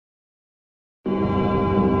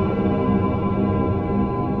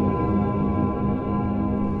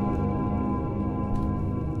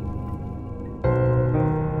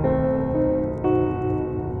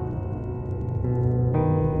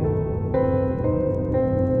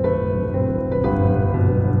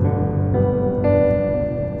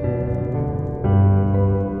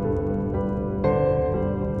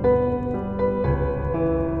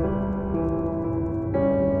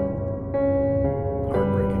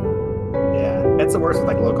it's the worst with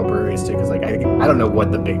like local breweries too, because like I don't know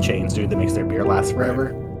what the big chains do that makes their beer last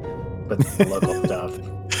forever, but the local stuff.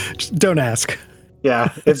 Just don't ask.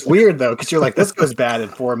 Yeah, it's weird though, because you're like, this goes bad in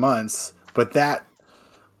 4 months, but that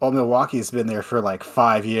Old Milwaukee's been there for like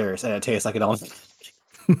 5 years, and it tastes like it only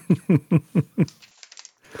could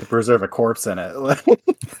preserve a corpse in it.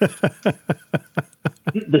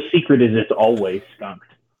 The secret is it's always skunked.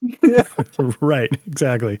 Yeah. Right,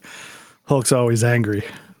 exactly. Hulk's always angry.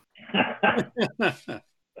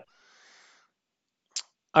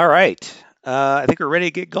 All right. I think we're ready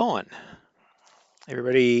to get going.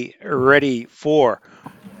 Everybody ready for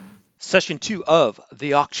session 2 of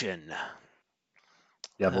the auction?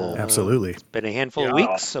 Yeah, well, Absolutely. It's been a handful of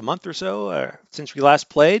weeks, a month or so since we last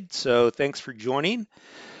played, so thanks for joining.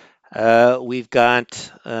 We've got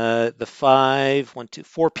the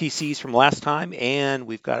 4 PCs from last time, and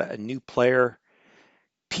we've got a new player,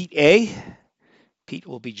 Pete A. Pete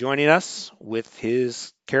will be joining us with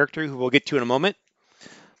his character, who we'll get to in a moment.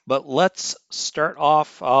 But let's start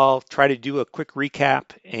off. I'll try to do a quick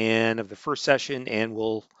recap of the first session, and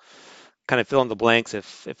we'll kind of fill in the blanks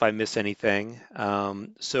if I miss anything.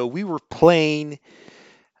 So we were playing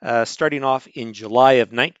starting off in July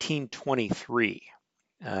of 1923.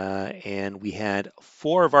 And we had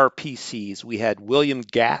 4 of our PCs. We had William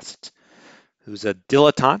Gast, who's a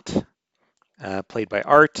dilettante, played by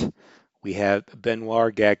Art. We have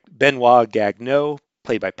Benoit Gagnon,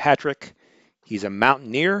 played by Patrick. He's a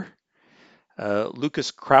mountaineer.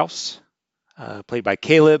 Lucas Kraus, played by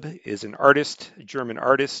Caleb, is an artist, a German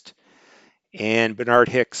artist. And Bernard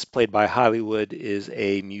Hicks, played by Hollywood, is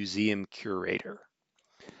a museum curator.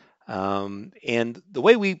 And the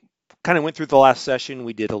way we kind of went through the last session,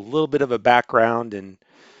 we did a little bit of a background and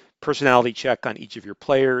personality check on each of your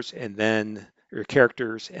players and then your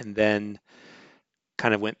characters, and then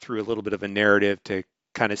kind of went through a little bit of a narrative to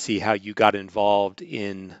kind of see how you got involved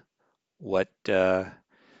in what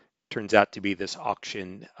turns out to be this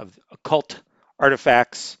auction of occult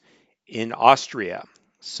artifacts in Austria.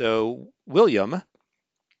 So, William,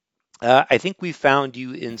 I think we found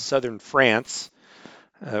you in southern France,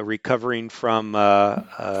 recovering from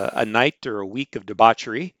a night or a week of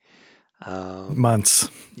debauchery. Months.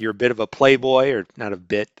 You're a bit of a playboy, or not a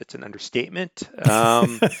bit, that's an understatement.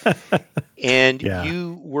 And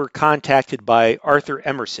you were contacted by Arthur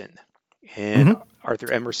Emerson. And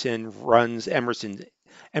Arthur Emerson runs Emerson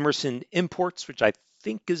Imports, which I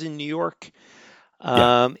think is in New York.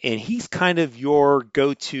 And he's kind of your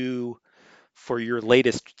go-to for your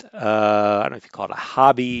latest, I don't know if you call it a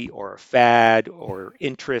hobby or a fad or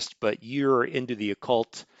interest, but you're into the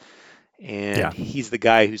occult, and he's the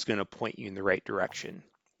guy who's going to point you in the right direction.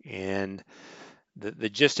 And the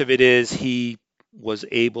gist of it is he was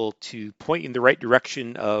able to point you in the right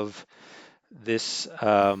direction of this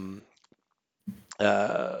auction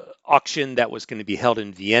that was going to be held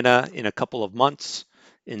in Vienna in a couple of months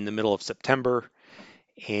in the middle of September.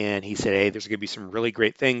 And he said, hey, there's going to be some really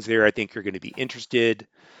great things there. I think you're going to be interested.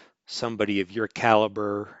 Somebody of your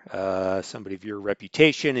caliber, somebody of your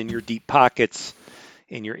reputation and your deep pockets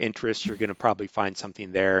and your interests, you're going to probably find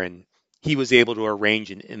something there. And he was able to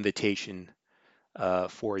arrange an invitation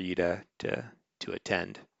for you to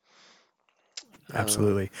attend.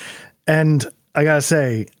 Absolutely. And I got to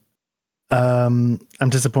say, I'm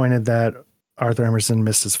disappointed that Arthur Emerson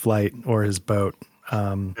missed his flight or his boat.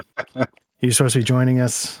 He's supposed to be joining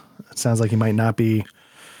us. It sounds like he might not be.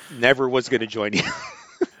 Never was going to join you.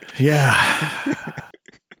 Yeah.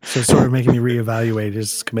 So it's sort of making me reevaluate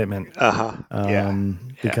his commitment.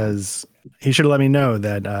 Because he should have let me know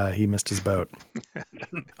that he missed his boat.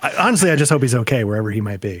 Honestly, I just hope he's okay wherever he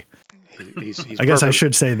might be. He's I guess I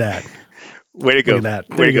should say that. Way to go. Look at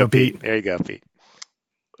that. Way to go, Pete. There you go, Pete.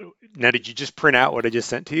 Now, did you just print out what I just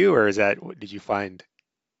sent to you, or is that what did you find?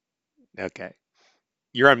 Okay.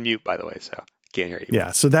 You're on mute, by the way, so I can't hear you.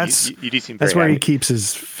 Yeah, so that's you do seem that's very where happy. he keeps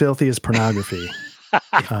his filthiest pornography.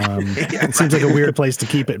 It seems like a weird place to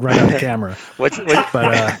keep it right on the camera. But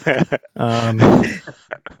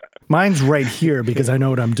mine's right here because I know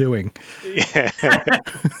what I'm doing.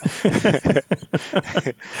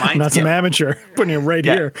 I'm not some amateur putting it right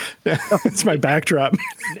here. It's my backdrop.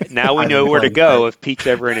 Now we know where to go if Pete's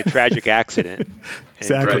ever in a tragic accident.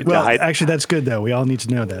 Exactly. Well, actually, that's good though. We all need to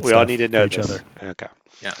know that. We all need to know each other. Okay.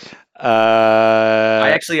 Yeah.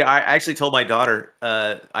 I actually told my daughter,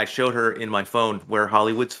 I showed her in my phone where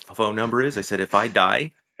Hollywood's phone number is. I said, if I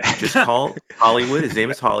die, just call Hollywood. His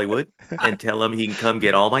name is Hollywood, and tell him he can come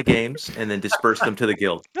get all my games and then disperse them to the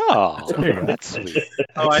guild. Oh, that's sweet.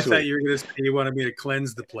 I thought you were going to say you wanted me to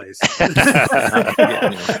cleanse the place.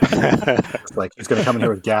 It's like he's going to come in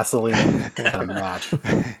here with gasoline and a match.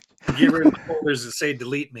 Get rid of the folders that say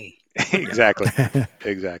delete me. Exactly.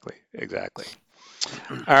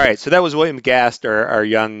 All right, so that was William Gast, our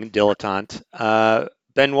young dilettante.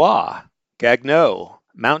 Benoit Gagnon,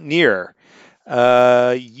 mountaineer.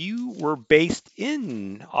 You were based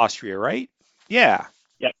in Austria, right? Yeah.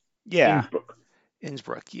 Yep. Yeah.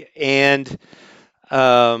 Innsbruck. Yeah. And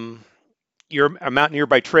you're a mountaineer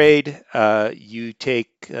by trade. You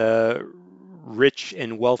take rich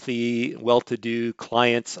and wealthy, well-to-do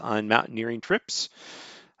clients on mountaineering trips,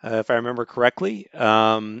 if I remember correctly.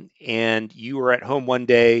 And you were at home one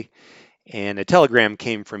day, and a telegram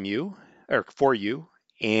came from you, or for you,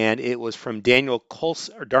 and it was from Darnell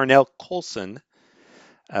Colson,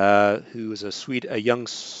 who is a young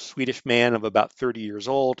Swedish man of about 30 years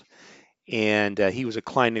old, and he was a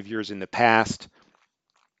client of yours in the past.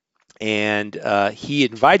 And he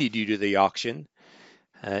invited you to the auction.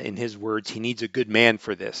 In his words, he needs a good man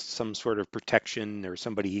for this, some sort of protection or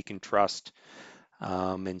somebody he can trust.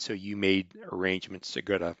 And so you made arrangements to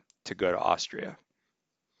go to Austria.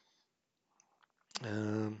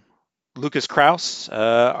 Lucas Kraus,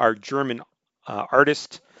 our German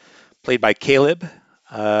artist, played by Caleb.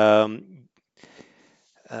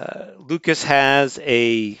 Lucas has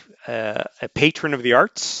a patron of the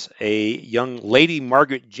arts, a young lady,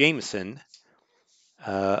 Margaret Jameson,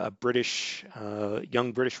 a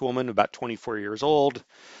young British woman, about 24 years old.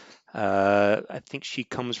 I think she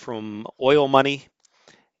comes from oil money,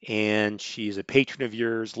 and she's a patron of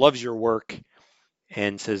yours, loves your work,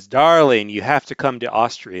 and says, "Darling, you have to come to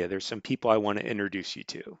Austria. There's some people I want to introduce you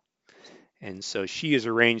to." And so she has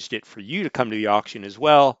arranged it for you to come to the auction as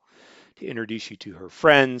well, to introduce you to her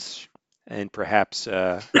friends and perhaps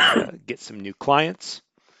get some new clients.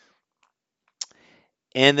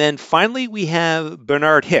 And then finally, we have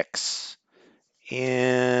Bernard Hicks.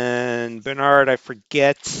 And Bernard, I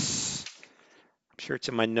forget, I'm sure it's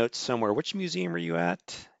in my notes somewhere. Which museum are you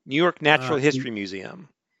at? New York Natural History Museum.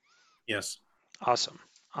 Yes. Awesome.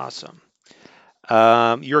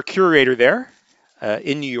 You're a curator there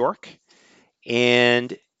in New York,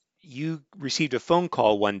 and you received a phone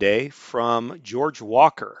call one day from George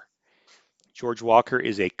Walker. George Walker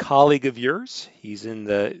is a colleague of yours. He's in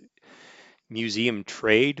the museum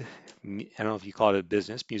trade. I don't know if you call it a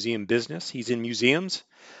business, museum business. He's in museums.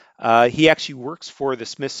 He actually works for the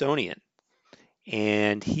Smithsonian,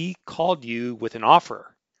 and he called you with an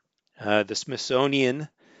offer. The Smithsonian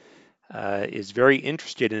is very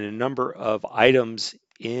interested in a number of items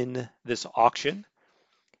in this auction,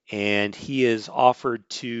 and he is offered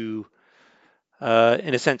to,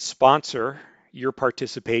 in a sense, sponsor your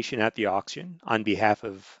participation at the auction on behalf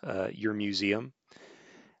of your museum.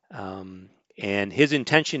 And his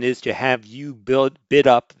intention is to have you bid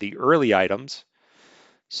up the early items,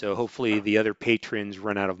 so hopefully the other patrons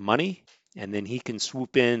run out of money, and then he can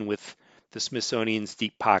swoop in with the Smithsonian's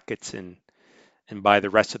deep pockets and buy the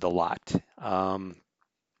rest of the lot. And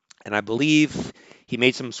I believe he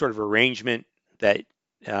made some sort of arrangement that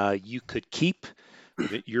you could keep,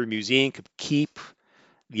 your museum could keep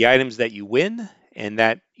the items that you win, and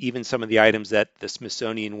that even some of the items that the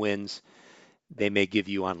Smithsonian wins, they may give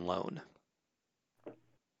you on loan.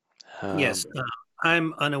 Yes,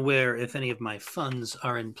 I'm unaware if any of my funds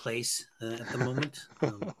are in place at the moment.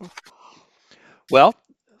 Well,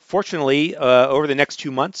 fortunately, over the next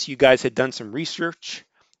 2 months, you guys had done some research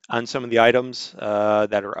on some of the items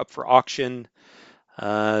that are up for auction.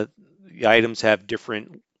 The items have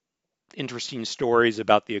different interesting stories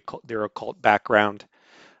about their occult background.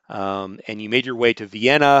 And you made your way to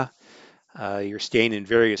Vienna. You're staying in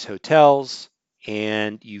various hotels,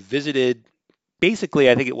 and you visited, basically,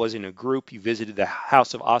 I think it was in a group, you visited the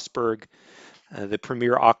House of Augsburg, one of the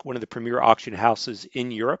premier auction houses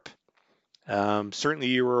in Europe. Certainly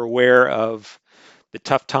you were aware of the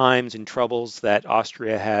tough times and troubles that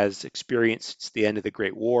Austria has experienced since the end of the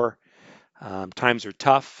Great War. Times are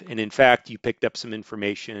tough, and in fact, you picked up some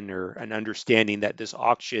information or an understanding that this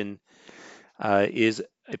auction is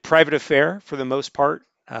a private affair for the most part.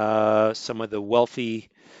 Some of the wealthy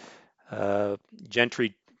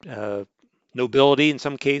gentry, nobility in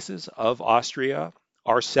some cases of Austria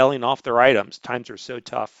are selling off their items. Times are so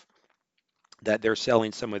tough that they're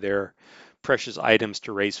selling some of their precious items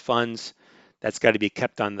to raise funds. That's got to be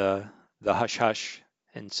kept on the hush hush.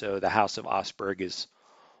 And so the House of Augsburg is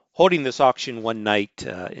holding this auction one night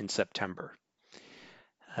in September.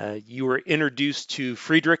 You were introduced to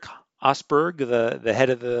Friedrich Augsburg, the head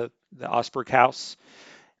of the Augsburg House.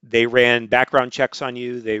 They ran background checks on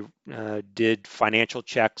you. They did financial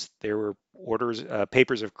checks. There were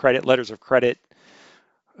papers of credit, letters of credit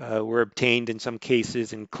were obtained in some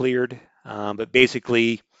cases and cleared. But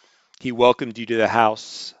basically, he welcomed you to the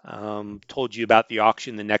house, told you about the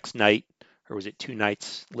auction the next night, or was it 2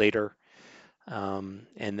 nights later? And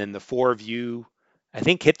then the four of you, I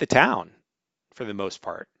think, hit the town for the most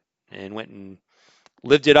part and went and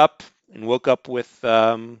lived it up and woke up with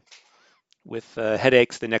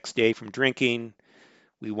headaches the next day from drinking.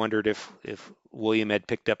 We wondered if William had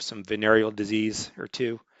picked up some venereal disease or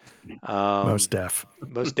two. Most deaf.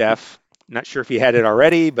 Most deaf. Not sure if he had it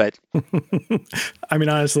already, but I mean,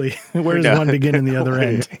 honestly, where does one begin in the other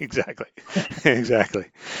end? Exactly. Exactly.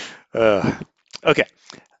 Okay.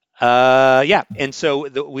 Yeah. And so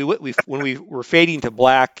when we were fading to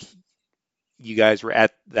black, you guys were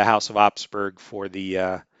at the House of Opsburg for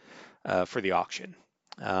the auction.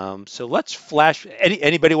 So let's flash.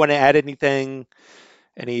 Anybody want to add anything?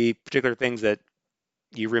 Any particular things that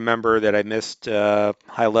you remember that I missed?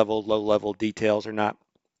 High level, low level details or not?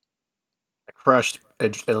 A crushed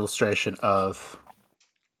illustration of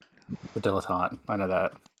the dilettante. I know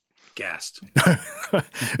that. Gassed.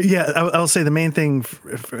 Yeah, I'll say the main thing,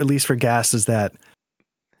 at least for Gast, is that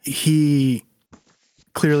he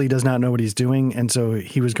clearly does not know what he's doing, and so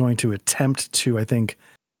he was going to attempt to, I think,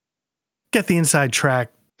 get the inside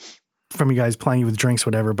track from you guys playing with drinks,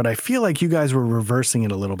 whatever. But I feel like you guys were reversing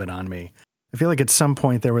it a little bit on me. I feel like at some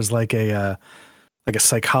point there was like a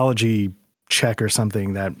psychology check or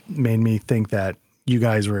something that made me think that you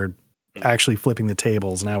guys were actually flipping the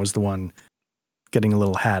tables, and I was the one getting a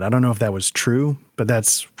little had. I don't know if that was true, but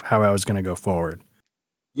that's how I was going to go forward.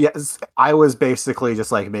 Yes, I was basically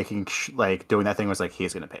just like making doing that thing was like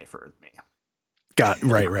he's going to pay for me.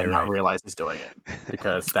 Right. Not realize he's doing it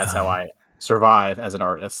because that's how I survive as an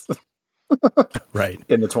artist. Right.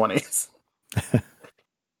 In the 20s.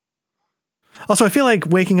 Also, I feel like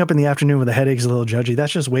waking up in the afternoon with a headache is a little judgy.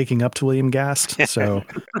 That's just waking up to William Gast. So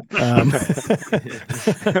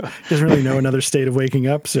doesn't really know another state of waking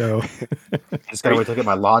up. So just gotta wait to get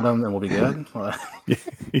my laudanum and we'll be good.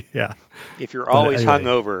 Yeah. If you're always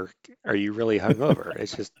hungover, are you really hungover?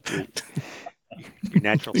 It's just your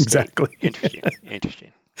natural state. Exactly.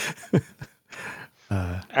 Interesting.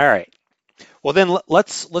 All right. Well, then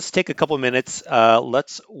let's take a couple of minutes.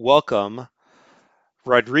 Let's welcome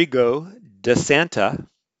Rodrigo De Santa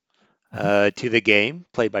to the game,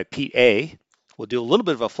 played by Pete A. We'll do a little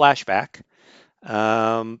bit of a flashback.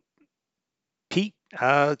 Pete,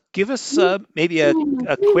 give us maybe a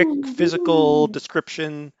quick physical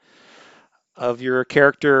description of your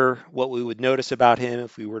character, what we would notice about him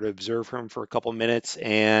if we were to observe him for a couple minutes,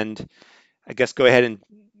 and I guess go ahead and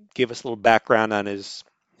give us a little background on his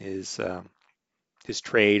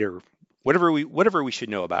trade or whatever we should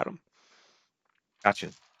know about him. Gotcha.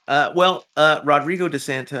 Rodrigo De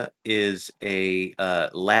Santa is a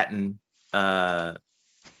Latin from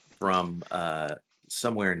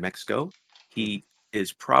somewhere in Mexico. He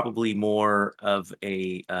is probably more of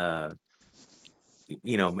a,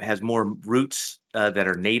 has more roots that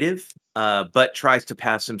are native, but tries to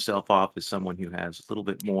pass himself off as someone who has a little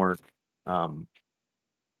bit more, a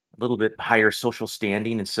little bit higher social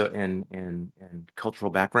standing and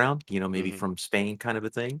cultural background. Maybe from Spain, kind of a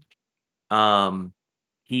thing.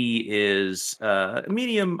 He is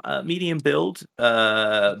medium build,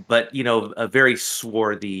 but a very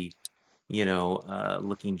swarthy,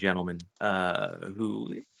 looking gentleman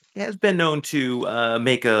who has been known to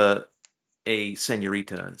make a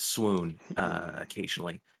señorita swoon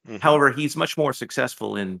occasionally. Mm-hmm. However, he's much more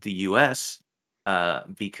successful in the U.S.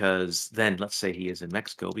 Because then, let's say he is in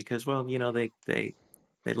Mexico, because they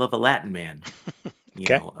love a Latin man,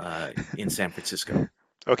 in San Francisco.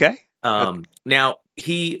 Okay. Now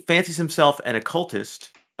he fancies himself an occultist,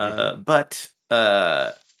 but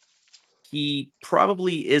he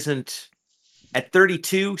probably isn't, at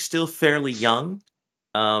 32, still fairly young.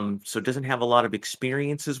 So doesn't have a lot of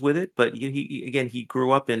experiences with it, but he grew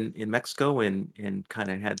up in Mexico and kind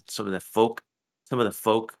of had some of the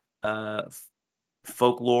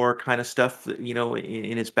folklore kind of stuff,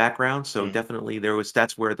 in his background. So definitely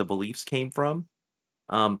that's where the beliefs came from.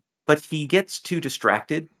 But he gets too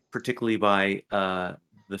distracted, particularly by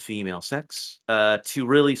the female sex, to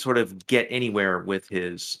really sort of get anywhere with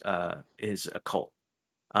his occult.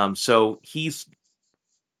 So he's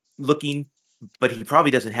looking, but he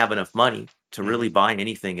probably doesn't have enough money to really buy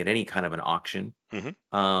anything at any kind of an auction.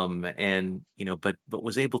 And but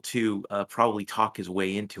was able to probably talk his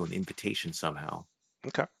way into an invitation somehow.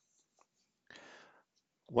 Okay.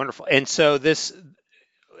 Wonderful. And so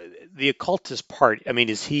the occultist part, I mean,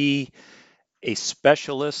 is he a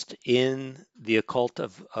specialist in the occult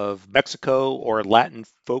of Mexico or Latin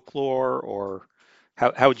folklore, or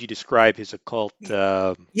How would you describe his occult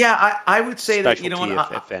Yeah, I would say that,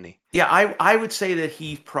 specialty, if any? yeah, I would say that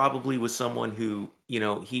he probably was someone who,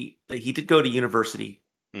 he did go to university,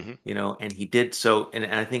 Mhm. and he did so, and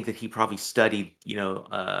I think that he probably studied,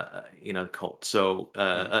 cult, so,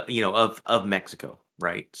 of Mexico,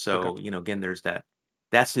 right? So, again, there's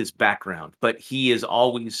that's his background, but he is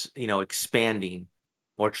always, expanding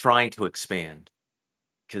or trying to expand,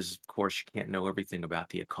 because of course you can't know everything about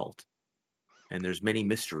the occult, and there's many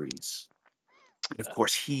mysteries. Of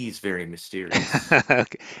course, he's very mysterious.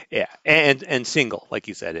 Okay. Yeah, and single, like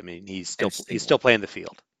you said. I mean, he's still playing the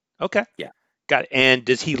field. Okay. Yeah. Got it. And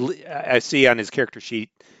does he? I see on his character sheet,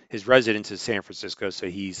 his residence is San Francisco, so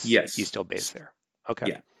he's still based there.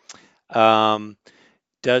 Okay. Yeah.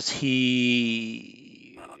 Does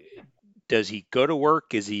he go to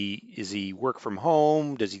work? Is he work from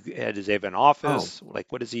home? Does he have an office? Like,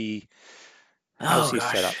 what is he? How is he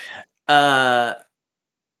set up?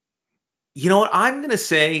 You know what I'm going to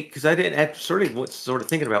say, because I didn't have sort of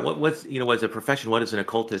thinking about what's as a profession, what does an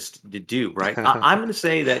occultist do, right? I'm going to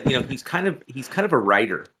say that he's kind of a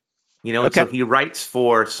writer, and so he writes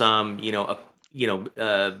for some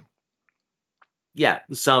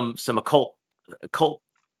some occult.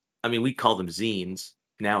 I mean, we call them zines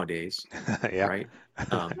nowadays, Yeah. right?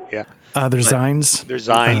 Yeah. There's Zines. There's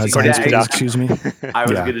Zines. Zines, please, excuse me. I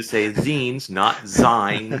was going to say zines, not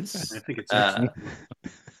zines. I think it's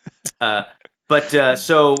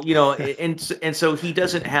so and so he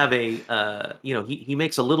doesn't have a he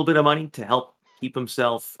makes a little bit of money to help keep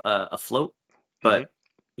himself afloat, but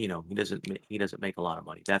he doesn't make a lot of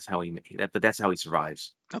money. That's how but that's how he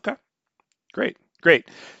survives. Okay, great.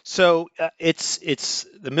 So it's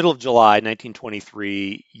the middle of July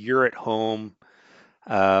 1923. You're at home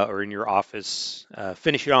or in your office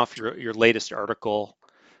finishing off your latest article.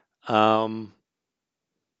 Sure.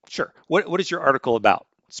 What is your article about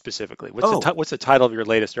specifically? What's the title of your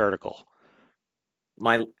latest article?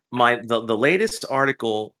 The latest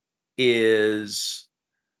article is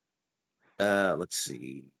let's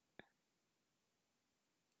see.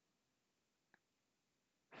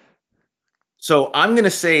 So I'm going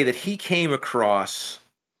to say that he came across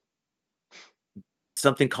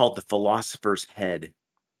something called the Philosopher's Head.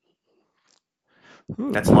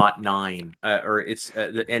 That's lot 9, or it's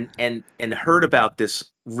and heard about this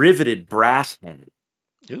riveted brass head.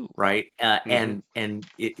 Ooh. Right, and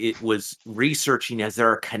it was researching as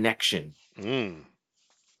there a connection. It's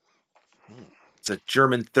a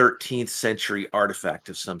German 13th century artifact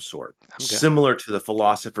of some sort, similar to the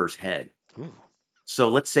Philosopher's Head. Ooh. So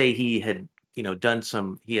let's say he had done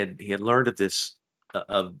he had learned of this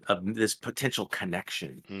of this potential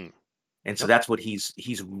connection. And so that's what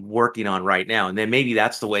he's working on right now. And then maybe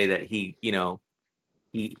that's the way that he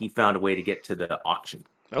found a way to get to the auction.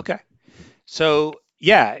 Okay. So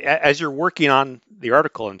yeah, as you're working on the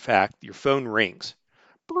article, in fact, your phone rings.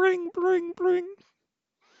 Bring.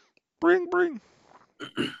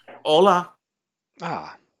 Hola.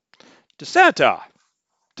 DeSanta,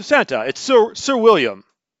 it's Sir William.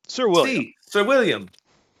 Sir William.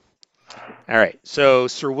 All right. So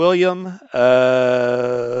Sir William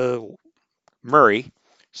Murray.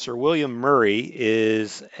 Sir William Murray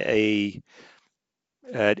is an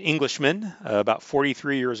Englishman, about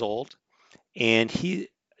 43 years old, and he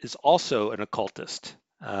is also an occultist.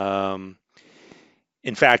 In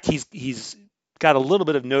fact, he's got a little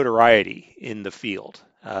bit of notoriety in the field.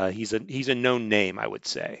 He's a known name, I would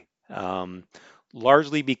say,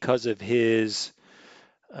 largely because of his,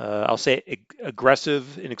 I'll say,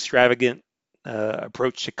 aggressive and extravagant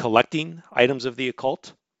approach to collecting items of the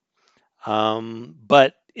occult.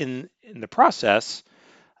 But in the process,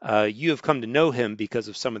 you have come to know him because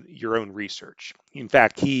of some of your own research. In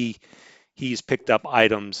fact, he's picked up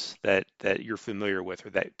items that you're familiar with or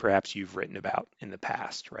that perhaps you've written about in the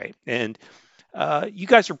past, right? And you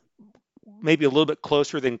guys are maybe a little bit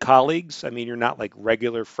closer than colleagues. I mean, you're not like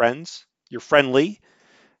regular friends. You're friendly,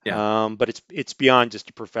 but it's beyond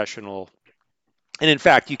just a professional. And in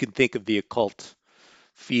fact, you can think of the occult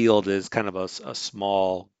field as kind of a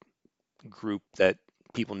small group that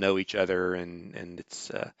people know each other, and it's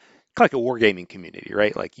kind of like a wargaming community,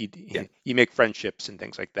 right? Like you make friendships and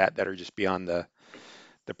things like that are just beyond the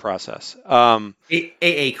process.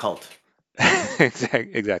 AA cult.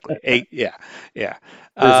 Exactly. Yeah.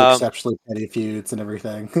 There's exceptionally petty feuds and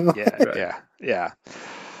everything. Yeah.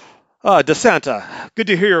 DeSanta, good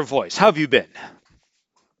to hear your voice. How have you been?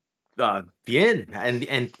 Bien.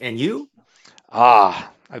 And you?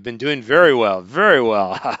 I've been doing very well.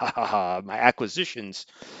 My acquisitions,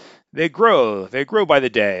 they grow by the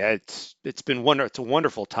day. It's a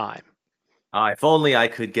wonderful time. If only I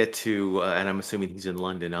could get to, and I'm assuming he's in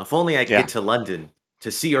London. If only I could Yeah. get to London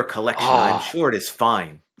to see your collection. I'm sure it is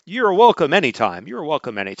fine. You're welcome anytime. You're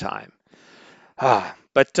welcome anytime.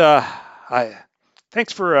 But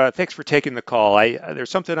thanks for taking the call. There's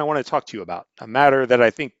something I want to talk to you about, a matter that I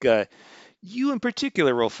think you in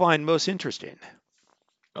particular will find most interesting.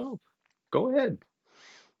 Oh, go ahead.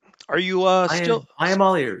 Are you I am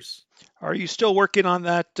all ears. Are you still working on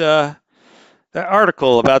that that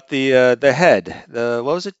article about the head? What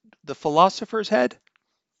was it? The philosopher's head?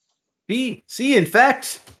 See, in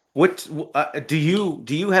fact, what do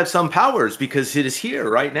you have some powers, because it is here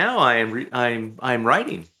right now. I'm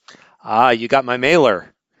writing. You got my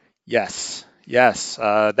mailer. Yes.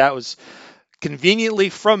 That was conveniently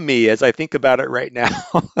from me as I think about it right now.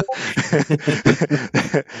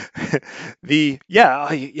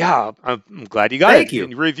 I'm glad you got Thank it. you.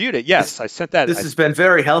 And you reviewed it. Yes, I sent that. This has been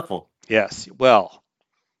very helpful. Yes. Well,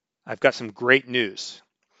 I've got some great news.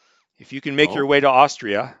 If you can make your way to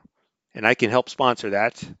Austria, and I can help sponsor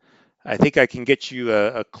that, I think I can get you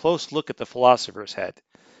a close look at the philosopher's head.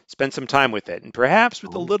 Spend some time with it, and perhaps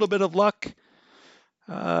with a little bit of luck,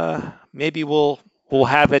 maybe we'll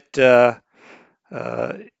have it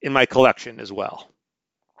in my collection as well.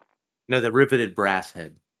 No, the riveted brass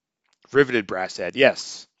head. Riveted brass head,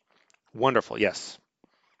 yes. Wonderful, yes.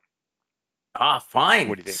 Fine.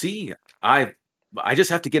 What do you think? See, I just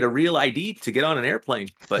have to get a real ID to get on an airplane.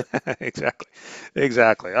 But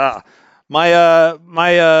exactly. My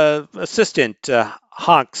assistant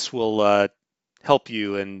Honks will help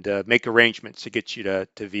you and make arrangements to get you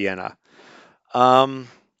to Vienna.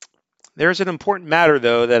 There's an important matter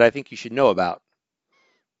though that I think you should know about.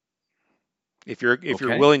 If you're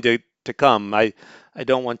willing to come, I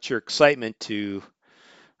don't want your excitement to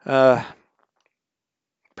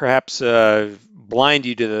perhaps blind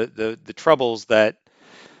you to the troubles that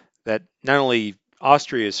not only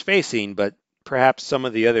Austria is facing, but perhaps some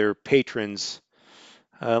of the other patrons.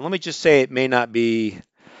 Let me just say it may not be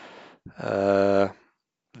the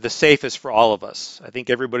safest for all of us. I think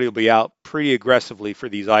everybody will be out pretty aggressively for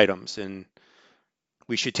these items, and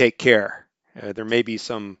we should take care. There may be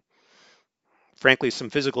frankly, some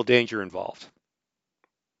physical danger involved.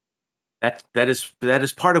 That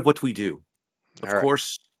is part of what we do. Of All right.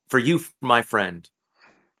 course, for you, my friend,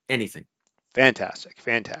 anything. Fantastic.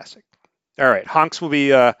 All right, Honks will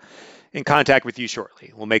be in contact with you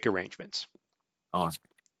shortly. We'll make arrangements. Awesome.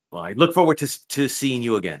 Well, I look forward to seeing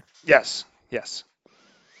you again. Yes.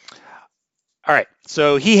 All right,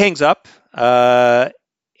 so he hangs up, and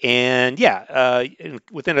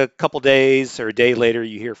within a couple days or a day later,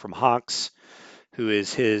 you hear from Honks, who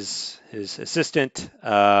is his assistant,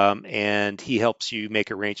 and he helps you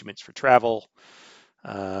make arrangements for travel,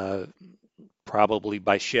 probably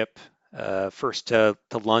by ship, first to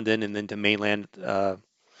London and then to mainland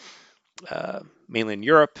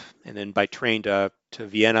Europe, and then by train to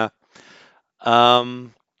Vienna.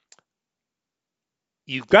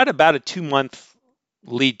 You've got about a 2-month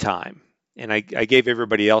lead time, and I gave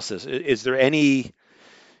everybody else this. Is there any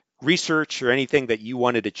research or anything that you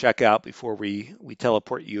wanted to check out before we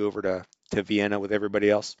teleport you over to Vienna with everybody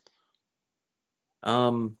else?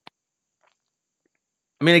 I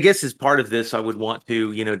guess as part of this, I would want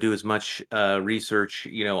to, do as much research,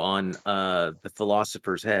 on the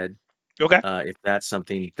philosopher's head. Okay. If that's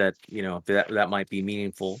something that, that might be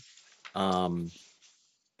meaningful.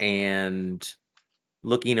 And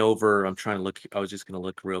looking over, I was just going to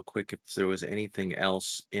look real quick if there was anything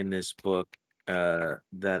else in this book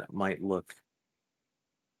that might look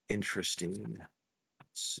interesting.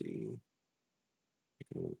 Let's see.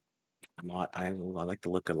 I like to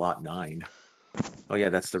look at lot 9. Oh yeah,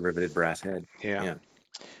 that's the riveted brass head. Yeah.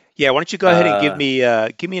 Why don't you go ahead and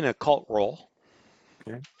give me an occult roll?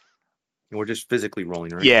 Okay. And we're just physically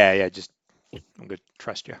rolling, right? Yeah. I'm gonna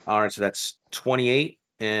trust you. All right, so that's 28,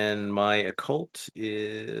 and my occult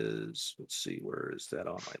is. Let's see, where is that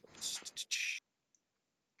on my list?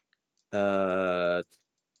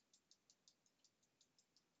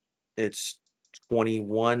 It's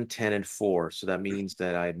 21, 10, and 4. So that means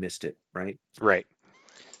that I missed it, right? Right.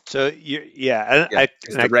 So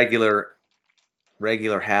it's the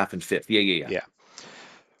regular half and fifth. Yeah.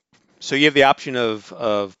 So you have the option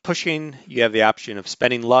of pushing. You have the option of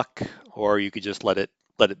spending luck, or you could just let it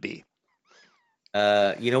be.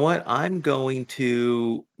 You know what? I'm going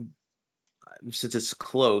to, since it's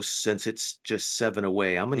close, since it's just 7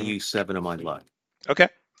 away, I'm going to use 7 of my luck. Okay.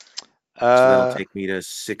 So that'll take me to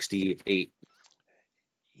 68.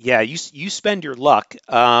 Yeah, you spend your luck.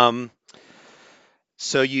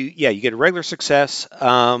 So you get a regular success.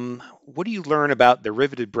 What do you learn about the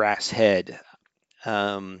riveted brass head?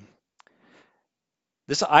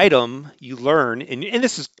 this item you learn, and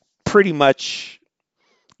this is pretty much,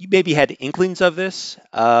 you maybe had inklings of this,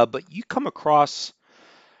 but you come across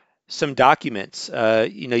some documents.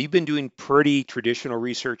 You've been doing pretty traditional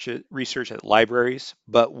research at libraries,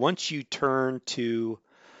 but once you turn to,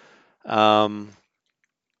 we'll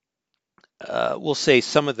say,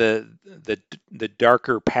 some of the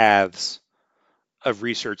darker paths of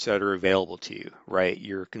research that are available to you, right?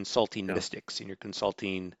 You're consulting mystics, and you're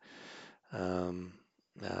consulting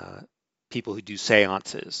people who do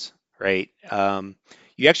seances, right?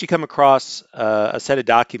 You actually come across a set of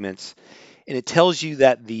documents, and it tells you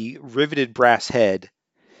that the riveted brass head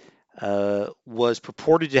was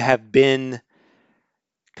purported to have been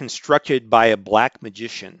constructed by a black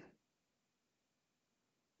magician,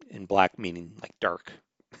 and black meaning like dark,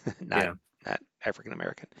 not African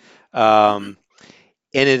American. And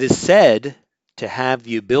it is said to have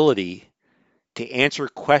the ability to answer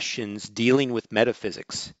questions dealing with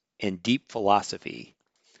metaphysics and deep philosophy.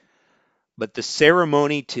 But the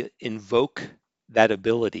ceremony to invoke that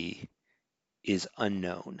ability is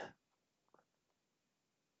unknown.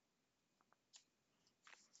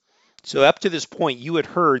 So up to this point, you had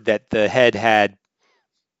heard that the head had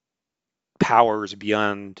powers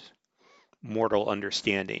beyond mortal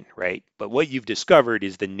understanding, right? But what you've discovered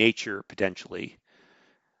is the nature, potentially,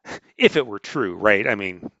 if it were true, right? I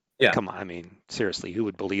mean, come on. I mean, seriously, who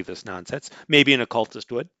would believe this nonsense? Maybe an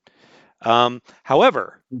occultist would.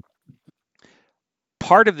 However,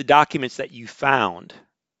 part of the documents that you found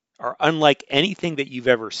are unlike anything that you've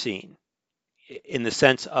ever seen, in the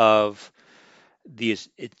sense of the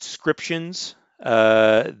inscriptions,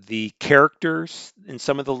 the characters in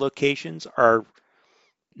some of the locations are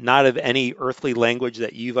not of any earthly language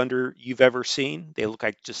that you've ever seen. They look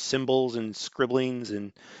like just symbols and scribblings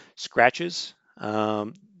and scratches.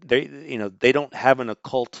 They don't have an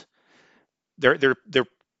occult. They're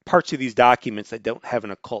parts of these documents that don't have an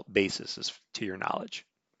occult basis, as to your knowledge.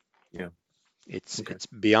 Yeah, it's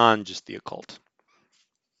beyond just the occult.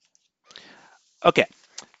 Okay,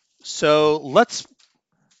 so let's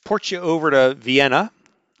port you over to Vienna.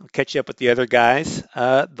 I'll catch you up with the other guys.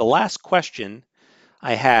 The last question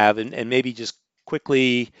I have, and maybe just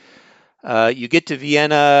quickly, you get to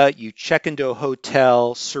Vienna, you check into a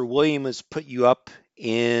hotel. Sir William has put you up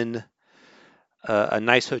in a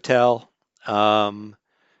nice hotel.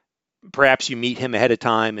 Perhaps you meet him ahead of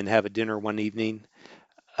time and have a dinner one evening.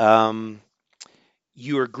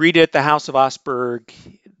 You are greeted at the House of Augsburg.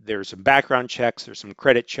 There's some background checks. There's some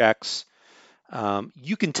credit checks.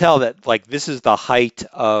 You can tell that, like, this is the height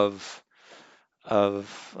of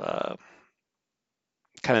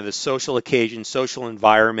kind of the social occasion, social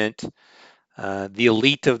environment, the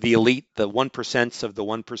elite of the elite, the 1% of the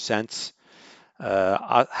 1%.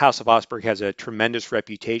 House of Augsburg has a tremendous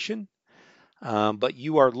reputation, but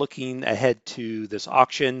you are looking ahead to this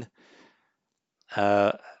auction.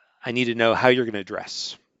 I need to know how you're going to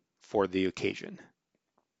dress for the occasion.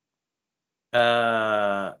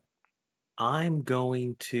 I'm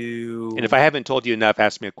going to. And if I haven't told you enough,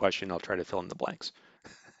 ask me a question. I'll try to fill in the blanks.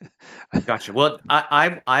 Gotcha. Well,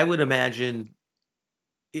 I would imagine,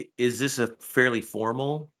 is this a fairly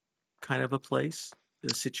formal kind of a place,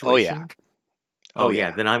 a situation? Oh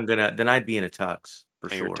yeah. Then I'd be in a tux for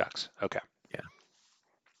sure. You're in a tux. Okay. Yeah.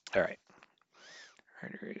 All right.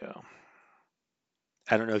 Here we go.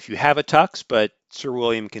 I don't know if you have a tux, but Sir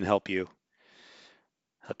William can help you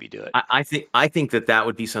do it. I think that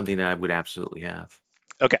would be something that I would absolutely have.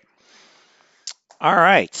 Okay. All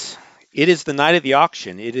right. It is the night of the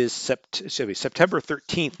auction. It is September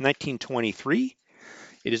 13th, 1923.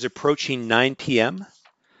 It is approaching 9 p.m.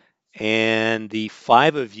 And the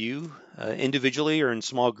five of you, individually or in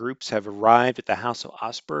small groups, have arrived at the House of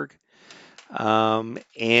Augsburg.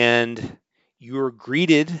 And you are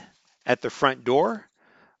greeted at the front door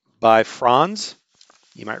by Franz.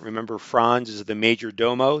 You might remember Franz is the major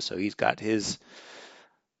domo, so he's got his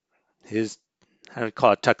I don't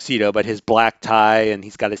call it tuxedo, but his black tie, and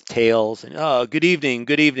he's got his tails. And good evening.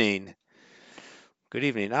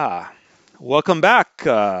 Welcome back,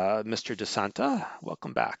 Mr. DeSanta.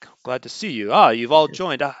 Welcome back. Glad to see you. You've all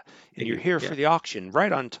joined, and you're here for the auction,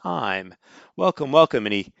 right on time. Welcome.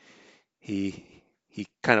 And he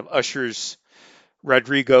kind of ushers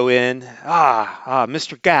Rodrigo in.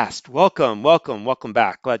 Mr. Gast, welcome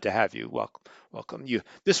back. Glad to have you. Welcome. You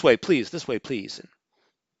this way, please. And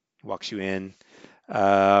walks you in.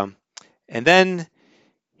 And then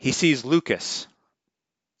he sees Lucas.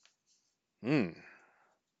 Mr.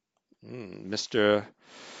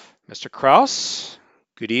 Kraus,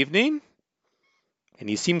 good evening. And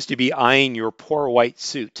he seems to be eyeing your poor white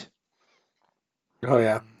suit. Oh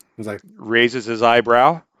yeah. He's like, raises his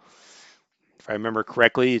eyebrow. If I remember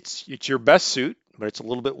correctly, it's your best suit, but it's a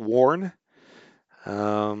little bit worn.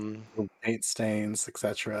 paint stains,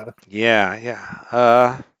 etc.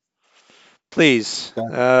 Yeah. Please,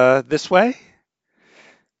 this way.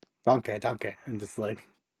 Donkey. And just like,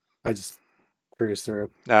 I just cruise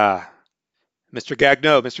through. Mr.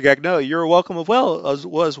 Gagno, you're welcome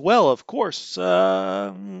as well, of course.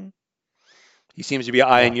 He seems to be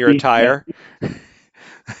eyeing your attire.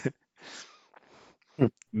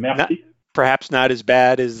 Merci. Perhaps not as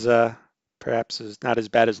bad as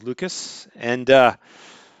Lucas. And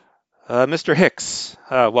Mr. Hicks,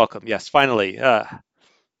 welcome. Yes, finally.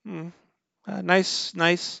 Nice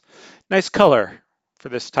color for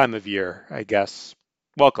this time of year, I guess.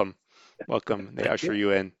 Welcome. They usher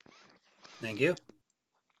you in. Thank you.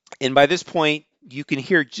 And by this point, you can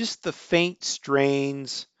hear just the faint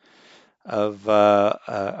strains of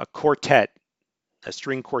a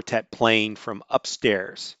string quartet playing from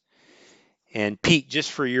upstairs. And Pete,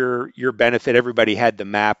 just for your benefit, everybody had the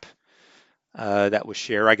map that was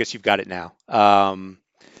shared. I guess you've got it now.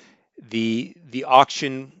 The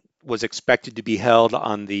auction was expected to be held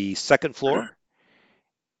on the second floor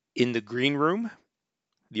in the green room,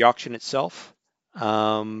 the auction itself.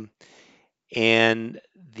 And I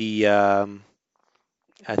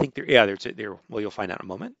think well, you'll find out in a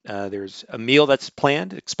moment. There's a meal that's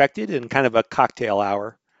planned, expected, and kind of a cocktail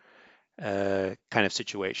hour kind of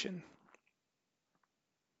situation.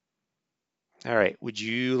 All right. Would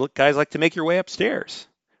you guys like to make your way upstairs?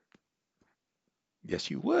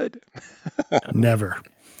 Yes, you would. Never.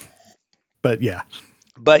 But yeah.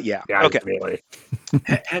 Okay. Really.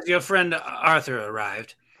 Has your friend Arthur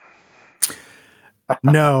arrived?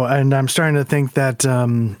 No, and I'm starting to think that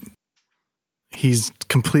he's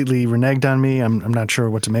completely reneged on me. I'm not sure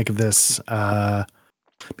what to make of this.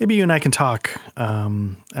 Maybe you and I can talk.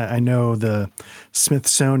 I know the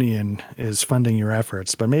Smithsonian is funding your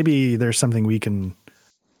efforts, but maybe there's something we can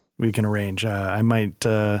arrange.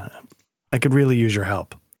 I could really use your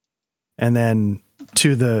help. And then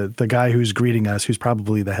to the guy who's greeting us, who's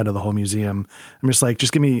probably the head of the whole museum, I'm just like,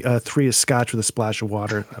 just give me 3 of scotch with a splash of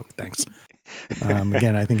water. Oh, thanks.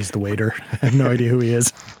 Again, I think he's the waiter. I have no idea who he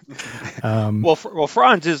is. Well,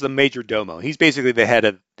 Franz is the major domo. He's basically the head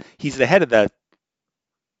of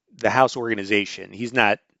the house organization. He's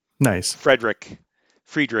not nice. Friedrich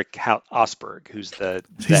Osberg, who's the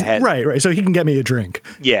head. Right. So he can get me a drink.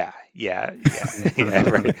 Yeah.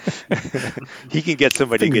 Right. He can get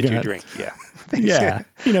somebody to get you a drink. Yeah. Yeah.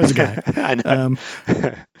 He knows a guy. I know.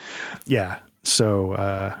 Yeah. So,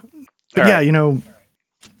 All right. you know,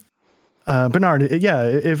 Bernard,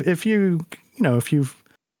 if you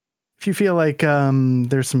feel like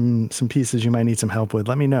there's some pieces you might need some help with,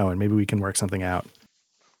 let me know and maybe we can work something out.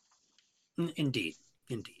 Indeed.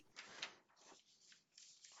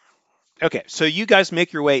 Okay, so you guys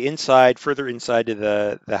make your way further inside to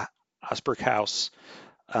the Osberg house.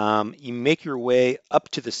 You make your way up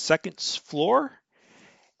to the second floor,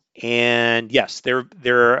 and yes, there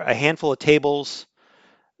are a handful of tables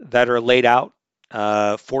that are laid out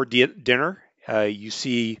for dinner. You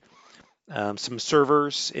see some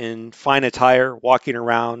servers in fine attire walking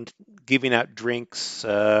around, giving out drinks,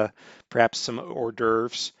 perhaps some hors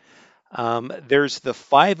d'oeuvres. There's the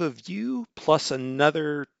 5 of you plus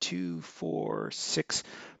another 2, 4, 6,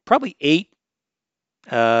 probably 8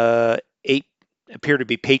 appear to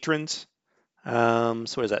be patrons. So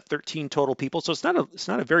what is that? 13 total people. So it's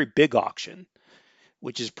not a very big auction,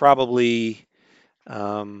 which is probably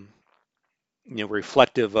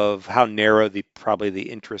reflective of how narrow the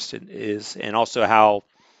interest is, and also how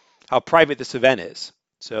private this event is.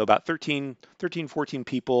 So about 13, 14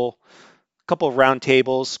 people, a couple of round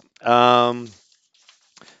tables. Who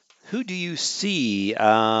do you see?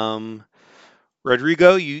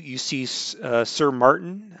 Rodrigo, you see Sir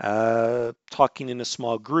Martin talking in a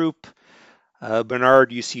small group.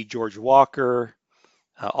 Bernard, you see George Walker.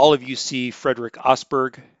 All of you see Frederick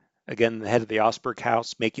Osberg, again, the head of the Osberg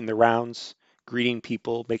house, making the rounds, greeting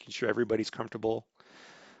people, making sure everybody's comfortable.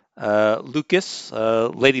 Lucas,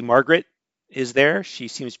 Lady Margaret is there. She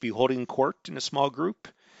seems to be holding court in a small group.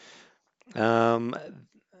 And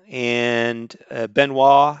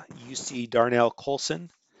Benoit, you see Darnell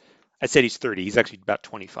Colson. I said he's 30. He's actually about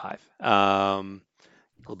 25. A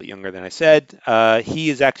little bit younger than I said. He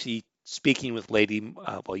is actually speaking with Lady,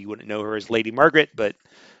 well, you wouldn't know her as Lady Margaret, but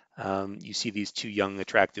you see these 2 young,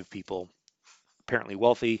 attractive people, apparently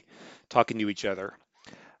wealthy, talking to each other.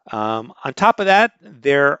 On top of that,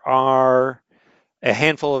 there are a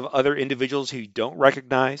handful of other individuals who you don't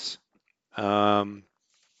recognize. They're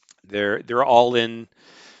all in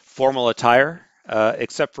formal attire.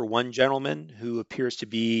 except for one gentleman who appears to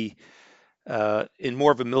be in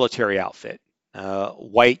more of a military outfit.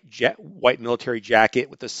 White military jacket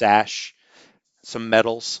with a sash, some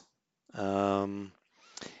medals. And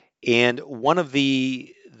one of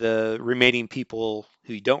the remaining people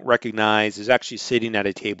who you don't recognize is actually sitting at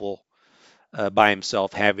a table by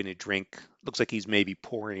himself having a drink. Looks like he's maybe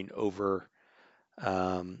poring over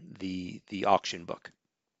the auction book.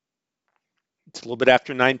 It's a little bit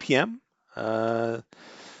after 9 p.m. The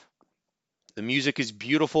music is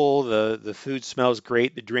beautiful. The food smells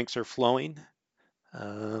great. The drinks are flowing.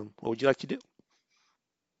 What would you like to do?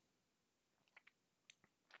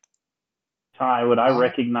 Ty, would I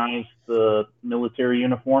recognize the military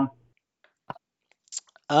uniform?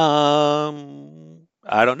 I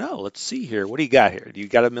don't know. Let's see here. What do you got here? Do you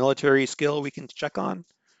got a military skill we can check on?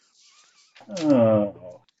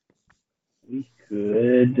 Oh, we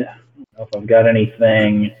could. I don't know if I've got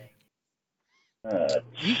anything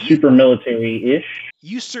super military-ish.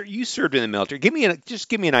 You served in the military. Just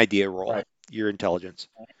give me an idea roll. Right. Your intelligence.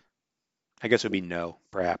 I guess it would be no,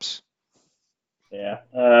 perhaps. Yeah.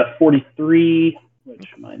 43,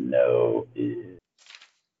 which my no is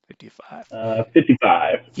 55.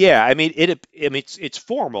 55. Yeah, I mean it's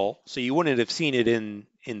formal, so you wouldn't have seen it in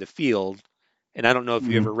the field. And I don't know if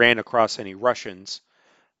you ever ran across any Russians,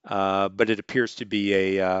 but it appears to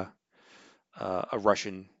be a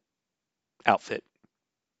Russian outfit.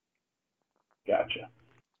 Gotcha.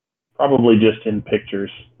 Probably just in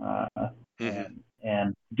pictures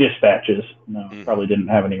and dispatches. No, probably didn't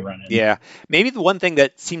have any run-ins. Yeah, maybe the one thing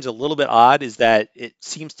that seems a little bit odd is that it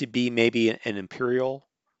seems to be maybe an imperial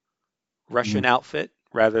Russian outfit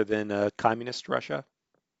rather than a communist Russia.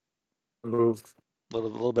 Move. A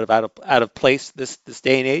little bit of out of place this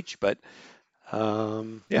day and age, but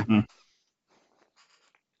yeah. And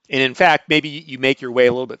in fact, maybe you make your way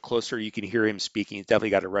a little bit closer, you can hear him speaking. He's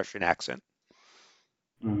definitely got a Russian accent.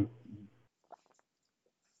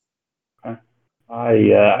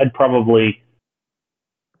 I'd probably,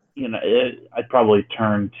 I'd probably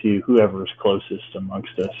turn to whoever's closest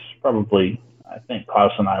amongst us. Probably, I think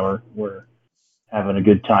Klaus and I were having a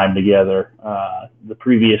good time together. The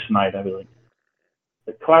previous night, I'd be like,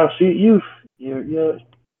 Klaus, does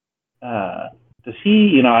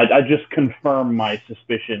he? I just confirm my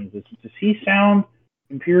suspicions. Does he sound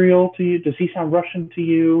imperial to you? Does he sound Russian to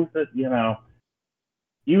you? That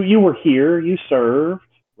you were here, you served,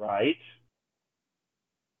 right?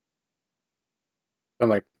 I'm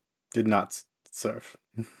like, did not serve.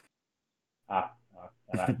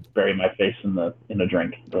 And I bury my face in a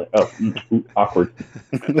drink. Like, awkward.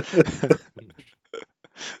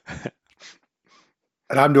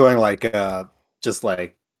 And I'm doing just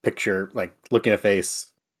picture, looking at a face,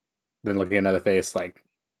 then looking at another face, like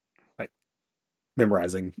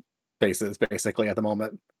memorizing faces basically at the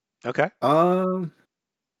moment. Okay.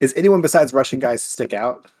 Is anyone besides Russian guys stick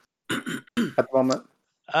out at the moment?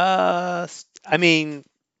 I mean,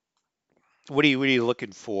 what are you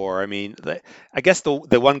looking for? I mean, I guess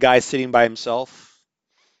the one guy sitting by himself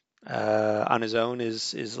on his own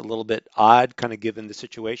is a little bit odd, kind of given the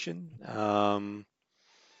situation.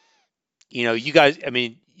 You guys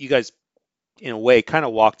in a way kind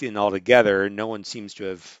of walked in all together, and no one seems to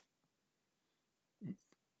have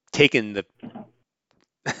taken the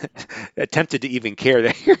attempted to even care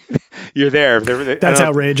that you're there. That's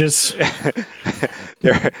outrageous.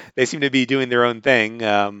 They seem to be doing their own thing.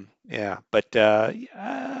 But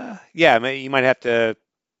you might have to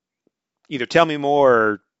either tell me more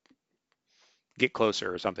or get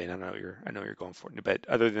closer or something. I know you're going for it, but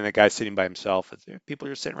other than the guy sitting by himself, people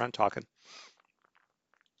are just sitting around talking.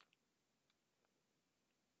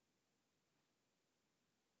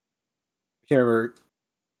 Can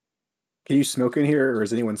you smoke in here, or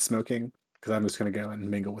is anyone smoking? Because I'm just going to go and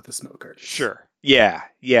mingle with the smokers. Sure. Yeah.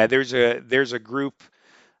 There's a group.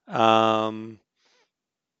 There's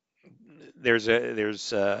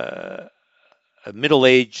a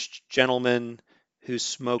middle-aged gentleman who's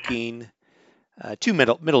smoking. Two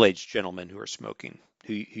middle-aged gentlemen who are smoking,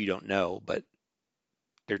 who you don't know, but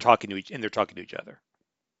they're talking to each other.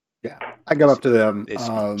 Yeah, I go up to them,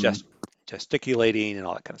 just gesticulating and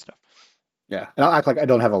all that kind of stuff. Yeah, and I'll act like I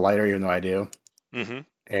don't have a lighter, even though I do. Mm-hmm.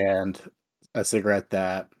 And a cigarette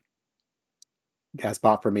that Gas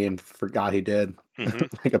bought for me and forgot he did. Mm-hmm.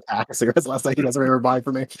 Like a pack of cigarettes last night he doesn't remember buying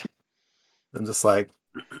for me. I'm just like,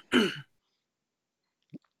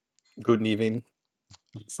 good evening.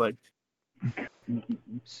 It's like,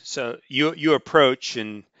 so you approach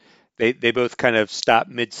and they both kind of stop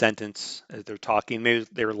mid-sentence as they're talking. Maybe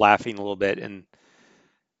they're laughing a little bit, and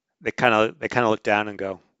they kind of look down and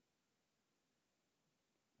go,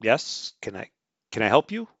 "Yes, can I Can I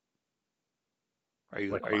help you? Are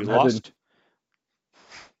you Like, are you I'm lost?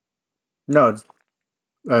 No,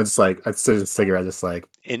 it's like I still just cigarette, just like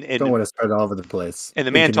And don't and want to spread all over the place. and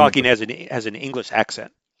the man talking Inconveniently. has an English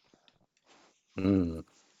accent. Mm.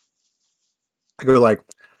 I go like,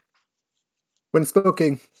 when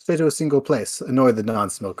smoking, stay to a single place. Annoy the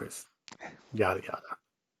non-smokers. Yada yada.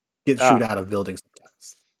 Get shoot Ah, out of buildings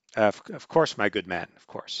sometimes. of course, my good man. Of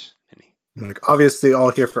course. Like, obviously, all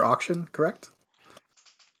here for auction, correct?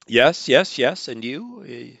 Yes, yes, yes. And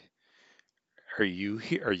you? Are you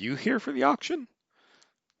here? Are you here for the auction?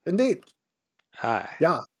 Indeed. Ah,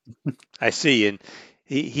 Yeah. I see. And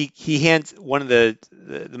he hands one of the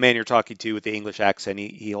man you're talking to with the English accent.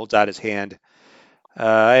 He holds out his hand.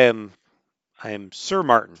 I am Sir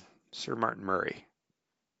Martin Murray.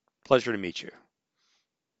 Pleasure to meet you.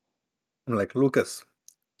 I'm like Lucas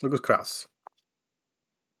Kraus.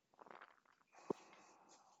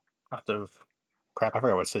 Out of crap. I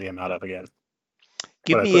forgot what city I'm out of again.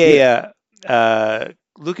 Give What I me put here.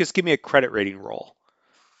 Lucas. Give me a credit rating roll.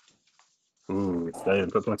 Ooh, did I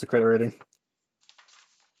even put points of credit rating?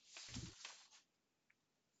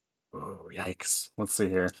 Oh, yikes. Let's see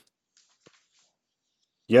here.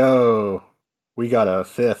 Yo, we got a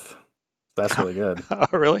 5th. That's really good. Oh,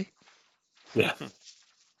 really? Yeah.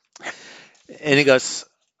 And he goes,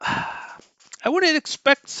 I wouldn't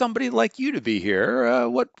expect somebody like you to be here.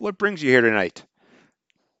 What brings you here tonight?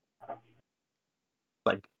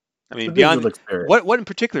 Like I the mean, visual beyond experience. what in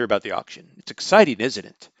particular about the auction? It's exciting, isn't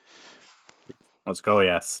it? Let's go,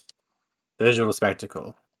 yes. Visual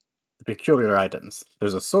spectacle. The peculiar items.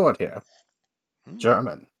 There's a sword here. Hmm,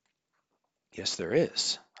 German. yes, there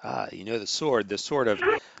is. Ah, you know the sword of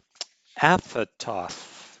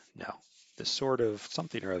Athatoth. No, the sword of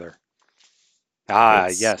something or other. Ah,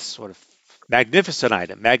 It's yes, what a magnificent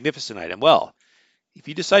item, magnificent item. Well, if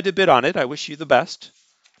you decide to bid on it, I wish you the best.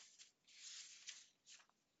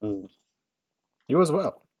 mm, you as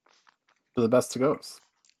well. To the best to goes.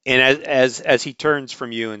 And as he turns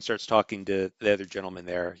from you and starts talking to the other gentleman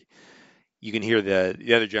there, you can hear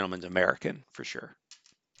the other gentleman's American for sure,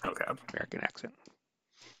 Okay. American accent.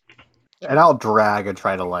 And I'll drag and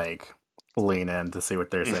try to like lean in to see what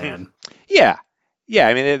they're Hmm. saying. Yeah, yeah.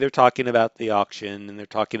 I mean, they're talking about the auction and they're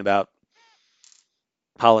talking about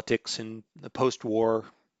politics and the post-war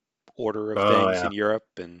order of Oh things yeah. in Europe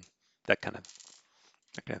and that kind of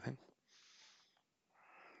that kind of thing.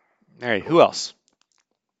 All right, who else?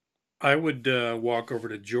 I would walk over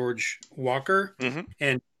to George Walker Hmm.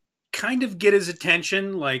 and kind of get his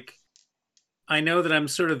attention. Like, I know that I'm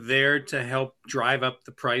sort of there to help drive up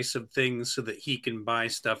the price of things so that he can buy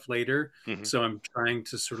stuff later. Hmm. So I'm trying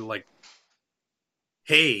to sort of like,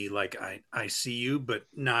 hey, like I see you, but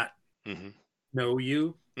not Hmm. know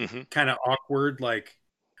you. Hmm. Kind of awkward. Like,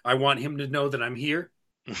 I want him to know that I'm here,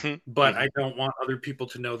 Hmm. but Hmm. I don't want other people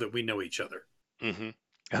to know that we know each other. Hmm.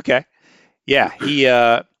 Okay. Yeah, he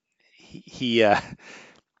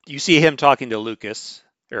you see him talking to Lucas,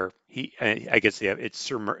 or I guess yeah, it's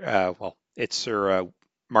well, it's Sir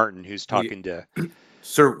Martin who's You- talking to.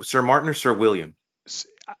 Sir Martin or Sir William?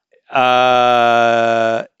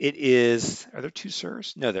 It is. Are there two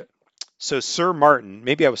sirs? No, there. So Sir Martin.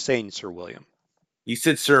 Maybe I was saying Sir William. You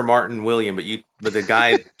said Sir Martin William, but the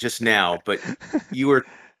guy just now, but you were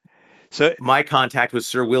So my contact was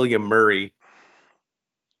Sir William Murray.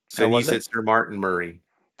 So how you was said it? Sir Martin Murray.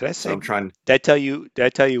 Did I So say? I'm trying. Did I tell you? Did I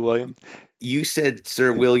tell you William? You said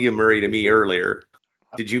Sir William Murray to me earlier.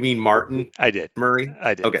 Did you mean Martin I did. Murray?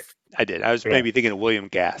 I did. Okay. I did. I was Yeah. maybe thinking of William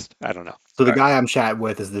Gast. I don't know. So the All right. guy I'm chatting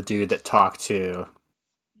with is the dude that talked to.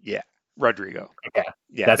 Yeah, Rodrigo. Okay.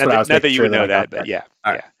 Yeah, That's what I was not that making you sure would that know I got that, but that. yeah,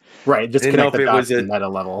 All right. yeah, Right. I Just didn't know connect if the it was dots a in meta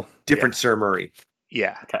level. different Sir Murray.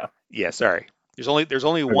 yeah, Okay. yeah. Sorry, there's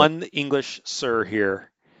only Okay. one English Sir here,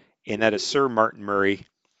 and that is Sir Martin Murray,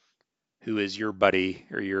 who is your buddy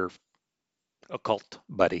or your occult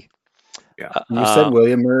buddy. Yeah. When you said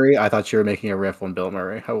William Murray, I thought you were making a riff on Bill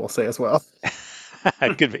Murray, I will say as well.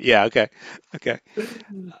 Could be, yeah, okay, okay.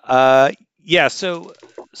 Yeah. So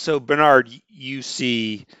Bernard, you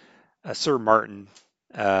see Sir Martin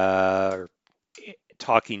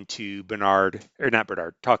talking to Bernard, or not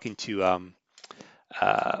Bernard, talking to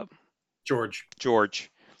uh,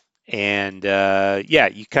 George. and yeah,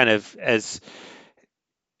 you kind of as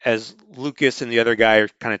Lucas and the other guy are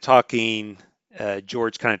kind of talking,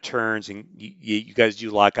 George kind of turns and you guys do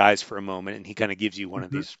lock eyes for a moment, and he kind of gives you one of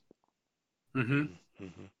Mm-hmm. these, Mm-hmm.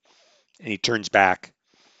 and he turns back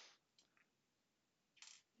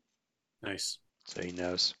Nice. so he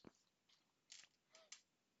knows.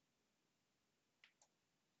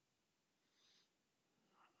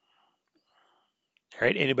 All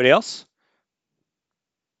right, anybody else?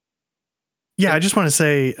 Yeah, I just want to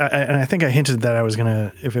say, and I think I hinted that I was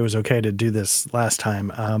gonna, if it was okay to do this last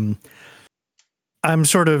time. I'm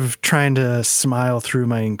sort of trying to smile through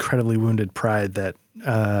my incredibly wounded pride that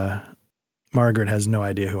Margaret has no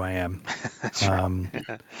idea who I am. That's right.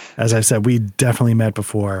 As I said, we definitely met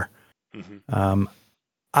before. Mhm.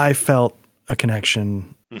 I felt a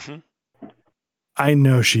connection. Mhm. I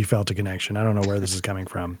know she felt a connection. I don't know where this is coming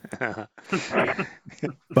from,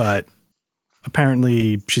 but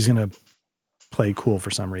apparently she's going to play cool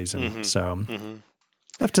for some reason. Mhm. So Mhm.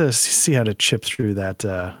 I have to see how to chip through that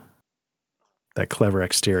that clever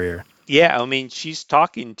exterior. Yeah, I mean, she's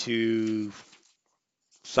talking to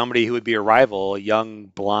somebody who would be a rival, a young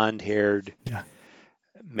blonde-haired Yeah.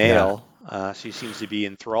 male. She seems to be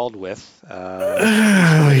enthralled with.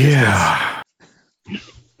 Yeah.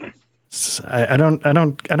 I don't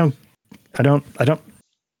know.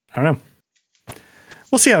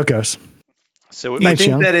 We'll see how it goes. So Do you Nice,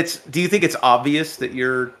 think young. that do you think it's obvious that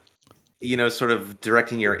you're, sort of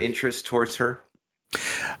directing your interest towards her?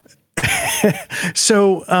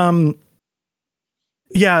 So,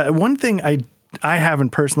 yeah, one thing I haven't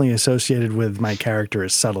personally associated with my character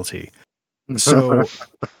is subtlety. So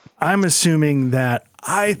I'm assuming that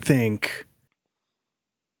I think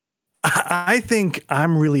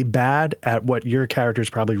I'm really bad at what your character is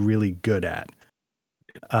probably really good at.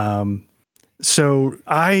 So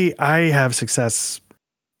I have success,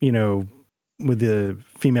 with the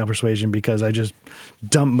female persuasion because I just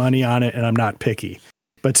dump money on it and I'm not picky.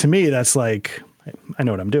 But to me, that's like, I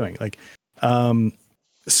know what I'm doing. Like,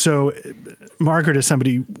 so Margaret is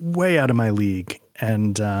somebody way out of my league,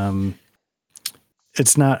 and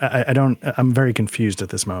it's not. I'm very confused at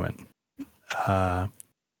this moment,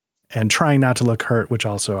 and trying not to look hurt, which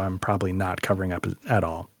also I'm probably not covering up at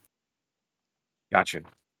all. Gotcha.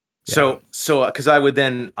 Yeah. So because I would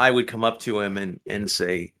come up to him and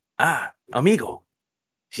say, amigo,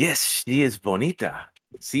 yes, she is bonita.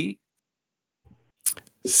 See?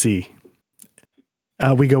 See,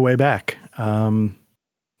 we go way back.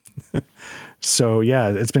 So yeah,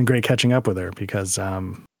 it's been great catching up with her because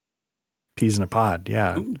peas in a pod.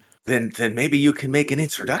 Yeah. Ooh, then maybe you can make an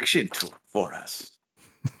introduction for us.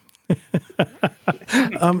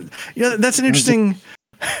 Yeah, that's an interesting.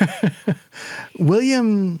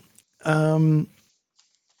 William.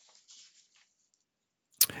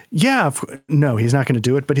 Yeah, no, he's not going to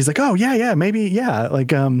do it. But he's like, oh yeah, maybe, yeah,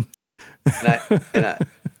 like I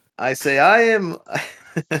say, I am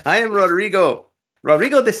Rodrigo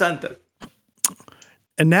de Santa.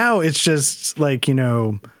 And now it's just like,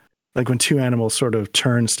 like when two animals sort of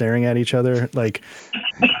turn staring at each other, like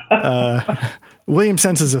William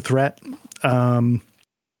senses a threat,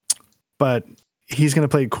 but he's going to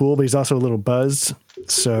play it cool, but he's also a little buzzed.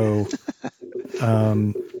 So,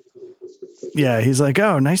 yeah, he's like,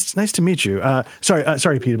 oh, nice to meet you.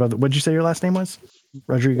 Sorry, Pete, what'd you say your last name was?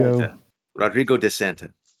 Rodrigo de Santa.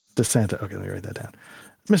 De Santa. Okay, let me write that down.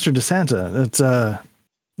 Mr. De Santa, it's a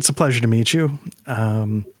pleasure to meet you.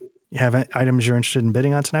 You have items you're interested in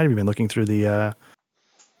bidding on tonight? Have you been looking through the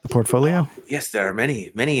portfolio? Yes, there are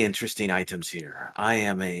many interesting items here. I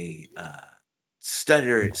am a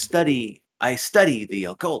I study the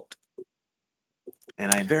occult,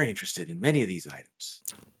 and I'm very interested in many of these items.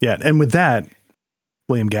 Yeah, and with that,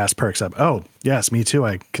 William Gass perks up. Oh, yes, me too.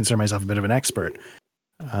 I consider myself a bit of an expert.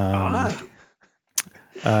 New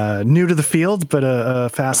to the field, but a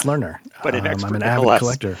fast learner. But an expert I'm an avid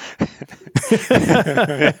collector.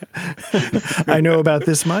 I know about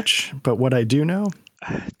this much, but what I do know.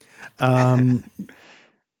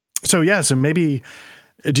 So maybe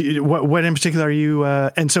what in particular are you?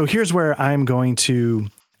 And so here's where I'm going to,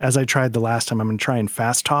 as I tried the last time, I'm going to try and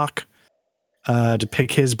fast talk to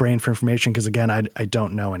pick his brain for information because again, I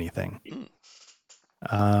don't know anything.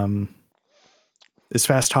 Is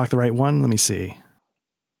fast talk the right one? Let me see.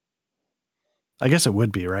 I guess it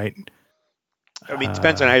would be, right? I mean, it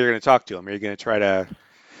depends on how you're going to talk to him. Are you going to try to?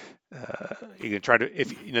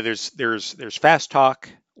 If there's fast talk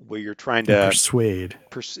where you're trying to persuade,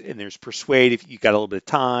 and there's persuade. If you got a little bit of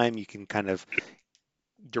time, you can kind of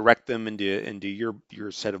direct them into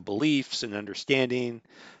your set of beliefs and understanding.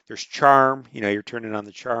 There's charm. You're turning on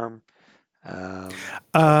the charm.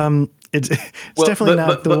 It's definitely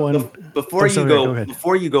not the one. Before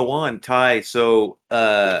you go on, Ty. So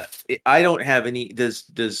I don't have any.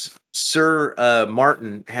 Does Sir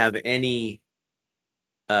Martin have any?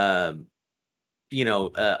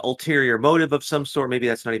 Ulterior motive of some sort. Maybe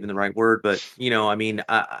that's not even the right word, but I mean,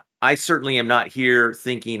 I certainly am not here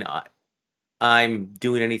thinking I'm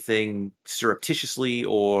doing anything surreptitiously,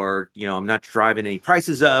 or I'm not driving any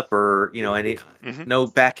prices up, or any no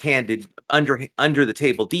backhanded under the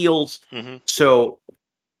table deals. So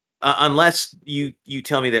unless you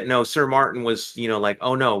tell me that no, Sir Martin was like,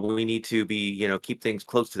 oh no, we need to be keep things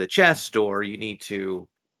close to the chest, or you need to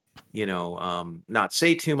not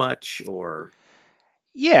say too much, or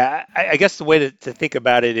Yeah, I guess the way to think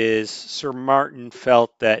about it is Sir Martin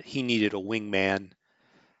felt that he needed a wingman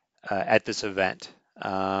at this event.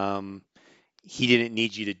 He didn't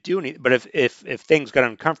need you to do anything, but if things got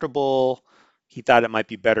uncomfortable, he thought it might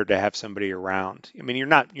be better to have somebody around. I mean, you're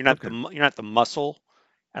not Okay. you're not the muscle.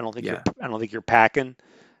 I don't think Yeah. you're packing,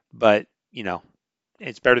 but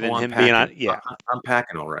it's better than I'm him being on. packing. Yeah, I'm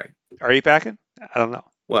packing all right. are you packing? I don't know.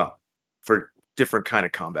 Well, for different kind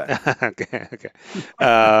of combat. Okay.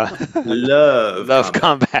 Love Love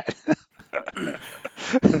combat.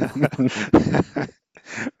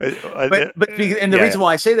 But And the reason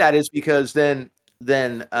why I say that is because then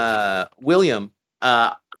William,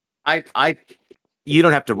 I you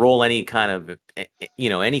don't have to roll any kind of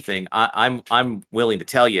anything. I'm willing to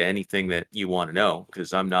tell you anything that you want to know,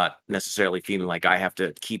 because I'm not necessarily feeling like I have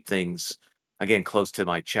to keep things again close to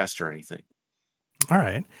my chest or anything. All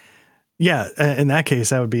right. Yeah, in that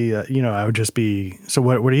case, that would be, I would just be. So,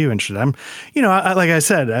 what are you interested in? Like I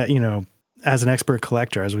said, as an expert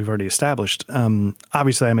collector, as we've already established,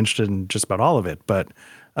 obviously I'm interested in just about all of it. But,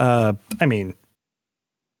 I mean,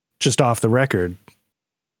 just off the record,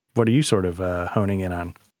 what are you sort of honing in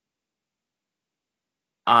on?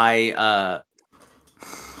 I'm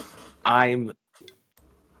sorry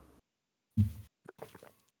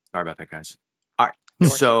about that, guys. All right.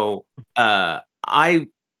 So, I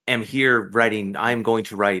am here writing. I'm going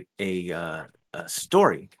to write a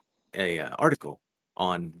story, a article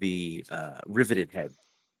on the riveted head.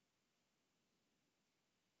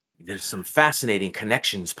 There's some fascinating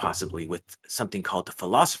connections, possibly, with something called the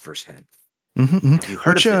philosopher's head. Have you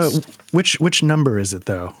heard of this? Which number is it,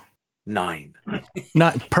 though? 9.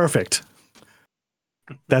 Not perfect.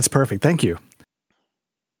 That's perfect. Thank you.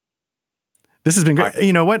 This has been great.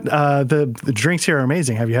 You know what? The drinks here are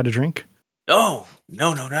amazing. Have you had a drink? Oh,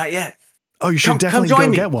 no, not yet. Oh, you should definitely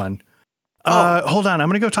go get one. Oh. Hold on. I'm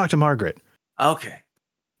going to go talk to Margaret. Okay.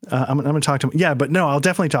 I'm going to talk to him. Yeah, but no, I'll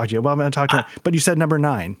definitely talk to you. Well, I'm going to talk to her. But you said number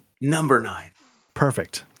 9. Number 9.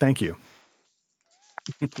 Perfect. Thank you.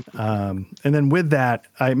 And then with that,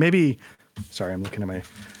 sorry, I'm looking at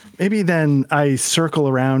maybe then I circle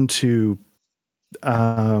around to,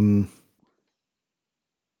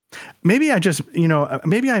 maybe I just,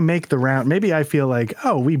 maybe I make the round. Maybe I feel like,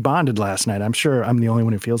 oh, we bonded last night. I'm sure I'm the only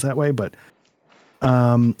one who feels that way, but,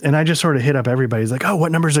 and I just sort of hit up everybody. He's like, oh,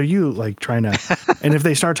 what numbers are you like trying to, and if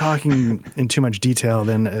they start talking in too much detail,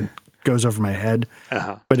 then it goes over my head.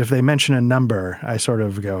 But if they mention a number, I sort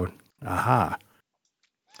of go, aha.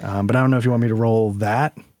 But I don't know if you want me to roll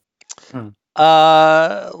that. Maybe,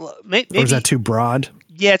 or is that too broad?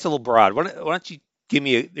 Yeah, it's a little broad. Why don't you give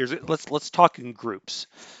me let's talk in groups.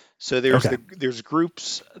 So there's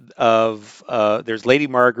groups of there's Lady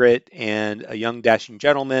Margaret and a young dashing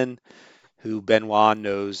gentleman who Benoit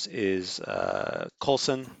knows is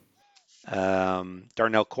Coulson,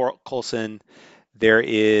 Darnell Coulson. There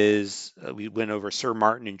is we went over Sir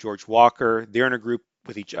Martin and George Walker. They're in a group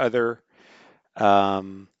with each other. We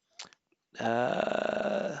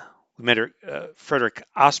met Frederick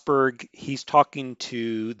Osberg. He's talking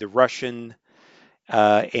to the Russian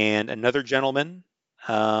and another gentleman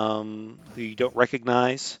who you don't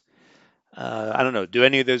recognize. I don't know. Do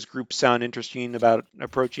any of those groups sound interesting about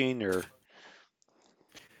approaching? Or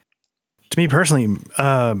to me personally,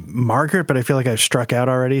 Margaret, but I feel like I've struck out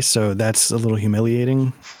already, so that's a little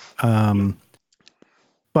humiliating.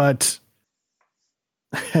 But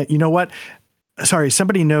you know what? Sorry,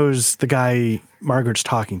 somebody knows the guy Margaret's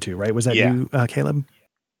talking to, right? Was that you, Caleb?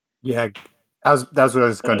 Yeah, that was what I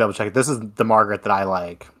was going to double check. This is the Margaret that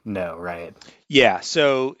I know, right? Yeah.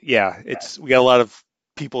 So we got a lot of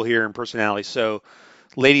people here in personality. So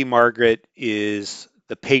Lady Margaret is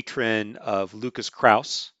the patron of Lucas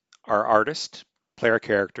Krauss, our artist, player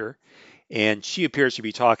character, and she appears to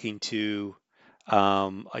be talking to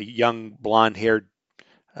a young blonde-haired,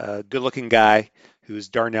 good-looking guy who's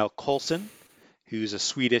Darnell Coulson, who's a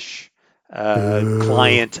Swedish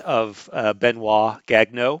client of Benoit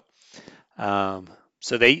Gagnon.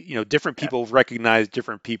 So they, different people recognize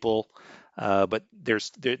different people, but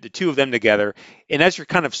there's the two of them together. And as you're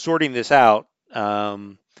kind of sorting this out,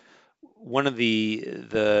 one of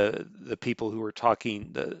the people who were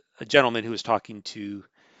talking, a gentleman who was talking to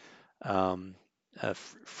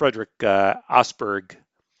Frederick Osberg,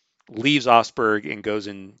 leaves Osberg and goes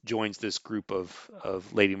and joins this group of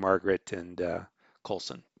Lady Margaret and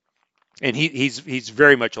Coulson. And he's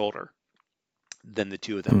very much older than the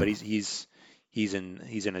two of them, but he's in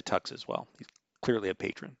a tux as well. He's clearly a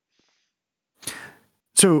patron.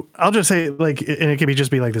 So I'll just say, like, and it can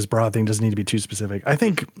just be like this broad thing, doesn't need to be too specific. I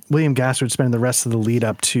think William Gassard spending the rest of the lead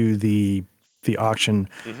up to the auction,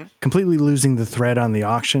 completely losing the thread on the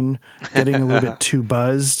auction, getting a little bit too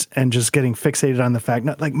buzzed and just getting fixated on the fact,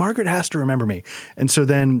 not like Margaret has to remember me. And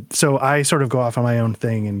so I sort of go off on my own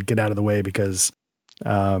thing and get out of the way because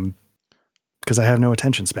I have no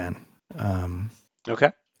attention span.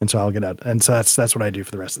 Okay. And so I'll get out. And so that's what I do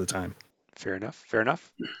for the rest of the time. Fair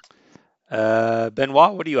enough.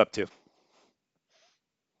 Benoit, what are you up to?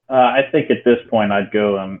 I think at this point I'd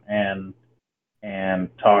go and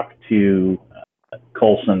talk to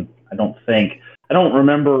Coulson. I don't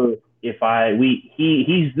remember if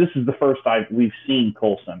this is the first we've seen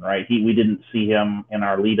Coulson, right? We didn't see him in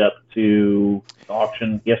our lead up to the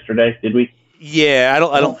auction yesterday, did we? Yeah,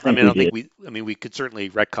 I don't think we could certainly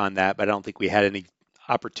retcon that, but I don't think we had any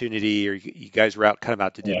opportunity, or you guys were out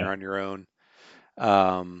to dinner on your own.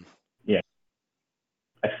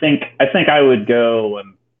 I think I would go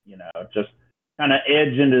and, just kind of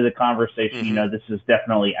edge into the conversation. This is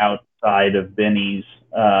definitely outside of Benny's,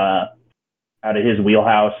 out of his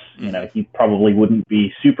wheelhouse. He probably wouldn't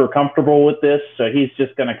be super comfortable with this. So he's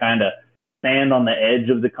just going to kind of stand on the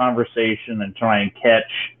edge of the conversation and try and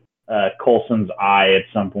catch Coulson's eye at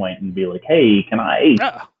some point and be like, hey,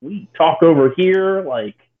 we talk over here?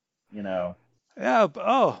 Yeah.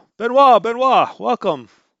 Oh, Benoit, welcome.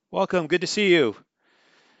 Good to see you.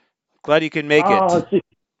 Glad you can make it.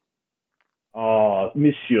 Oh,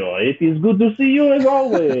 monsieur, it is good to see you as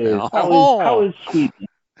always. How is Sweden?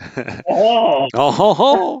 It's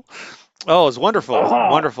wonderful.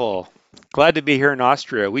 Wonderful. Glad to be here in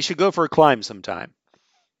Austria. We should go for a climb sometime.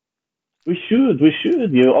 We should.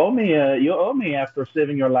 You owe me after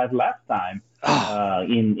saving your life last time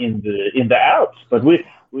in the Alps. But we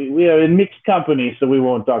are in mixed company, so we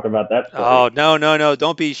won't talk about that story. Oh, no.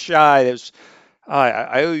 Don't be shy.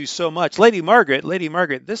 I owe you so much. Lady Margaret,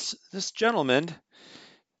 this gentleman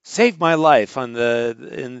saved my life in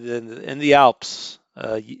the Alps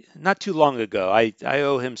not too long ago. I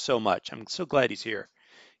owe him so much. I'm so glad he's here.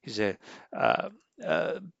 He's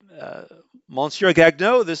Monsieur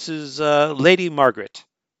Gagnon, this is Lady Margaret.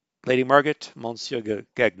 Lady Margaret, Monsieur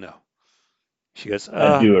Gagnon. She goes,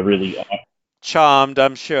 I do a really charmed,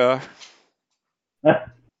 I'm sure.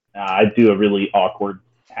 I do a really awkward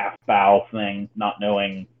half bow thing, not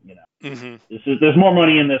knowing, there's more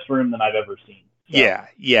money in this room than I've ever seen. So.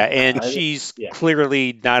 Yeah, and she's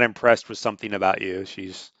clearly not impressed with something about you.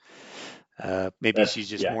 She's she's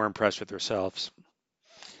just more impressed with herself.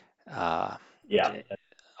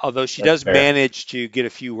 Although she does manage to get a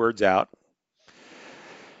few words out.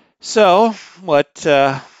 So, what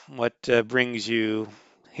brings you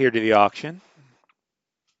here to the auction?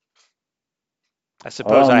 I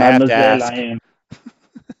suppose I have to ask.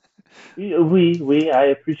 I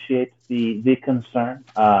appreciate the concern.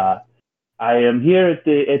 I am here at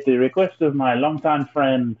the request of my longtime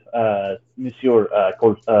friend, Monsieur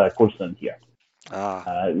Coulson here.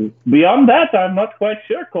 Beyond that, I'm not quite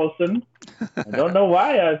sure, Coulson. I don't know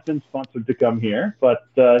why I've been sponsored to come here, but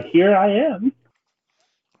here I am.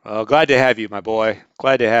 Well, glad to have you, my boy.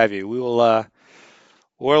 Glad to have you.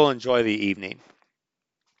 We'll enjoy the evening.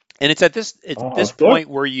 And it's at this point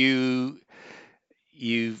where you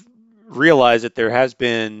realize that there has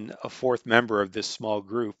been a fourth member of this small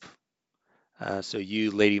group. So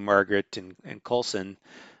you, Lady Margaret, and Coulson.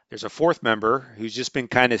 There's a fourth member who's just been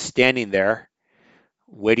kind of standing there,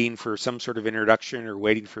 waiting for some sort of introduction or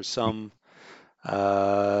waiting for some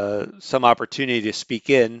opportunity to speak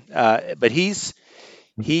in. But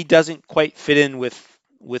he doesn't quite fit in with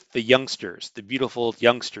the youngsters, the beautiful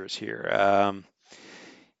youngsters here.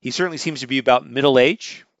 He certainly seems to be about middle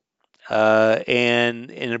age.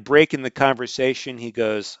 And in a break in the conversation, he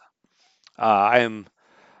goes, I am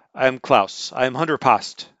Klaus. I am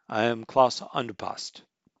Hunderpost. I am Klaus Hunderpost.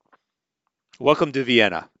 Welcome to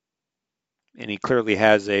Vienna. And he clearly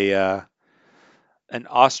has an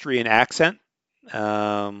Austrian accent.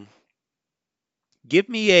 Give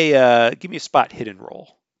me a spot hidden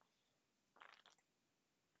roll.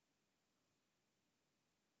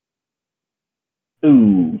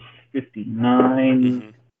 Ooh,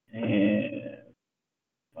 59 and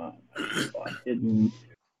spot hidden.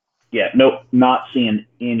 Yeah, nope, not seeing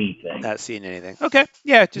anything. Not seeing anything. Okay,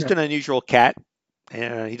 yeah, just an unusual cat.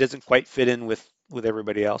 He doesn't quite fit in with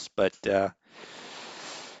everybody else, but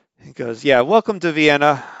he goes, yeah, welcome to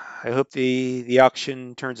Vienna. I hope the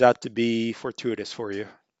auction turns out to be fortuitous for you.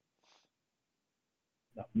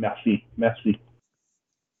 Merci.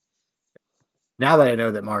 Now that I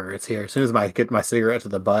know that Margaret's here, as soon as I get my cigarette to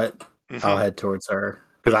the butt, I'll head towards her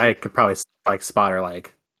because I could probably like spot her.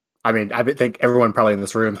 Like, I mean, I think everyone probably in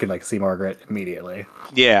this room can like see Margaret immediately.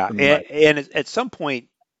 Yeah, And, like, and at some point,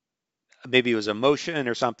 maybe it was emotion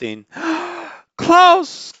or something.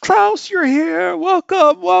 Klaus, you're here.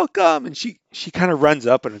 Welcome. And she kind of runs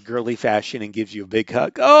up in a girly fashion and gives you a big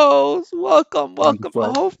hug. Oh, welcome.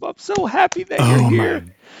 Oh, I'm so happy that you're here.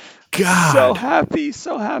 My God.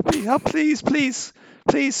 So happy. Oh, please.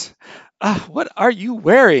 What are you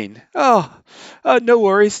wearing? Oh, no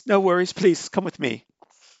worries. Please come with me.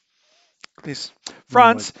 Please,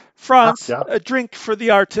 Franz, yeah. a drink for the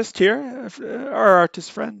artist here, our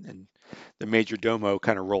artist friend. And the major domo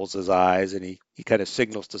kind of rolls his eyes and he kind of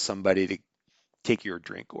signals to somebody to take your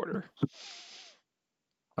drink order.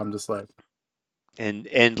 I'm just like,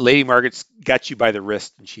 and Lady Margaret's got you by the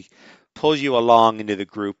wrist and she pulls you along into the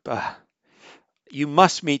group. You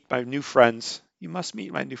must meet my new friends.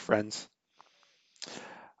 Mr.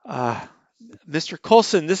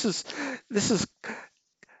 Coulson, this is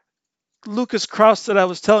Lucas Krauss that I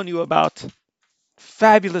was telling you about.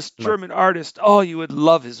 Fabulous German artist. Oh, you would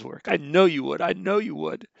love his work. I know you would.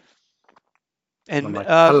 And like,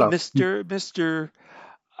 hello. Mr.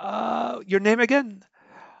 Your name again?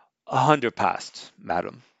 Hunderpast,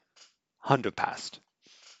 madam. Hunderpast.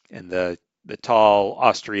 And the tall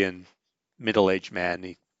Austrian middle-aged man,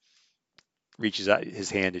 he reaches out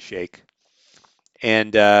his hand to shake.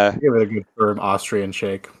 And give it a good firm Austrian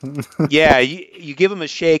shake. Yeah, you give him a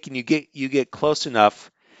shake and you get close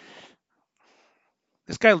enough.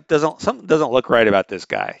 This guy something doesn't look right about this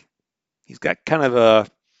guy. He's got kind of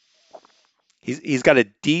he's got a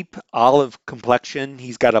deep olive complexion.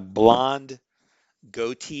 He's got a blonde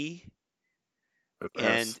goatee,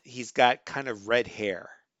 and he's got kind of red hair.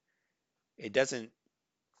 It doesn't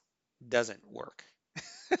work.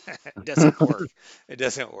 It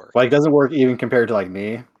doesn't work. Like, doesn't work even compared to like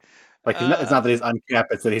me. Like, it's not that he's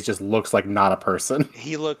unkept; it's that he just looks like not a person.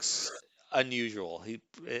 He looks unusual.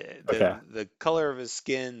 Okay. The color of his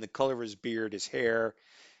skin, the color of his beard, his hair.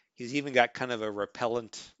 He's even got kind of a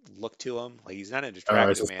repellent look to him. Like he's not an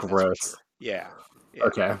attractive man. Gross. That's for sure. Yeah.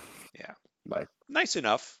 Okay. Yeah. Like, nice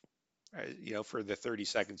enough, for the 30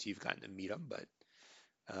 seconds you've gotten to meet him, but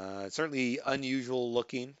certainly unusual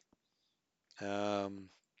looking. Okay.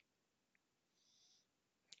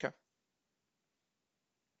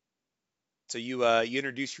 So you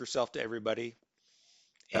introduce yourself to everybody,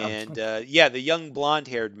 and the young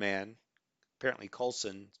blonde-haired man, apparently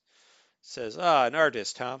Coulson, says, an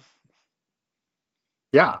artist, huh?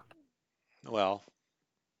 Yeah. Well,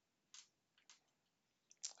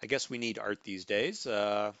 I guess we need art these days.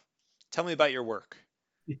 Tell me about your work.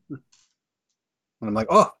 And I'm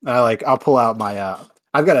like, I'll pull out my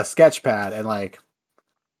I've got a sketch pad and like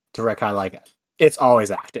to kind of like it's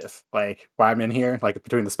always active. Like while I'm in here, like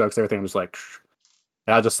between the spokes, everything, I'm just like,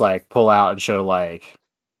 and I'll just like pull out and show like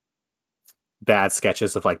bad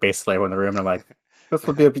sketches of like basically everyone in the room. And I'm like, this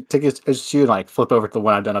would be a ticket issue, and like flip over to the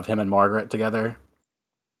one I've done of him and Margaret together.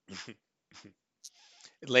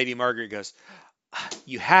 Lady Margaret goes,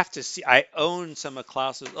 you have to see. I own some of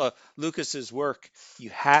Lucas's work. You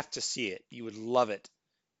have to see it. You would love it.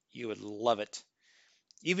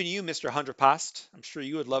 Even you, Mr. Hunderpast, I'm sure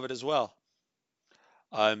you would love it as well.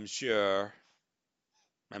 I'm sure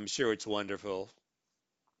it's wonderful.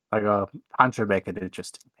 I go, Hunter, make an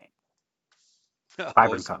interesting painting.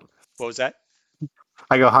 Vibrant colors. What was that?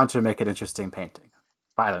 I go, Hunter, make an interesting painting.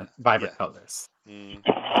 Vibrant colors.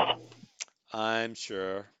 I'm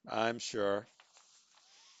sure.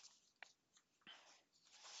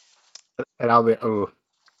 And I'll throw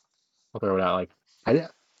it out. Like I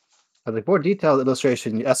was like more detailed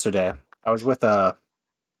illustration yesterday. I was with a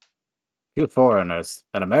few foreigners,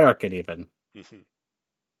 an American even.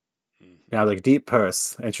 Like deep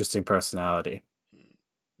purse, interesting personality.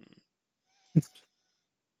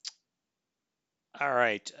 All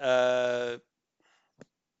right.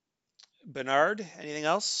 Bernard, anything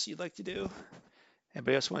else you'd like to do?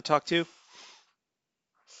 Anybody else want to talk to?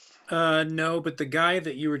 No, but the guy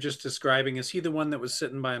that you were just describing, is he the one that was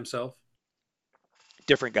sitting by himself?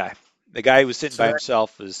 Different guy. The guy who was sitting by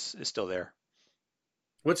himself is still there.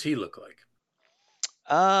 What's he look like?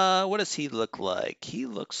 What does he look like? He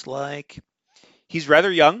looks like he's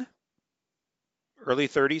rather young, early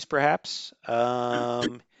 30s perhaps.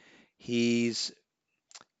 He's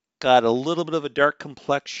got a little bit of a dark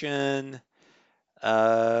complexion,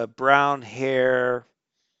 brown hair,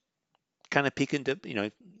 kind of peeking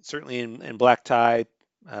to, certainly in black tie,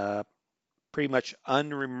 Pretty much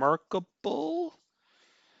unremarkable,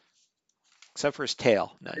 except for his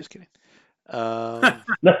tail. No, just kidding.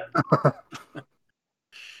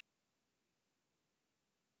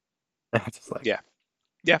 Just like, Yeah.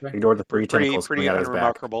 ignore the three tentacles Pretty coming out of his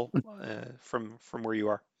back. unremarkable from where you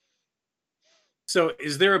are. So,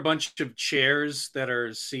 is there a bunch of chairs that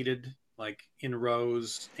are seated like in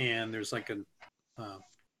rows, and there's like a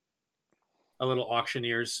little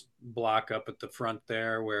auctioneer's block up at the front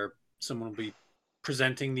there where someone will be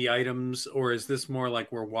presenting the items, or is this more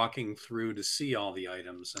like we're walking through to see all the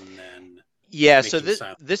items and then? Yeah, so making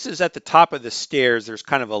sound? this is at the top of the stairs. There's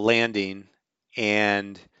kind of a landing,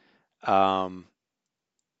 and the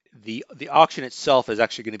auction itself is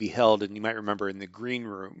actually going to be held, and you might remember, in the green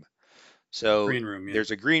room. So Green room, yeah.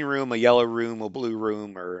 there's a green room, a yellow room, a blue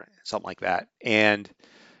room, or something like that. And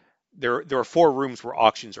there are 4 rooms where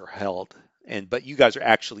auctions are held. But you guys are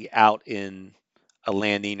actually out in a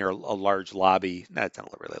landing or a large lobby. That's not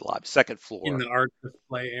really a lobby, second floor. In the art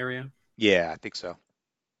display area. Yeah, I think so.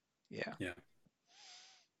 Yeah. Yeah.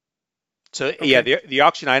 So Okay. yeah, the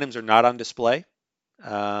auction items are not on display.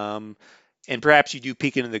 And perhaps you do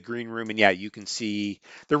peek into the green room, and yeah, you can see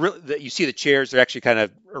you see the chairs. They're actually kind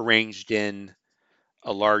of arranged in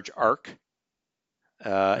a large arc.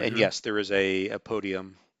 And yes, there is a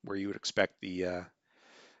podium where you would expect the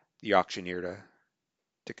auctioneer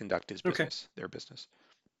to conduct his business, their business.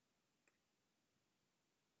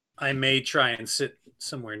 I may try and sit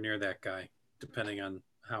somewhere near that guy, depending on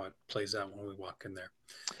how it plays out when we walk in there.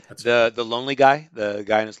 That's The lonely guy, the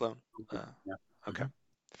guy in his loan. Yeah. Okay,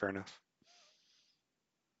 fair enough.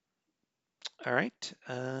 All right.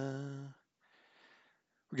 We're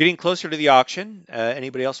getting closer to the auction.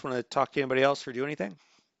 Anybody else want to talk to anybody else or do anything?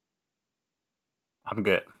 I'm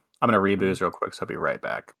good. I'm gonna rebooze real quick, so I'll be right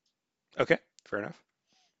back. Okay, fair enough.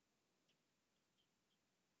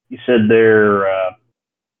 You said they're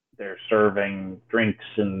serving drinks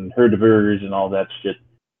and hors d'oeuvres and all that shit.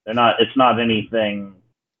 They're not. It's not anything.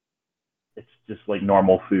 It's just like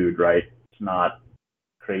normal food, right? It's not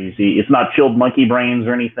crazy. It's not chilled monkey brains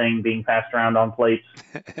or anything being passed around on plates.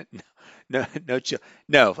 No chill.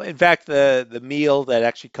 No, in fact, the meal that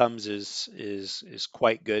actually comes is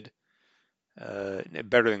quite good.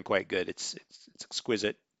 Better than quite good. It's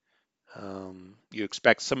exquisite. You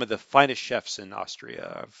expect some of the finest chefs in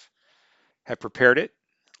Austria have prepared it.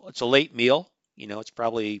 It's a late meal. It's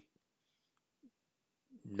probably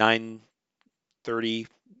 9:30,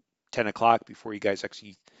 10 o'clock before you guys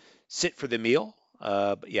actually sit for the meal.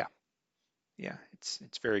 But yeah,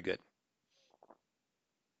 it's very good.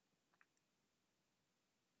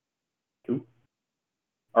 Cool.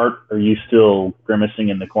 Art, are you still grimacing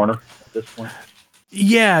in the corner at this point?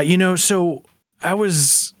 Yeah, so I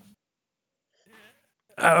was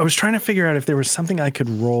trying to figure out if there was something I could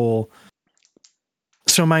roll.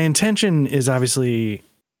 So my intention is obviously,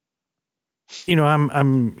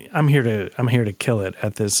 I'm here to kill it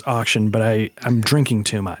at this auction, but I'm drinking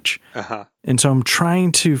too much. And so I'm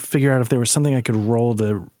trying to figure out if there was something I could roll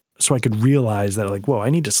so I could realize that, like, whoa, I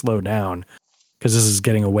need to slow down because this is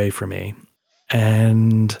getting away from me.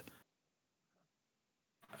 And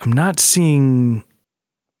I'm not seeing.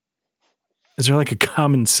 Is there like a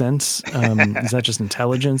common sense? Is that just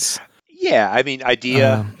intelligence? Yeah, I mean,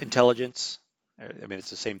 idea, intelligence. I mean, it's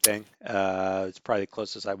the same thing. It's probably the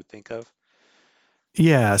closest I would think of.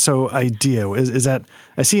 Yeah. So idea is that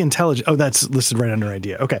I see intelligence. Oh, that's listed right under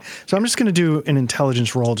idea. Okay. So I'm just going to do an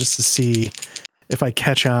intelligence roll just to see if I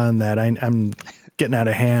catch on that I'm getting out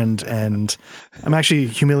of hand and I'm actually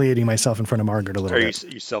humiliating myself in front of Margaret a little bit. Are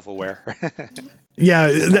you self-aware? Yeah,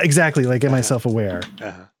 exactly. Like, am I self-aware?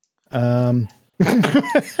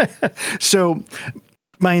 So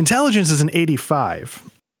my intelligence is an 85.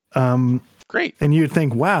 Great. And you'd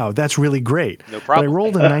think, wow, that's really great. No problem. But I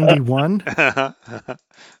rolled a 91.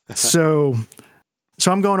 So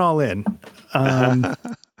I'm going all in.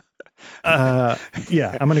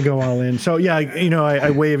 Yeah, I'm going to go all in. So yeah,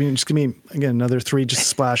 I wave and just give me again another 3, just a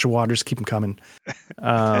splash of water, just keep them coming.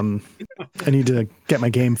 I need to get my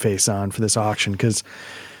game face on for this auction because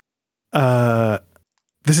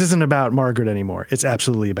this isn't about Margaret anymore. It's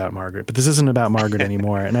absolutely about Margaret, but this isn't about Margaret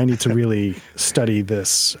anymore. And I need to really study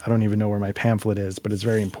this. I don't even know where my pamphlet is, but it's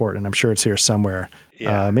very important. I'm sure it's here somewhere.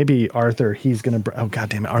 Yeah. Maybe Arthur, he's going to, oh God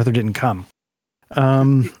damn it. Arthur didn't come.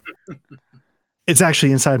 It's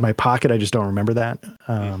actually inside my pocket. I just don't remember that.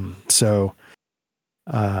 So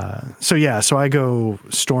I go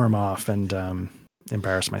storm off and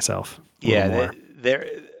embarrass myself. Yeah.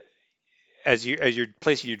 As you're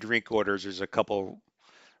placing your drink orders, there's a couple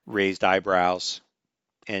raised eyebrows,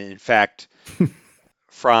 and in fact,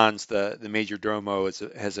 Franz, the major domo,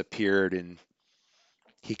 has appeared, and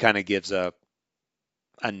he kind of gives a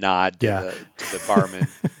nod to the barman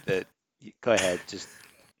that go ahead, just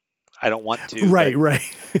I don't want to. Right.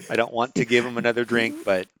 I don't want to give him another drink,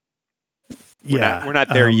 but we're we're not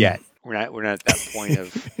there yet. We're not at that point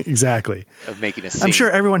of exactly of making a scene. I'm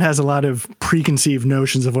sure everyone has a lot of preconceived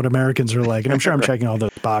notions of what Americans are like, and I'm sure I'm checking all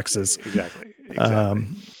those boxes. Exactly.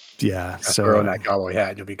 Yeah. So throw on that cowboy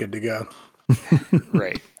hat, you'll be good to go.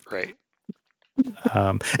 Right.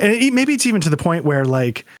 And maybe it's even to the point where,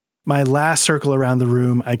 like, my last circle around the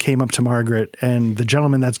room, I came up to Margaret, and the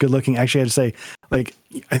gentleman that's good looking actually had to say, like,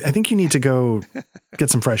 I think you need to go get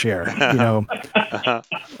some fresh air, you know?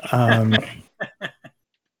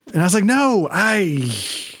 And I was like, no,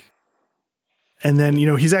 and then, you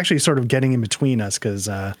know, he's actually sort of getting in between us because,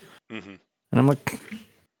 and I'm like,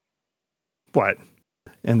 what?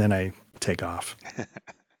 And then I take off.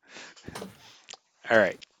 All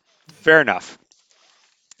right. Fair enough.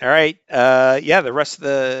 All right. Yeah, the rest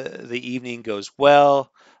of the evening goes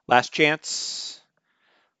well. Last chance.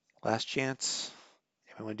 Anyone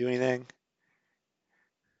want to do anything?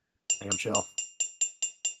 I'm chill.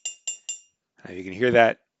 You can hear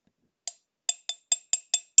that.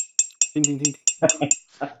 Ding, ding, ding.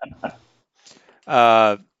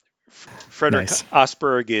 Frederick Nice.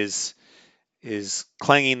 Osberg is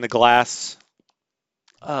clanging the glass.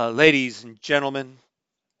 Ladies and gentlemen.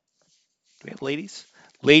 Do we have ladies?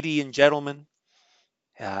 Lady and gentlemen.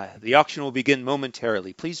 The auction will begin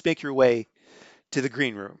momentarily. Please make your way to the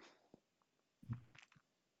green room.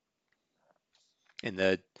 And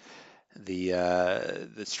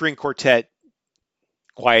the string quartet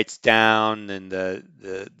quiets down, and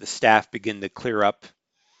the staff begin to clear up,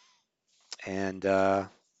 and I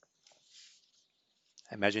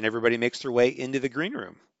imagine everybody makes their way into the green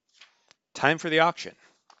room. Time for the auction.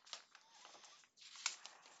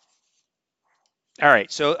 All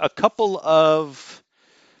right, so a couple of,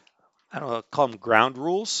 I don't know, call them ground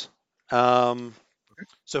rules. So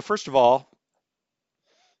first of all,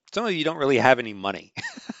 some of you don't really have any money.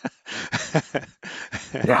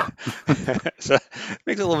 Yeah. So it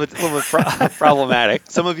makes it a little bit problematic.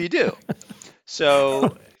 Some of you do.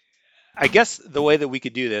 So I guess the way that we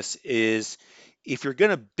could do this is, if you're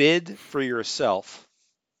going to bid for yourself,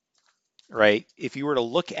 right? If you were to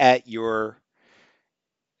look at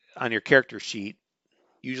on your character sheet,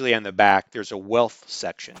 usually on the back, there's a wealth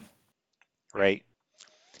section, right?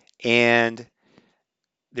 And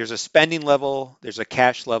there's a spending level, there's a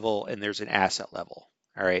cash level, and there's an asset level.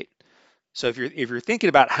 All right. So if you're thinking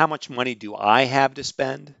about how much money do I have to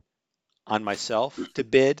spend on myself to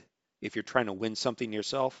bid, if you're trying to win something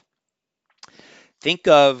yourself, think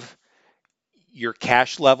of your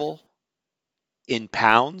cash level in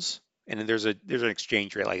pounds, and then there's an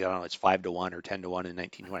exchange rate, like, I don't know, it's 5-1 or 10-1 in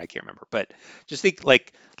 1920, I can't remember, but just think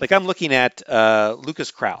like I'm looking at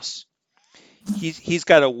Lucas Kraus. He's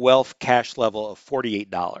got a wealth cash level of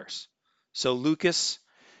 $48. So Lucas,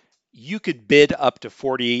 you could bid up to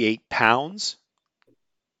 48 pounds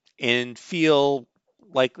and feel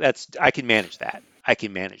like I can manage that,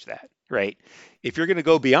 right? If you're going to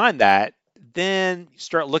go beyond that, then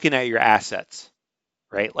start looking at your assets,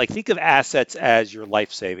 right? Like, think of assets as your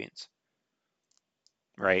life savings,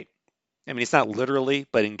 right? I mean, it's not literally,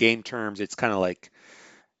 but in game terms, it's kind of like,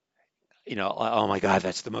 you know, oh my God,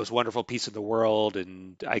 that's the most wonderful piece of the world,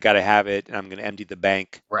 and I got to have it, and I'm going to empty the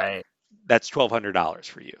bank. Right. That's $1,200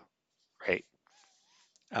 for you, right?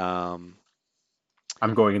 I'm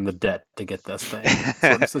going in the debt to get this thing,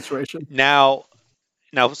 sort of situation. Now,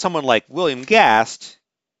 someone like William Gast,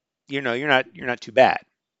 you know, you're not too bad.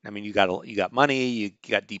 I mean, you got money, you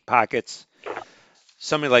got deep pockets.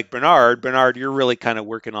 Somebody like Bernard, you're really kind of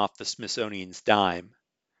working off the Smithsonian's dime.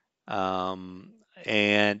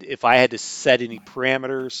 And if I had to set any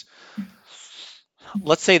parameters,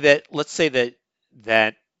 let's say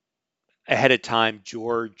that ahead of time,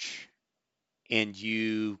 George and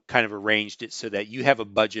you kind of arranged it so that you have a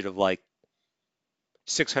budget of like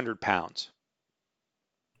 600 pounds,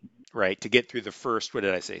 right, to get through the first, what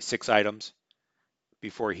did I say, 6 items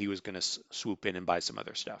before he was going to swoop in and buy some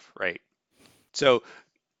other stuff, right? So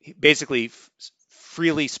basically,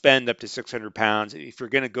 freely spend up to 600 pounds. If you're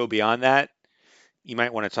going to go beyond that, you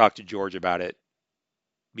might want to talk to George about it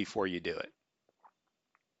before you do it.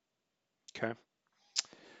 Okay.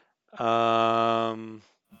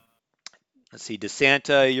 Let's see,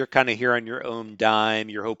 DeSanta, you're kind of here on your own dime.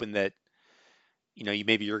 You're hoping that, you know,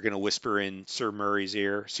 you're going to whisper in Sir Martin's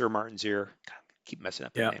ear. God, keep messing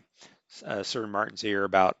up the name. Sir Martin's ear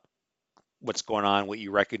about what's going on, what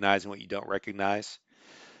you recognize and what you don't recognize.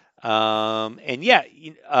 And yeah,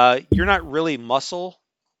 you're not really muscle.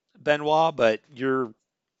 Benoit, but you're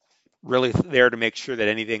really there to make sure that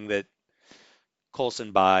anything that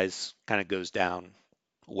Coulson buys kind of goes down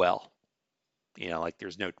well. Like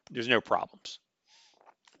there's no problems,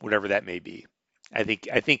 whatever that may be. I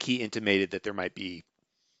think he intimated that there might be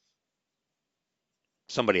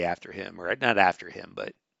somebody after him, or not after him,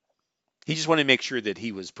 but he just wanted to make sure that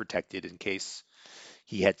he was protected in case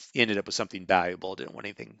he had ended up with something valuable. Didn't want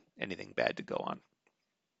anything bad to go on.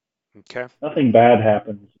 Okay. Nothing bad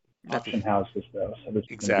happens. Nothing. Auction houses, though. So this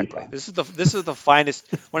Exactly. This is the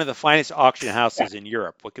finest, one of the finest auction houses in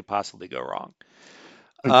Europe. What could possibly go wrong?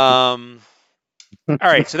 All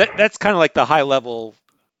right. So that's kind of like the high level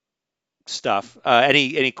stuff.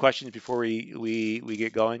 Any questions before we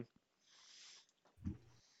get going?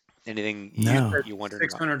 Anything you wonder?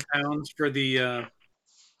 600 pounds for the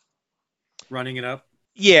running it up.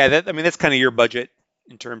 Yeah, that's kind of your budget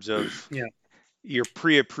in terms of your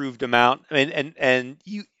pre-approved amount. And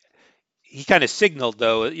he kind of signaled,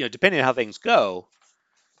 though, depending on how things go,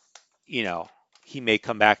 he may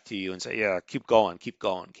come back to you and say, yeah, keep going.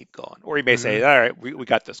 Or he may say, all right, we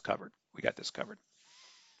got this covered.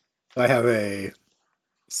 I have a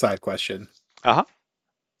side question. Uh-huh.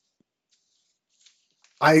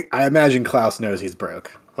 I imagine Klaus knows he's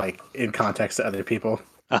broke, like in context to other people.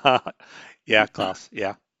 Yeah, Klaus.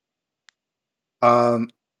 Yeah. Am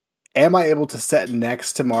I able to sit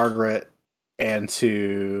next to Margaret and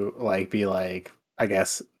to be like, I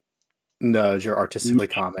guess, nudge or artistically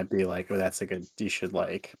comment, be like, oh, that's a good, you should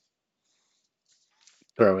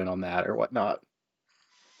throw in on that or whatnot?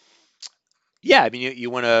 Yeah,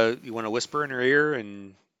 you want to whisper in her ear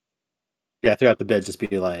and throughout the bid, just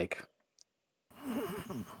be like,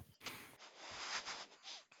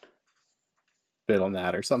 bid on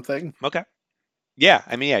that or something. Okay. Yeah,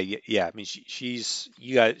 she's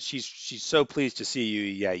so pleased to see you.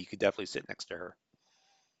 Yeah, you could definitely sit next to her.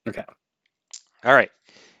 Okay. All right.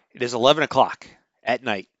 It is 11 o'clock at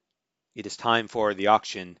night. It is time for the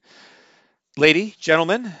auction. Lady,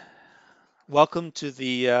 gentlemen, welcome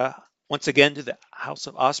to once again to the House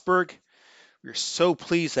of Augsburg. We're so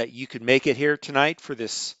pleased that you could make it here tonight for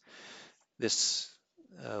this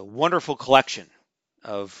wonderful collection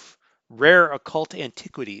of rare occult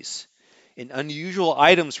antiquities and unusual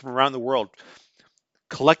items from around the world,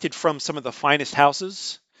 collected from some of the finest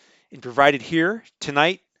houses and provided here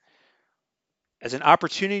tonight as an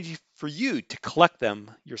opportunity for you to collect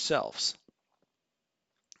them yourselves.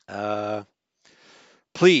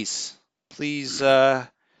 Please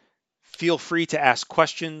feel free to ask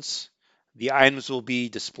questions. The items will be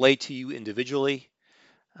displayed to you individually.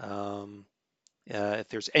 If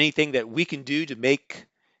there's anything that we can do to make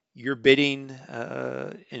your bidding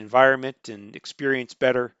environment and experience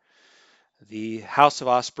better, the House of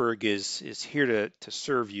Augsburg is here to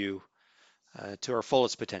serve you to our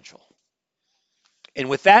fullest potential. And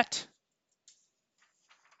with that,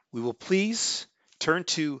 we will please turn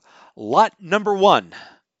to lot number 1,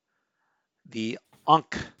 the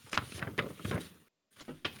Ankh.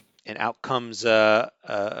 And out comes a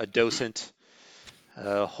docent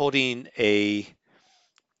holding a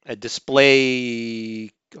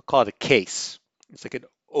display, I'll call it a case. It's like an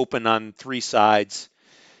open on 3 sides,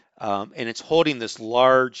 and it's holding this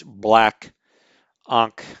large black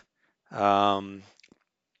Ankh. And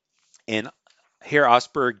here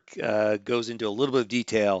Augsburg goes into a little bit of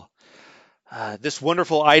detail. This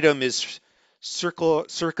wonderful item is circa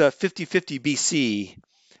 5050 BC,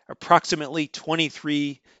 approximately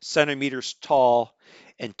 23 centimeters tall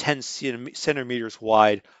and 10 centimeters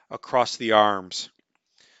wide across the arms.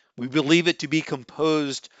 We believe it to be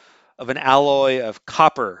composed of an alloy of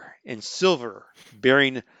copper and silver,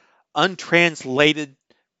 bearing untranslated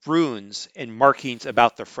runes and markings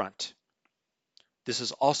about the front. This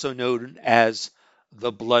is also known as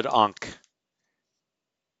the Blood Ankh.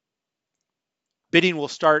 Bidding will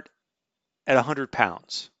start at 100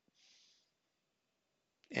 pounds.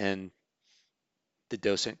 And the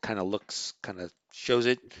docent kind of shows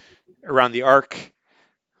it around the arc.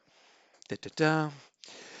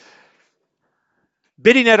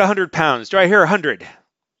 Bidding at 100 pounds. Do I hear 100?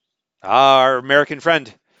 Our American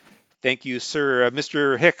friend. Thank you, sir.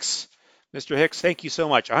 Mr. Hicks. Mr. Hicks, thank you so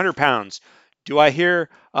much. 100 pounds. Do I hear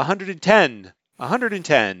 110?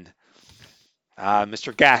 110.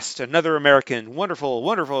 Mr. Gast, another American. Wonderful,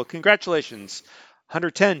 wonderful. Congratulations.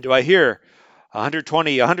 110. Do I hear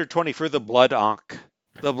 120? 120 for the Blood Ankh.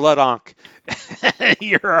 The Blood Ankh.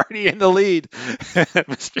 You're already in the lead,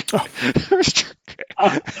 Mr.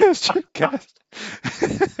 Gast.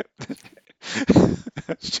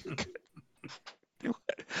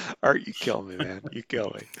 All right, you kill me, man. You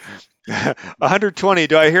kill me. 120.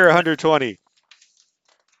 Do I hear 120?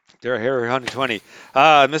 Do I hear 120?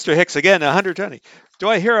 Mr. Hicks again, 120. Do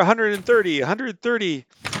I hear 130? 130.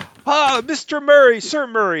 Mr. Murray, Sir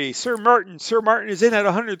Martin. Sir Martin is in at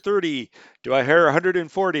 130. Do I hear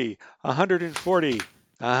 140? 140.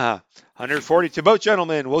 140 to both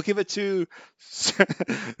gentlemen. We'll give it to.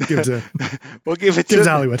 We'll give it to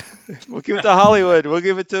Hollywood. We'll give it to Hollywood. We'll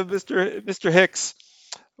give it to Mr. Hicks.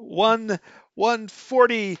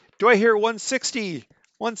 140. Do I hear 160?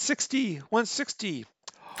 160. 160.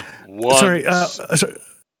 Sorry.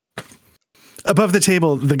 Above the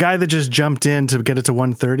table, the guy that just jumped in to get it to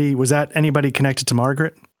 130, was that anybody connected to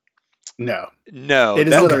Margaret? No. No. It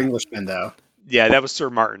is another Englishman, though. Yeah, that was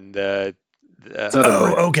Sir Martin. Okay.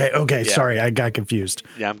 Yeah. Sorry, I got confused.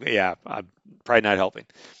 Yeah, I'm probably not helping.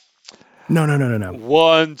 No.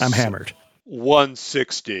 I'm hammered.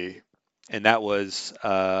 160. And that was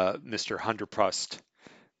Mr. Hunderprust,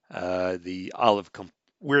 the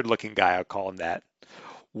weird-looking guy. I'll call him that.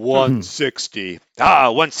 160.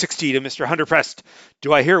 160 to Mr. Hunderprest.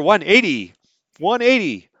 Do I hear 180?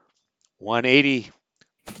 180. 180.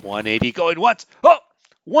 180 going once.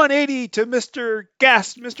 180 to Mr.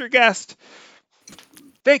 Gast. Mr. Gast.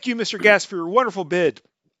 Thank you, Mr. Gast, for your wonderful bid.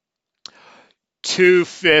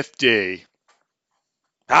 250.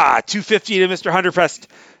 250 to Mr. Hunderprest.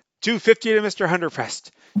 250 to Mr.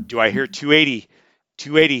 Hunderprest. Do I hear 280?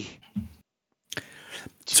 280.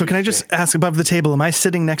 So can I just ask, above the table, am I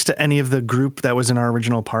sitting next to any of the group that was in our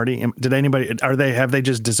original party? Have they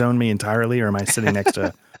just disowned me entirely, or am I sitting next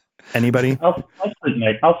to anybody? I'll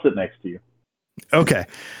sit next to you. Okay.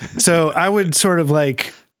 So I would sort of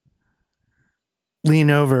like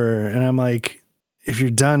lean over and I'm like, if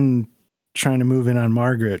you're done trying to move in on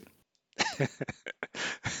Margaret,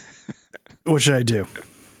 what should I do?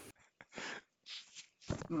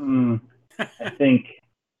 I think,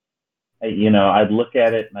 I'd look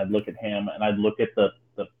at it and I'd look at him and I'd look at the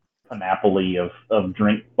panoply of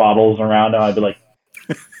drink bottles around him. I'd be like,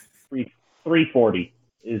 340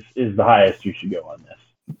 is the highest you should go on this.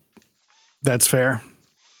 That's fair.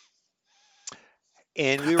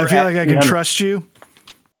 And I feel like I can trust you.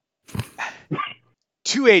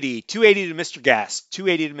 280 to Mr. Gast.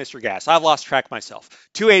 280 to Mr. Gast. I've lost track myself.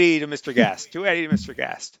 280 to Mr. Gast. 280 to Mr.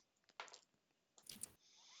 Gast.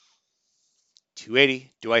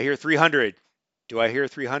 280. Do I hear 300? Do I hear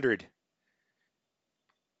 300?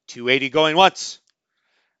 280 going once.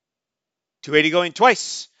 280 going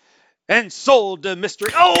twice. And sold to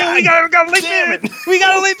Mr. Oh, God, we got to leap in. We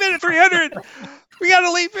got to leap in at 300. We got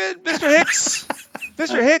to leap in. Mr. Hicks.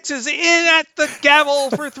 Mr. Hicks is in at the gavel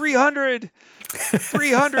for 300.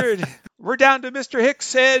 300. We're down to Mr.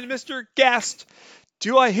 Hicks and Mr. Gast.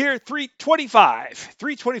 Do I hear 325?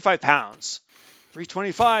 325 pounds.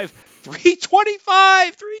 325.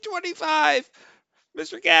 325. 325.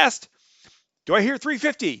 Mr. Gast. Do I hear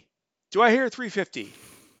 350? Do I hear 350?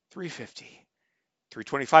 350.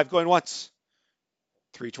 325 going once.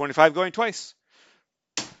 325 going twice.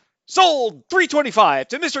 Sold 325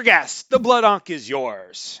 to Mr. Gast. The Blood Onk is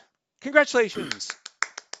yours. Congratulations.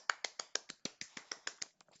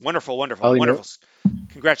 Wonderful.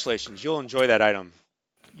 Congratulations. You'll enjoy that item.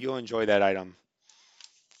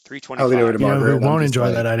 325. I'll leave it over to Margaret. Who won't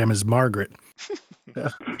enjoy that item is Margaret.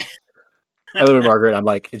 Yeah. I live with Margaret. I'm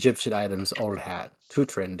like, Egyptian items, old hat, too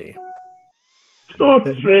trendy. So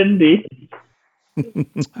trendy.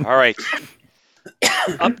 All right.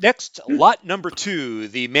 Up next, lot number 2,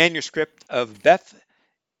 the manuscript of Beth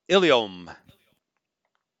Iliom.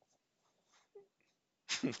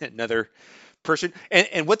 Another person.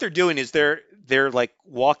 And what they're doing is they're like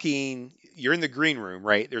walking. You're in the green room,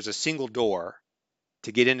 right? There's a single door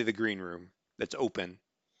to get into the green room that's open.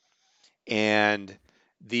 And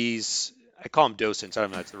these, I call them docents. I don't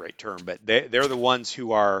know if that's the right term, but they're the ones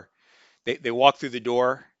who are, they walk through the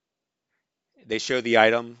door. They show the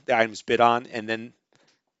item's bid on, and then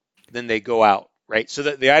they go out, right? So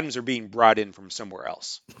that the items are being brought in from somewhere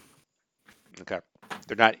else. Okay.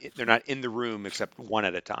 They're not in the room except one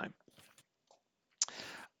at a time.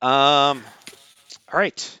 All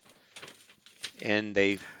right. And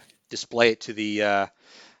they display it to the all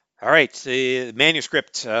right, the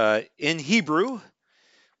manuscript in Hebrew.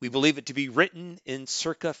 We believe it to be written in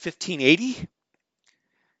circa 1580.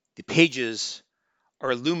 The pages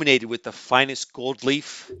are illuminated with the finest gold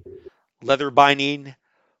leaf, leather binding,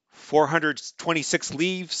 426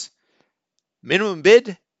 leaves. Minimum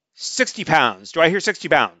bid, 60 pounds. Do I hear 60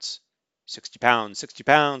 pounds? 60 pounds, 60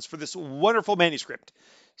 pounds for this wonderful manuscript.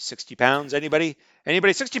 60 pounds, anybody?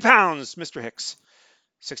 60 pounds, Mr. Hicks.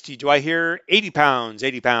 60, do I hear 80 pounds,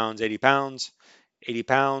 80 pounds, 80 pounds, 80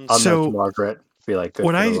 pounds? I'll so, Margaret, be like, good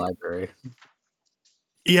for the library.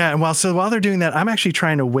 Yeah, and while they're doing that, I'm actually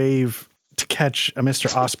trying to wave to catch Mr.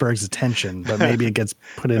 Osberg's attention, but maybe it gets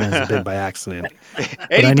put in as a bid by accident. 80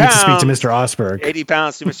 But I need to speak to pounds. Mr. Osberg. 80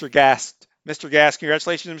 pounds to Mr. Gast. Mr. Gast,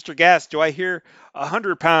 congratulations, Mr. Gast. Do I hear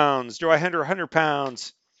 100 pounds? Do I hear 100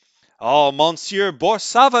 pounds? Oh, Monsieur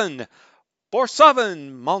Borsavin.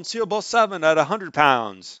 Monsieur Borsavin at 100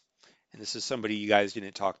 pounds. And this is somebody you guys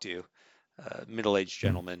didn't talk to. Middle-aged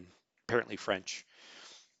gentleman, apparently French.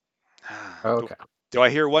 Okay. Do I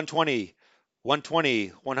hear 120? 120,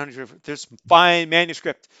 100. There's fine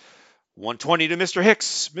manuscript. 120 to Mr.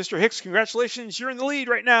 Hicks. Mr. Hicks, congratulations. You're in the lead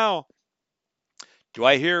right now. Do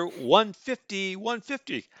I hear 150?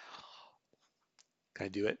 150. Can I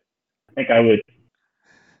do it? I think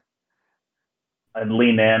I'd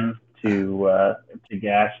lean in to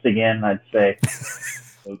Gast again. I'd say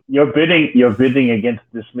you're bidding against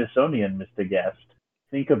the Smithsonian, Mr. Gast.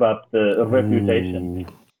 Think about the reputation.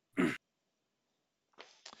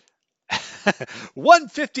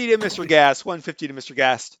 150 to Mr. Gast. 150 to Mr.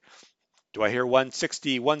 Gast. Do I hear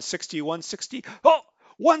 160? 160? 160? Oh,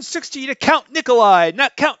 160 to Count Nikolai.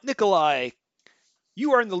 Not Count Nikolai.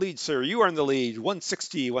 You are in the lead, sir. You are in the lead.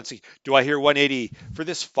 160, 160. Do I hear 180 for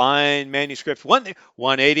this fine manuscript?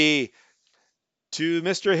 180 to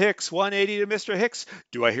Mr. Hicks. 180 to Mr. Hicks.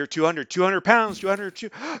 Do I hear 200? 200 pounds.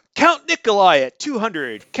 200. Count Nikolai at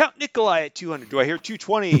 200. Count Nikolai at 200. Do I hear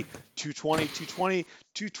 220? 220, 220,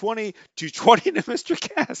 220, 220 to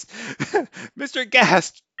Mr. Gast. Mr.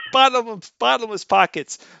 Gast, bottomless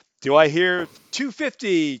pockets. Do I hear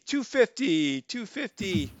 250, 250,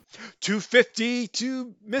 250, 250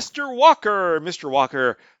 to Mr. Walker? Mr.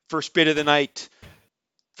 Walker, first bid of the night.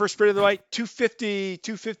 First bid of the night, 250,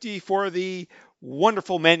 250 for the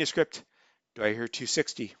wonderful manuscript. Do I hear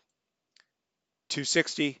 260?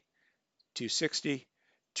 260, 260,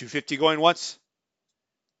 250 going once.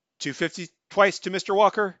 250 twice to Mr.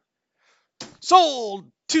 Walker. Sold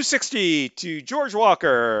 260 to George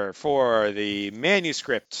Walker for the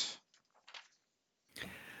manuscript.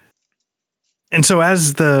 And so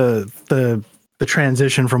as the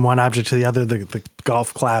transition from one object to the other, the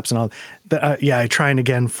golf claps and all, I try and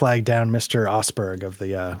again flag down Mr. Osberg of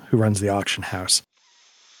the who runs the auction house.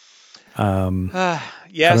 Yes.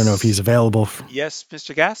 I don't know if he's available. Yes,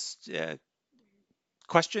 Mr. Gast.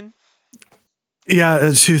 Question?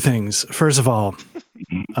 Yeah, two things. First of all,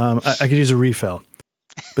 I could use a refill.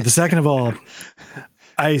 But the second of all,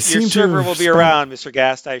 Your server will be around, Mr.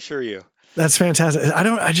 Gast, I assure you. That's fantastic. I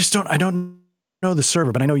don't know the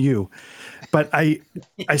server, but I know you. But I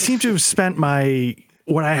seem to have spent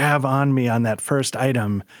what I have on me on that first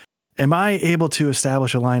item. Am I able to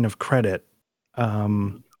establish a line of credit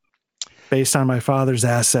based on my father's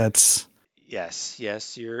assets? Yes.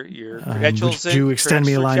 Your credentials. Would you extend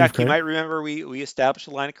me a line of credit? You might remember we established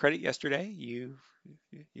a line of credit yesterday. You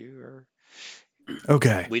are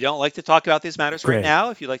okay. We don't like to talk about these matters right now.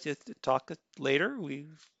 If you'd like to talk later, we're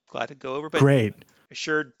glad to go over. But great.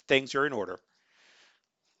 Assured things are in order.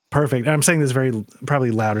 Perfect. I'm saying this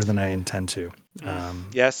probably louder than I intend to.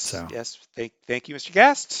 Yes. Thank you, Mr.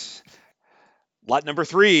 Gast. Lot number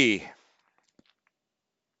 3.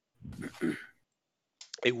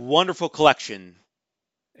 A wonderful collection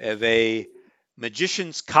of a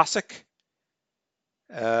magician's cassock,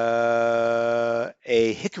 a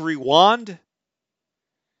hickory wand,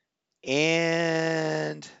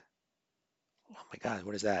 and oh my God,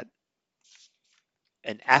 what is that?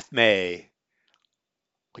 An athame,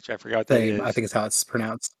 which I forgot what that is. I think it's how it's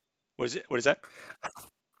pronounced. What is that?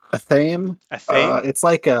 A thame? A thame? It's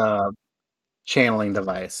like a channeling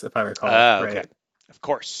device, if I recall. Okay. Right. Of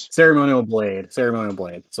course. Ceremonial blade.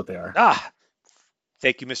 That's what they are.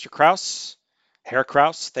 Thank you, Mr. Kraus. Herr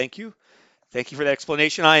Kraus, thank you. Thank you for that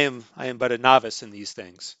explanation. I am but a novice in these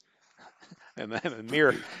things. I'm a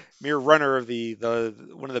mere runner of the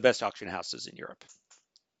one of the best auction houses in Europe.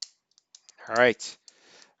 All right.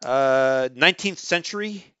 19th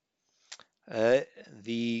century.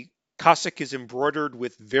 The cassock is embroidered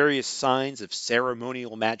with various signs of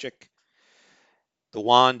ceremonial magic. The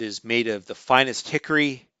wand is made of the finest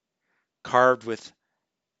hickory, carved with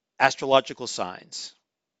astrological signs.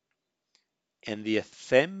 And the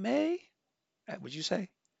athame, would you say?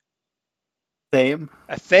 Thame?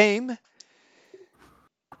 Athame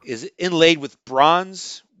is inlaid with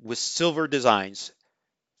bronze with silver designs,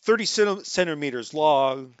 30 centimeters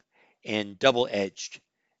long and double-edged.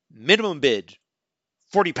 Minimum bid,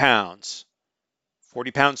 40 pounds.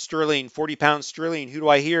 40 pounds sterling, 40 pounds sterling. Who do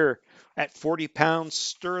I hear at 40 pounds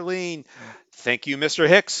sterling? Thank you, Mr.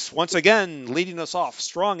 Hicks. Once again, leading us off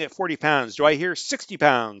strong at 40 pounds. Do I hear 60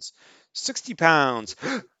 pounds? 60 pounds.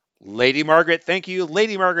 Lady Margaret, thank you.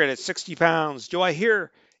 Lady Margaret at 60 pounds. Do I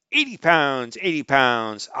hear 80 pounds? 80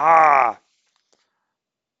 pounds. Ah.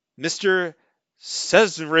 Mr.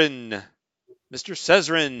 Cesarin. Mr.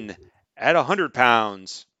 Cesarin at 100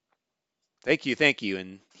 pounds. Thank you.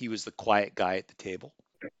 And he was the quiet guy at the table.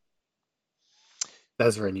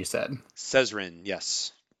 Cesarin, you said. Cesarin,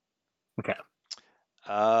 yes. Okay.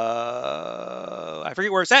 I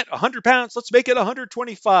forget where it's at. 100 pounds. Let's make it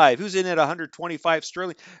 125. Who's in at 125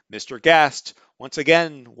 sterling? Mr. Gast. Once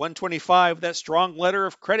again, 125. That strong letter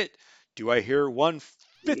of credit. Do I hear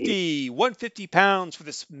 150? 150 pounds for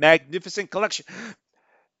this magnificent collection.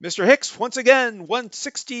 Mr. Hicks, once again,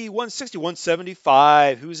 160, 160,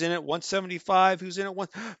 175. Who's in at 175? Who's in at one?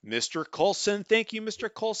 Mr. Coulson, thank you,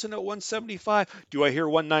 Mr. Coulson at 175. Do I hear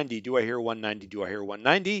 190? Do I hear 190? Do I hear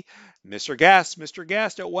 190? Mr. Gast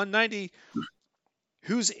at 190.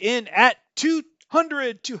 Who's in at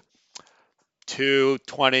 200?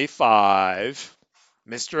 225.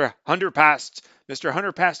 Mr. Hunter passed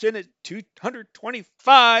in at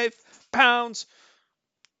 225 pounds.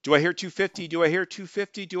 Do I hear 250? Do I hear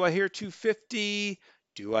 250? Do I hear 250?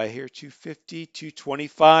 Do I hear 250?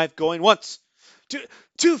 225 going once.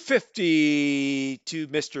 250 to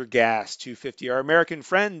Mr. Gas. 250, our American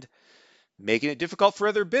friend, making it difficult for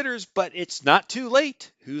other bidders, but it's not too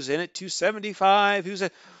late. Who's in at 275? Who's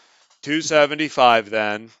at 275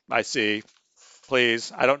 then? I see.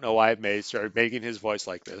 Please. I don't know why I started making his voice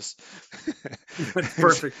like this. That's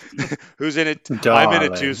perfect. Who's in it? Darling. I'm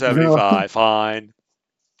in at 275. Fine.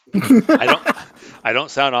 I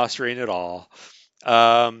don't sound Austrian at all.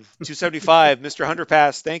 275, Mr. Hunter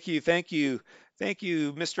passed. Thank you,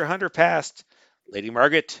 Mr. Hunter passed. Lady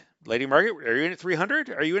Margaret, are you in at 300?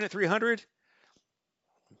 Are you in at 300?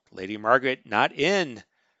 Lady Margaret, not in.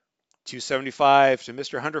 275 to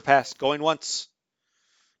Mr. Hunter passed. Going once.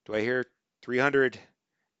 Do I hear 300?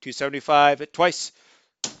 275 at twice.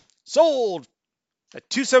 Sold at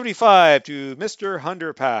 275 to Mr.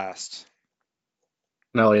 Hunter passed.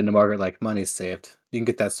 No, in the Margaret, like, money's saved. You can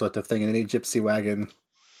get that sort of thing in any gypsy wagon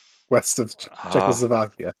west of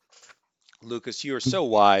Czechoslovakia. Lucas, you are so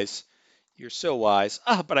wise. You're so wise.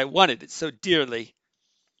 But I wanted it so dearly.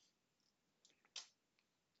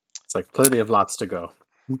 It's like plenty of lots to go.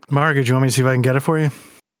 Margaret, do you want me to see if I can get it for you?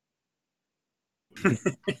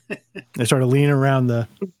 They started leaning around the.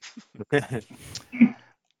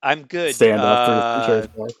 I'm good. Stand up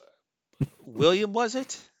for William, was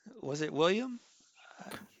it? Was it William?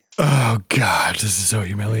 Oh God, this is so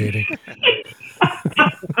humiliating.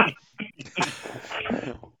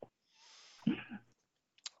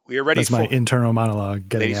 We are ready. That's my internal monologue.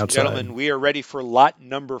 Getting ladies outside. and gentlemen, we are ready for lot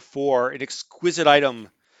number 4, an exquisite item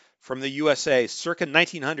from the USA, circa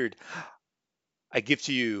 1900. I give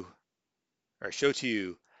to you, or I show to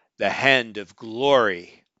you, the Hand of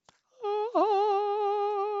Glory.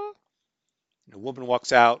 And a woman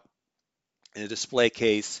walks out in a display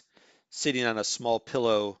case, sitting on a small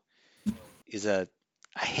pillow is a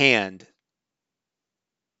hand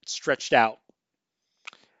stretched out.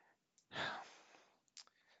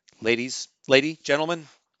 Lady, gentlemen,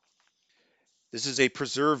 this is a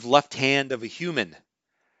preserved left hand of a human,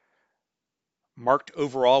 marked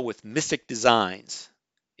overall with mystic designs,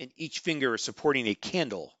 and each finger is supporting a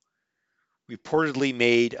candle, reportedly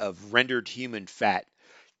made of rendered human fat.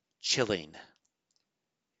 Chilling.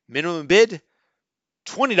 Minimum bid,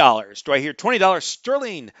 $20. Do I hear $20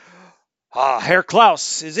 sterling? Herr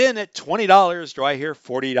Klaus is in at $20. Do I hear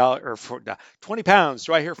 $40 or 20 pounds?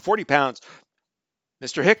 Do I hear 40 pounds?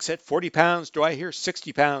 Mr. Hicks at 40 pounds. Do I hear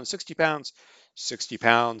 60 pounds? 60 pounds. 60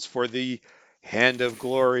 pounds for the Hand of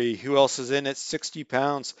Glory. Who else is in at 60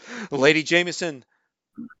 pounds? Lady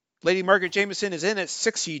Margaret Jameson is in at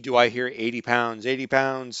 60. Do I hear 80 pounds? 80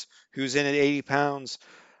 pounds. Who's in at 80 pounds?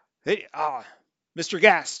 Mr.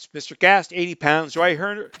 Gast, 80 pounds. Do I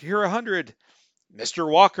hear 100? Mr.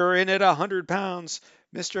 Walker in at 100 pounds.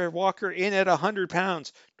 Mr. Walker in at 100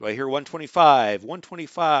 pounds. Do I hear 125?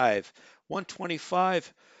 125.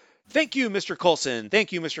 125. Thank you, Mr. Coulson.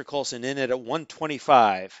 In at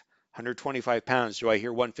 125. 125 pounds. Do I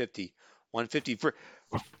hear 150? 150 for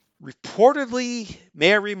reportedly,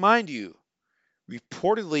 may I remind you,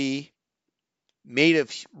 reportedly made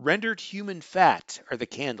of rendered human fat are the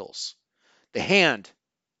candles. The hand,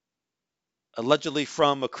 allegedly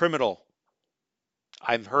from a criminal.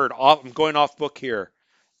 I'm going off book here.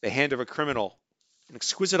 The hand of a criminal. An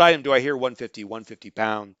exquisite item. Do I hear 150? 150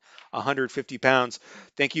 pound. 150 pounds.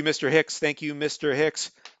 Thank you, Mr.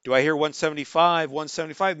 Hicks. Do I hear 175?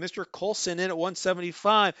 175. Mr. Coulson in at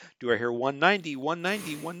 175. Do I hear 190?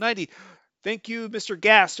 190. 190. Thank you, Mr.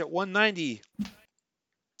 Gast at 190.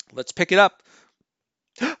 Let's pick it up.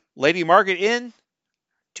 Lady Margaret in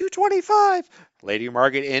 225. Lady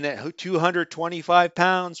Margaret in at 225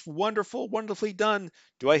 pounds. Wonderful, wonderfully done.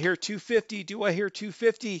 Do I hear 250? Do I hear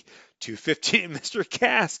 250? 250, Mr.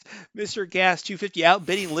 Gast. Mr. Gast, 250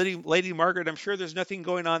 outbidding Lady Margaret. I'm sure there's nothing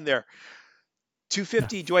going on there.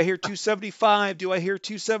 250. Do I hear 275? Do I hear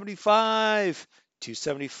 275?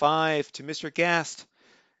 275 to Mr. Gast.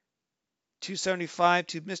 275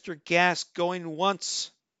 to Mr. Gast, going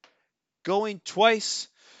once, going twice.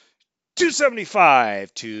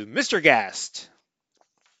 275 to Mr. Gast.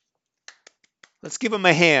 Let's give him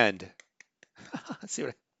a hand. Let's see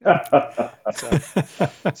what.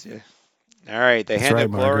 Let's see. All right, the That's hand right,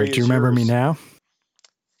 of glory. Margaret. Do you remember me now?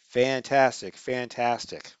 Fantastic,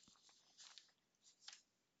 fantastic.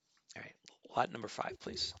 All right, lot number 5,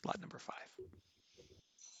 please. Lot number 5.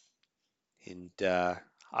 And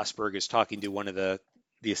Osberg is talking to one of the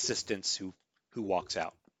assistants who walks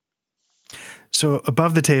out. So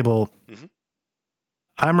above the table, Mhm.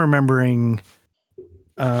 I'm remembering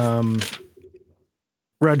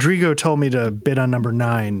Rodrigo told me to bid on number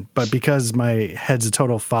 9, but because my head's a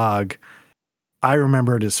total fog, I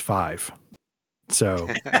remember it as 5. So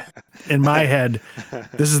in my head,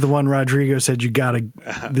 this is the one Rodrigo said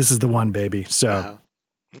this is the one, baby. So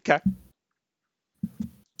okay.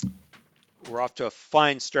 We're off to a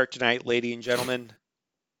fine start tonight, ladies and gentlemen.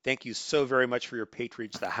 Thank you so very much for your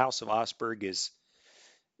patronage. The House of Osberg is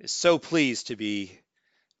so pleased to be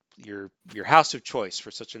your house of choice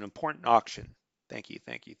for such an important auction. Thank you,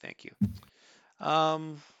 thank you, thank you. How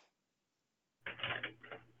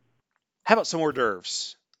about some hors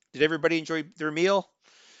d'oeuvres? Did everybody enjoy their meal?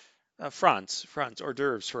 Franz, hors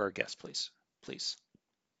d'oeuvres for our guests, please.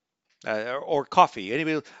 Or coffee.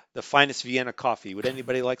 Anybody? The finest Vienna coffee. Would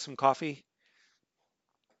anybody like some coffee?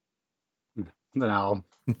 Then I'll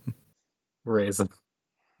raise them.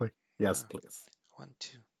 Yes, please. 1,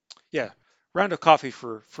 2. Yeah, round of coffee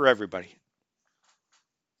for everybody.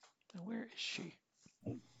 Where is she?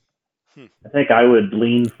 I think I would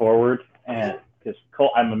lean forward, and because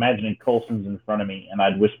I'm imagining Coulson's in front of me, and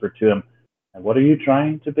I'd whisper to him, "What are you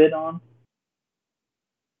trying to bid on?"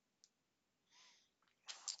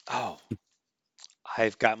 Oh,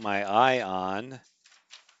 I've got my eye on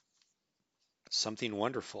something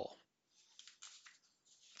wonderful.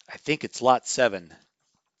 I think it's lot 7.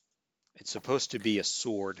 It's supposed to be a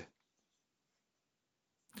sword.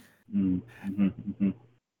 Mm-hmm, mm-hmm.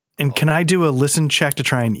 And can I do a listen check to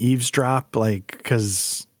try and eavesdrop?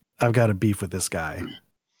 Because I've got a beef with this guy.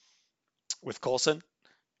 With Coulson?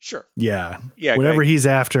 Sure. Yeah. Yeah. Whatever he's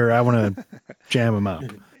after, I want to jam him up.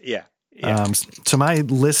 Yeah. So my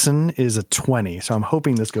listen is a 20, so I'm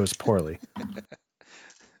hoping this goes poorly.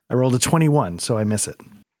 I rolled a 21, so I miss it.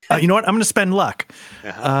 You know what? I'm going to spend luck.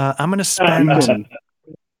 I'm going to spend...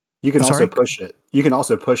 You can also push it. You can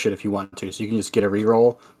also push it if you want to. So you can just get a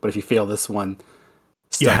reroll. But if you fail this one,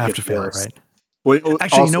 you have to fail it, right? Well,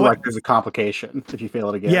 actually, you know what? There's a complication if you fail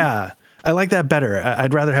it again. Yeah, I like that better.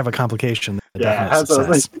 I'd rather have a complication than a definite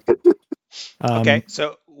success. Okay,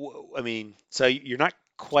 so so you're not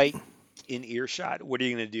quite in earshot. What are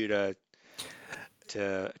you going to do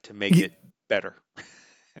to make it better?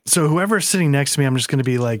 So whoever's sitting next to me, I'm just going to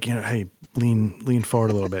be like, hey, lean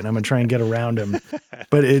forward a little bit, and I'm going to try and get around him.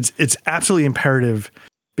 But it's absolutely imperative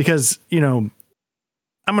because I'm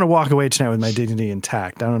going to walk away tonight with my dignity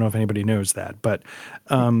intact. I don't know if anybody knows that, but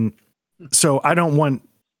so I don't want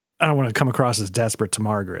to come across as desperate to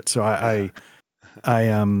Margaret. So I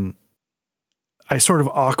sort of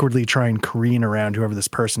awkwardly try and careen around whoever this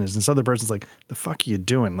person is, and this other person's like, "The fuck are you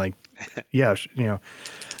doing?" Like, yeah,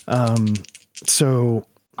 so.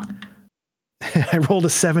 I rolled a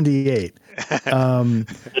 78.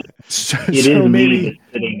 So maybe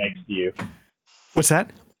sitting next to you. What's that?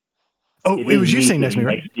 Oh, it was you sitting next to me,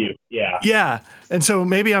 right? Next to you. Yeah. Yeah. And so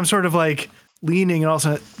maybe I'm sort of like leaning, and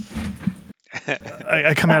also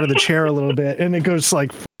I come out of the chair a little bit, and it goes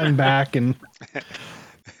like flying back, and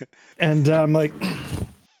I'm like,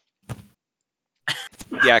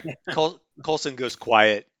 yeah. Coulson goes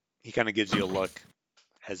quiet. He kind of gives you a look,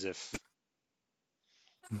 as if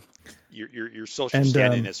your social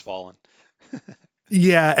standing has fallen.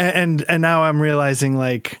 Yeah, and now I'm realizing,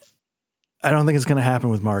 like, I don't think it's going to happen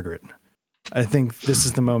with Margaret. I think this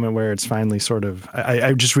is the moment where it's finally sort of.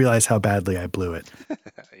 I just realized how badly I blew it.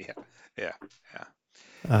 Yeah.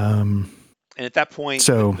 And at that point,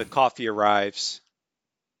 so the coffee arrives.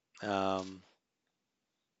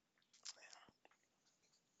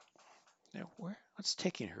 What's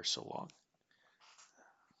taking her so long?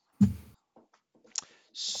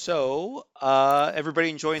 So, everybody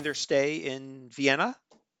enjoying their stay in Vienna?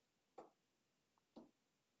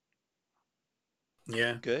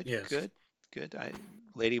 Yeah. Good. Yes. Good.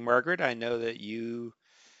 Lady Margaret, I know that you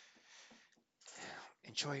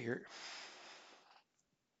enjoy your.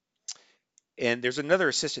 And there's another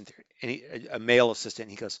assistant there, and a male assistant.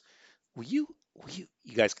 And he goes, "Will you? You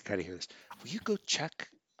guys can kind of hear this. Will you go check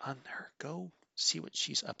on her? Go see what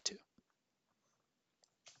she's up to."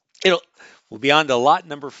 We'll be on to lot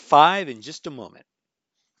number 5 in just a moment.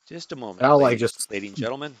 Just a moment, And I'll ladies and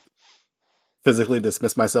gentlemen. physically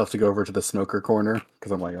dismiss myself to go over to the smoker corner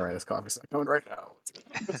because I'm like, all right, this coffee's not coming right now.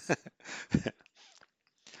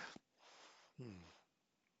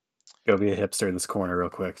 Go be a hipster in this corner real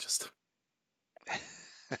quick. Just.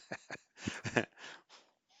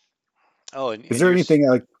 Is there anything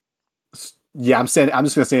like? Yeah, I'm just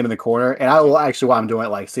gonna stand in the corner, and I will actually, while I'm doing it,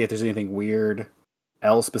 like see if there's anything weird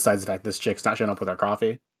else besides the fact this chick's not showing up with our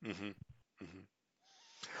coffee.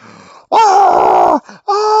 Ah!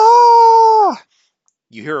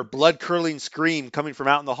 You hear a blood-curdling scream coming from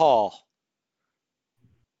out in the hall,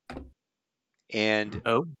 and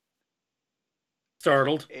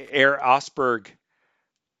startled. Herr Osberg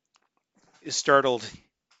is startled,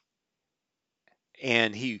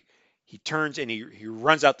 and he turns and he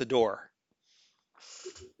runs out the door.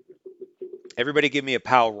 Everybody give me a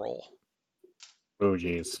POW roll. Oh,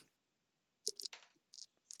 jeez.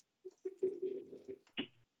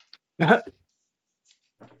 Got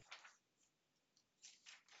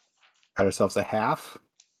ourselves a half.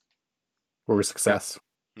 Or a success.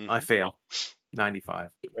 I fail. 95.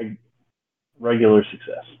 Regular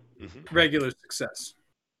success. Regular success.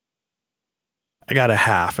 I got a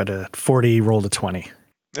half at a 40, rolled a 20.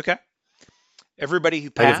 Okay. Everybody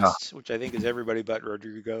who passed, which I think is everybody but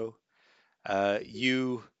Rodrigo,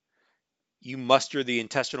 you muster the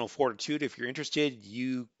intestinal fortitude. If you're interested,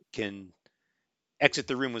 you can exit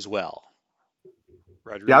the room as well.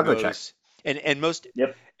 Rodrigo, yeah, I'll go check. And most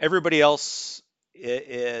everybody else,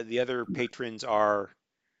 the other patrons are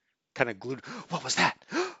kind of glued. What was that?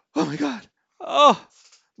 Oh my God! Oh,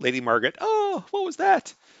 Lady Margaret. Oh, what was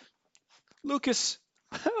that? Lucas.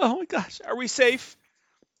 Oh my gosh, are we safe?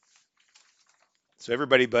 So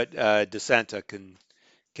everybody but DeSanta can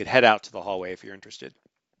head out to the hallway if you're interested.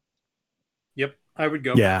 Yep, I would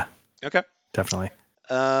go. Yeah. Okay. Definitely.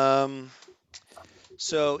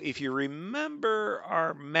 So if you remember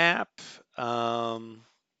our map,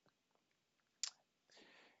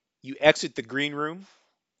 you exit the green room,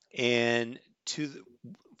 and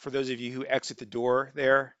for those of you who exit the door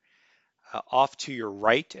there, off to your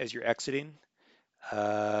right as you're exiting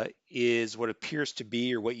is what appears to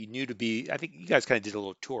be, or what you knew to be. I think you guys kind of did a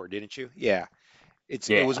little tour, didn't you? Yeah.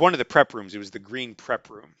 It was one of the prep rooms. It was the green prep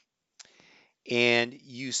room, and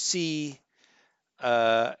you see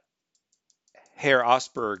Herr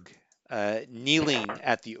Osberg kneeling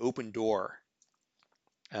at the open door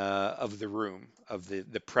of the room, of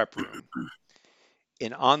the prep room.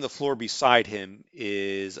 And on the floor beside him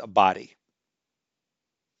is a body,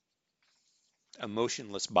 a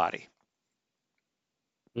motionless body.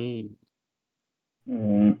 And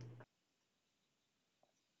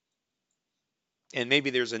maybe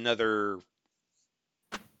there's another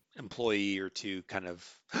employee or two kind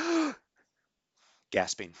of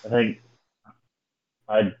gasping. I think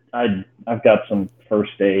I've got some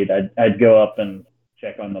first aid. I'd go up and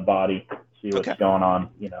check on the body, see what's going on.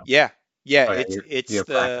 You know. Yeah. It's the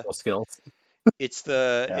practical skills. It's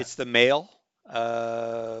the male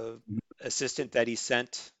assistant that he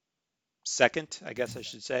sent second, I guess I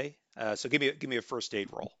should say. So give me a first aid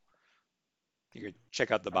roll. You could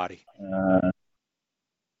check out the body.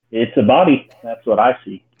 It's a body. That's what I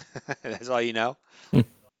see. That's all you know?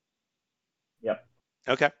 Yep.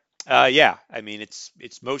 Okay. Yeah. I mean,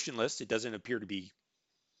 it's motionless. It doesn't appear to be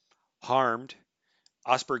harmed.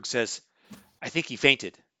 Osberg says, "I think he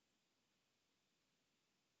fainted."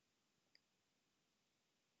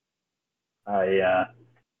 I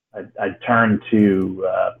turn to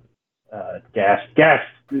Gas.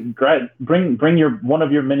 Bring one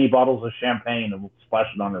of your mini bottles of champagne and we'll splash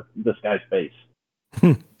it on this guy's face.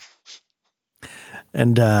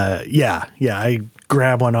 And I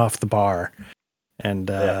grab one off the bar and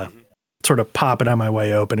sort of pop it on my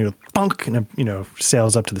way open. It goes bunk, and it,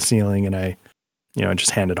 sails up to the ceiling, and I,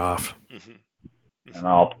 just hand it off. And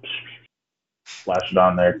I'll splash it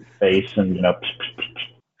on their face, and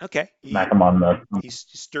okay. Smack them on the. He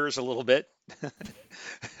stirs a little bit.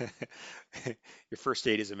 Your first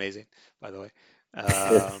aid is amazing, by the way.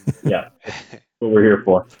 Yeah, that's what we're here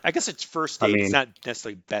for. I guess it's first aid. It's not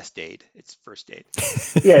necessarily best aid. It's first aid.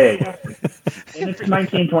 Yeah. And it's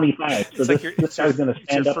 1925, so this guy's going to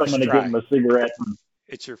stand up. I'm going to give him a cigarette.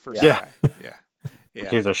 It's your first try. Yeah. Yeah.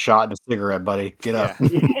 Here's a shot and a cigarette, buddy. Get up.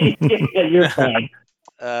 Yeah, you're fine.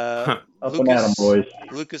 Up and at 'em, boys.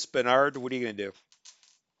 Lucas Bernard, what are you gonna do?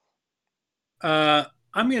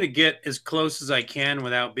 I'm going to get as close as I can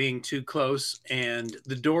without being too close. And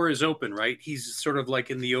the door is open, right? He's sort of like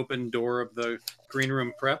in the open door of the green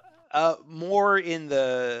room prep. More in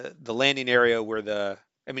the landing area where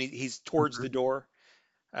he's towards the door.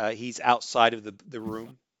 He's outside of the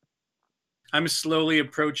room. I'm slowly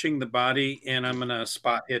approaching the body, and I'm going to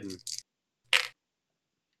spot hidden.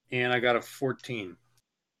 And I got a 14,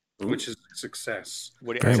 which is a success.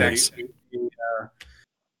 Very nice.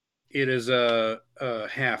 It is a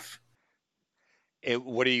half.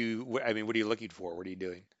 What are you looking for? What are you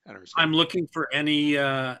doing? I don't understand. I'm looking for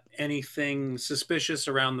anything suspicious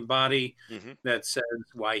around the body that says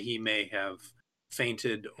why he may have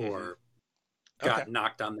fainted or got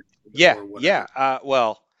knocked on the table. Or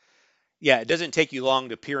whatever. It doesn't take you long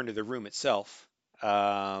to peer into the room itself,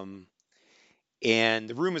 and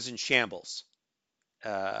the room is in shambles.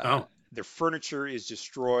 The furniture is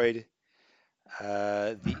destroyed.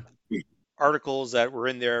 The articles that were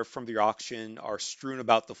in there from the auction are strewn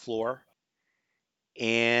about the floor.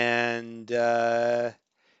 And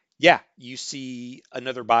you see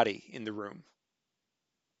another body in the room.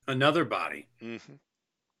 Another body? Mm-hmm.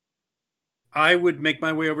 I would make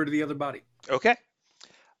my way over to the other body. Okay.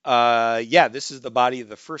 This is the body of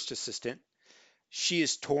the first assistant. She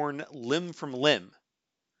is torn limb from limb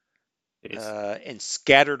and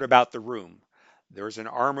scattered about the room. There's an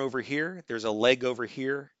arm over here. There's a leg over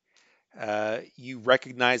here. You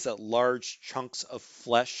recognize that large chunks of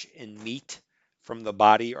flesh and meat from the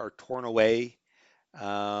body are torn away.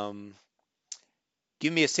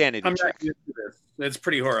 Give me a sanity check. I'm not used to this. That's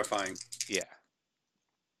pretty horrifying. Yeah.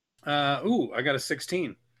 I got a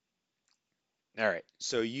 16. All right.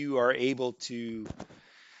 So you are able to,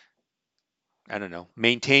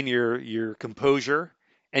 maintain your composure.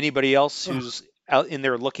 Anybody else who's out in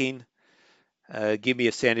there looking, give me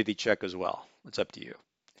a sanity check as well. It's up to you.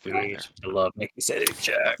 I love making sanity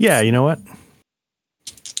checks. Yeah, you know what?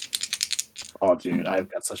 Oh, dude,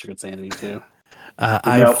 I've got such a good sanity too.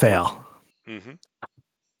 I fail.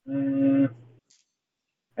 Mm-hmm.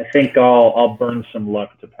 I think I'll burn some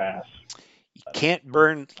luck to pass. You can't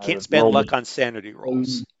spend luck on sanity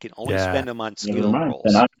rolls. You can only spend them on skill rolls.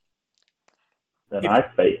 Then I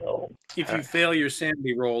fail. If you fail your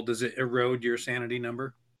sanity roll, does it erode your sanity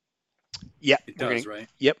number? Yeah, it does, right?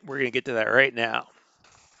 Yep, we're gonna get to that right now.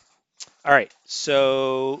 All right.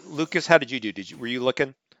 So, Lucas, how did you do? Were you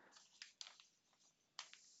looking?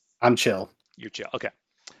 I'm chill. You're chill. Okay.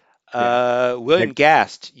 William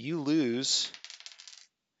Gast, you lose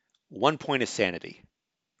 1 point of sanity.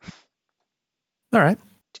 All right.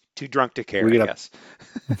 Too drunk to care, I guess.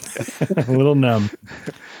 A little numb.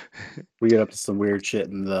 We get up to some weird shit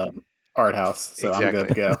in the art house, so I'm good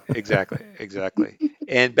to go. Exactly.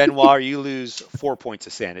 And Benoit, you lose 4 points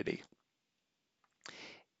of sanity.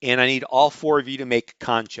 And I need all four of you to make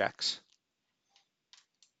con checks.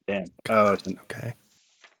 Damn. Oh, okay.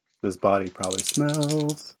 This body probably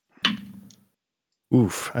smells.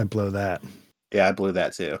 Oof, I blow that. Yeah, I blew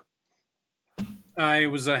that too. It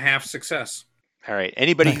was a half success. All right.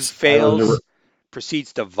 Anybody who fails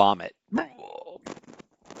proceeds to vomit. I'm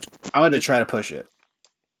going to try to push it.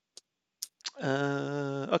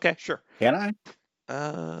 Okay, sure. Can I?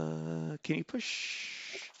 Can you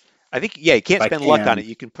push? I think you can't spend luck on it.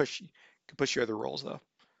 You can push your other rolls though.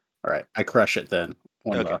 All right, I crush it then.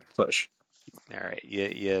 One push. All right,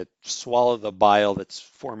 you swallow the bile that's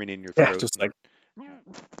forming in your throat. Yeah, just like.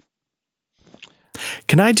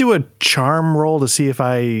 Can I do a charm roll to see if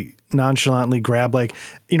I nonchalantly grab, I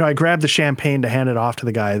grabbed the champagne to hand it off to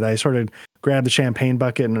the guy. I sort of grabbed the champagne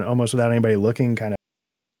bucket and almost without anybody looking, kind of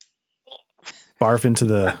barf into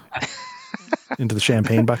the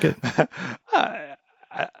champagne bucket.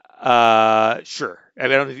 Sure. I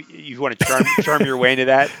don't know if you want to charm your way into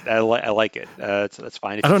that. I like it. That's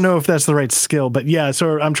fine. I don't know if that's the right skill, but yeah.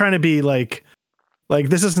 So I'm trying to be like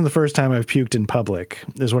this isn't the first time I've puked in public.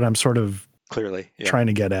 Is what I'm sort of clearly trying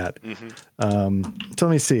to get at. Mm-hmm. So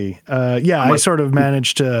let me see. I sort of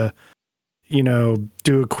managed to,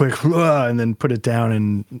 do a quick and then put it down,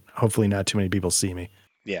 and hopefully not too many people see me.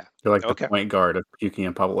 Yeah. You're like the point guard of puking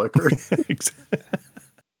in public.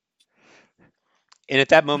 And at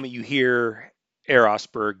that moment, you hear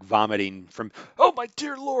Erosberg vomiting from, "Oh, my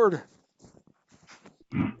dear Lord.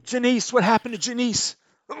 Janice, what happened to Janice?"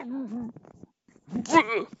 That's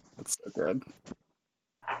so good.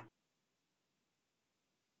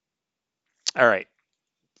 All right.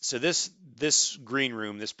 So this green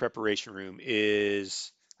room, this preparation room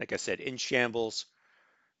is, like I said, in shambles.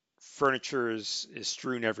 Furniture is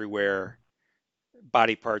strewn everywhere,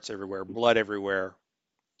 body parts everywhere, blood everywhere.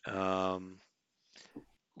 Um,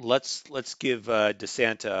 let's give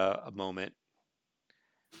DeSanta a moment.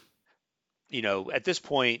 At this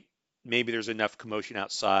point, maybe there's enough commotion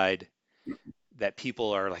outside that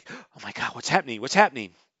people are like, "Oh my God, what's happening? What's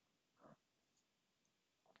happening?"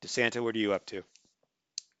 DeSanta, what are you up to?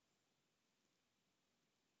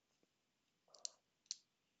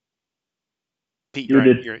 Pete,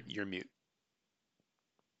 you're mute.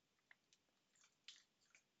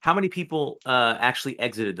 How many people actually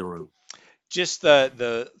exited the room? Just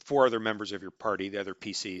the 4 other members of your party, the other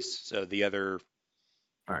PCs. So the other,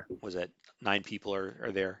 All right. was it 9 people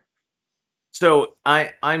are there? So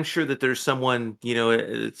I'm sure that there's someone,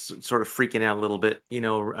 it's sort of freaking out a little bit,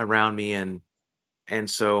 around me, and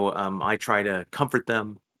so I try to comfort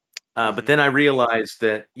them, but then I realize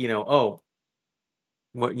that, oh,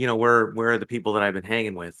 what, where are the people that I've been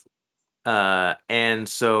hanging with? And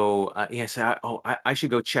so yes, I should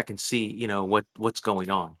go check and see, what's going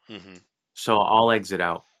on. Mm-hmm. So I'll exit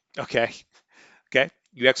out. Okay.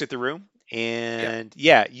 You exit the room, and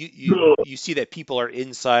you see that people are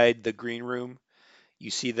inside the green room.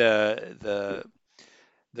 You see the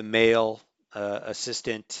male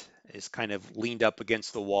assistant is kind of leaned up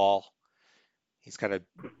against the wall. He's kind of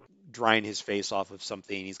drying his face off of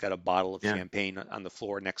something. He's got a bottle of champagne on the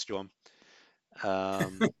floor next to him.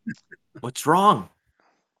 What's wrong?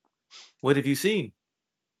 What have you seen?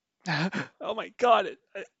 Oh my God,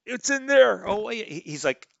 it's in there. Oh, he's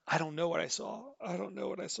like, I don't know what I saw. I don't know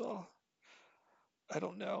what I saw. I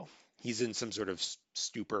don't know. He's in some sort of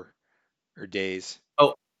stupor or daze.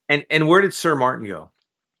 Oh, and where did Sir Martin go?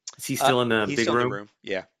 Is he still in the He's big still room? in the room.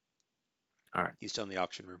 Yeah. All right. He's still in the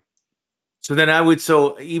auction room. So then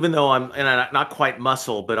even though I'm not quite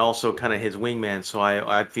muscle, but also kind of his wingman, so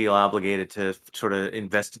I feel obligated to sort of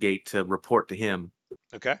investigate, to report to him.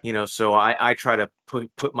 Okay. So I try to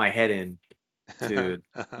put my head in to,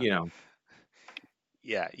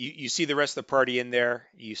 Yeah, you see the rest of the party in there.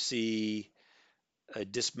 You see a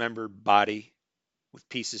dismembered body with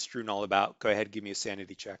pieces strewn all about. Go ahead, give me a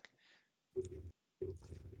sanity check.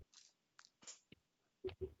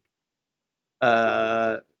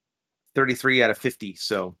 33 out of 50,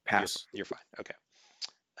 so pass. You're fine. Okay.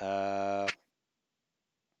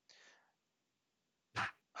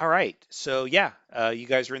 All right. So you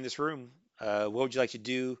guys are in this room. What would you like to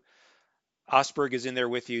do? Osberg is in there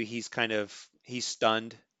with you. He's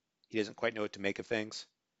stunned. He doesn't quite know what to make of things.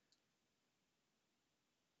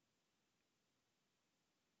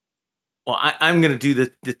 Well, I'm gonna do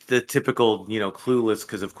the typical, clueless,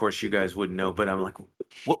 because of course you guys wouldn't know, but I'm like,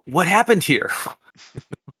 what happened here?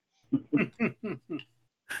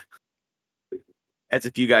 As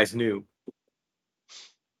if you guys knew.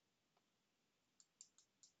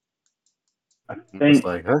 I think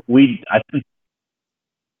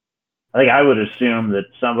I would assume that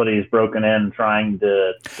somebody's broken in trying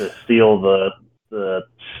to steal the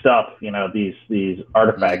stuff, these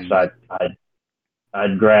artifacts.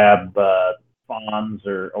 I'd grab Fonz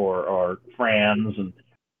or Franz and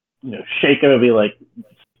shake him and be like,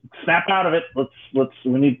 snap out of it.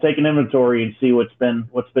 We need to take an inventory and see what's been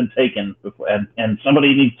taken before, and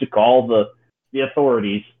somebody needs to call the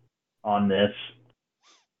authorities on this.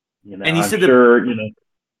 And you I'm said sure,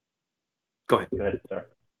 Go ahead. Sorry.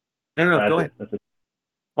 No, go ahead.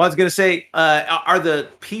 Well, I was going to say, are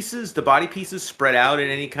the body pieces spread out in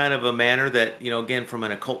any kind of a manner that, again, from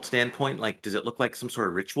an occult standpoint, like, does it look like some sort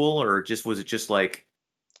of ritual, or was it just like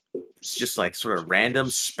sort of random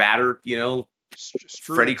spatter,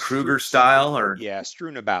 Freddy Krueger style, or? Yeah,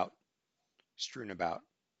 strewn about.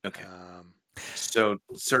 Okay. So it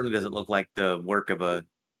certainly doesn't look like the work of a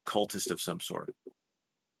cultist of some sort.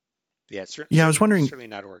 Yeah, I was wondering, certainly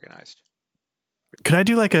not organized. Could I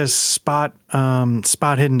do like a spot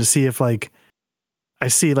hidden to see if I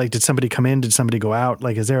see did somebody come in? Did somebody go out?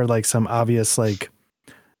 Is there some obvious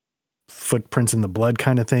footprints in the blood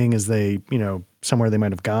kind of thing? Is they, somewhere they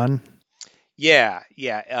might have gone? Yeah.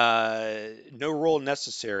 No roll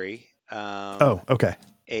necessary. Okay.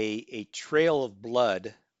 A trail of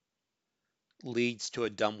blood leads to a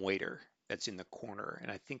dumbwaiter that's in the corner,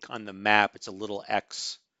 and I think on the map it's a little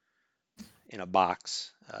X in a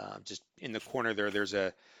box. Just in the corner there's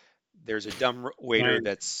a dumbwaiter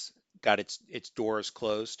that's got its doors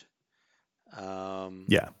closed.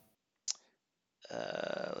 Yeah.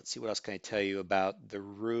 Let's see, what else can I tell you about the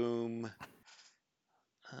room?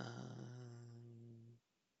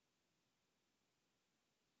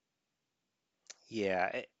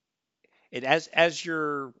 Yeah, as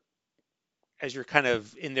you're kind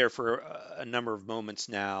of in there for a number of moments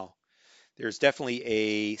now, there's definitely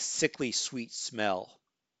a sickly sweet smell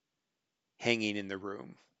hanging in the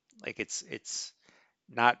room. Like it's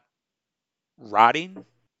not rotting.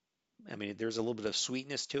 I mean, there's a little bit of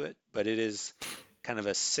sweetness to it, but it is kind of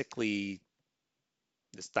a sickly,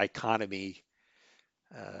 this dichotomy,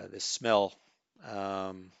 this smell,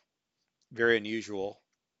 very unusual.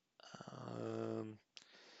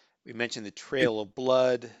 We mentioned the trail of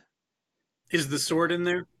blood. Is the sword in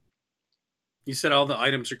there? You said all the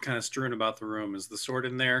items are kind of strewn about the room. Is the sword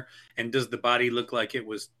in there? And does the body look like it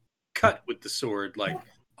was cut with the sword, like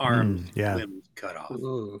arms, yeah. limbs cut off?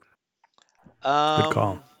 Ooh. Good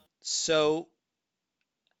call. So,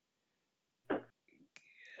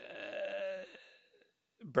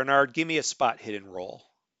 Bernard, give me a spot hidden roll.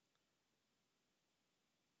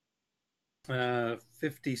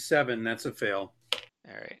 57. That's a fail.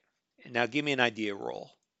 All right. And now give me an idea roll.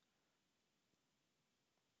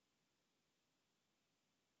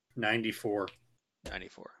 94.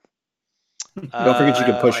 94. Don't forget you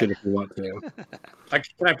can push it if you want to.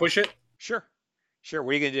 Can I push it? Sure. What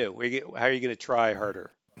are you going to do? How are you going to try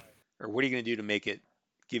harder? Or what are you going to do to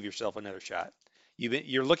give yourself another shot?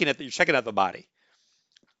 You're checking out the body.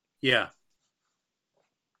 Yeah.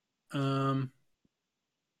 It's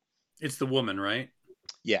the woman, right?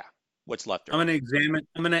 Yeah. What's left of I'm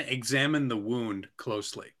gonna examine the wound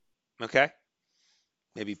closely. Okay.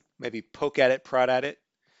 Maybe poke at it, prod at it.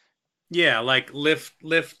 Yeah, like lift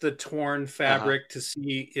the torn fabric to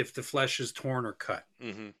see if the flesh is torn or cut.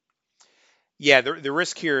 Mm-hmm. Yeah, the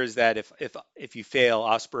risk here is that if you fail,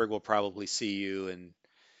 Osberg will probably see you and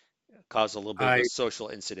cause a little bit of a social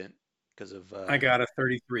incident because of. I got a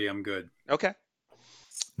 33. I'm good. Okay.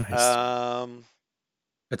 Nice.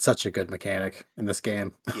 It's such a good mechanic in this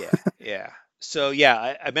game. Yeah. So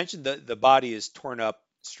yeah, I mentioned the body is torn up,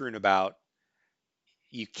 strewn about.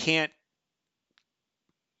 You can't.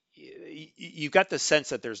 You got the sense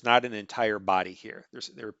that there's not an entire body here.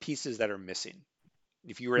 There are pieces that are missing.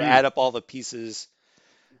 If you were to add up all the pieces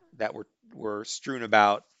that were strewn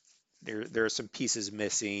about, there are some pieces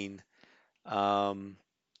missing,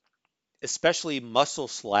 especially muscle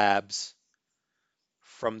slabs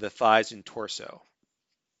from the thighs and torso.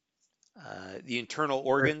 The internal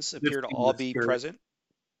organs appear to all be present.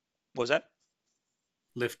 What was that?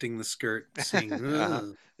 Lifting the skirt,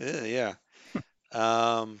 saying, yeah.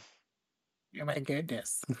 Oh my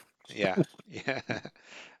goodness. Yeah.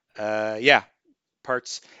 Yeah.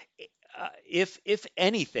 Parts. If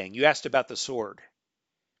anything, you asked about the sword.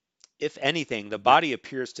 If anything, the body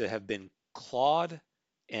appears to have been clawed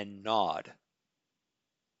and gnawed.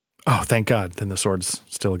 Oh, thank God. Then the sword's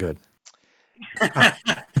still good. Yeah,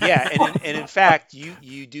 and in fact,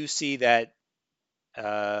 you do see that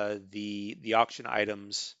the auction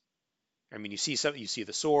items. I mean, you see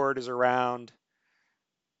the sword is around.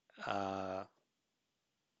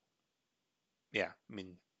 Yeah, I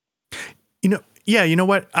mean, you know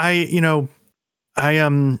what? I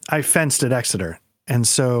fenced at Exeter, and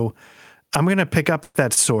so I'm gonna pick up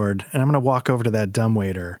that sword and I'm gonna walk over to that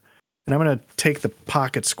dumbwaiter, and I'm gonna take the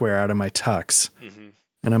pocket square out of my tux,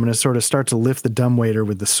 and I'm gonna sort of start to lift the dumbwaiter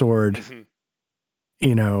with the sword,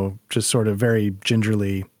 just sort of very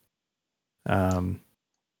gingerly.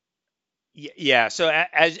 Yeah. So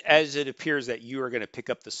as it appears that you are going to pick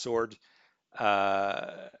up the sword,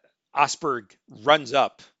 Osberg runs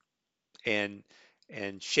up and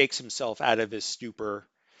shakes himself out of his stupor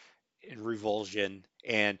and revulsion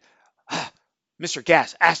and Mr.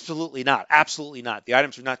 Gass, absolutely not. The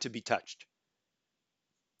items are not to be touched.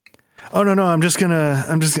 Oh no, I'm just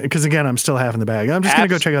because again I'm still half in the bag. I'm just gonna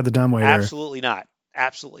go check out the dumbwaiter. Absolutely not.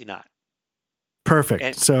 Perfect.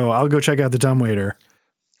 And so I'll go check out the dumbwaiter.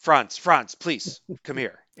 Franz, please come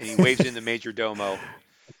here. And he waves in the major domo.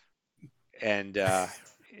 And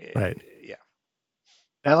right. Yeah.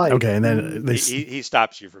 Okay, and then he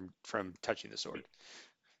stops you from touching the sword.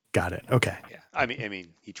 Got it. Okay. Yeah. I mean,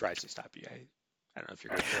 he tries to stop you. I don't know if you're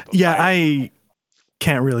going to. Yeah, I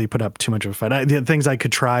can't really put up too much of a fight. The things I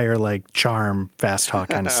could try are like charm, fast talk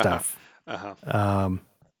kind of stuff.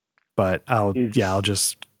 But I'll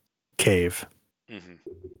just cave.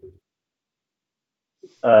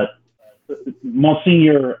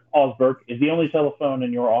 Monsignor Osberg, is the only telephone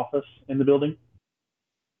in your office in the building?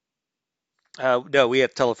 No, we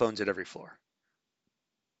have telephones at every floor.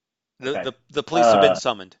 Okay. The police have been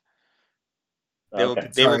summoned. They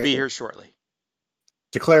will be here shortly.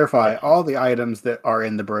 To clarify, all the items that are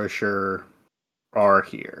in the brochure are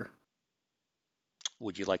here.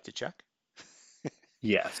 Would you like to check?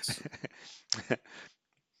 Yes.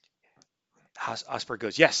 Osberg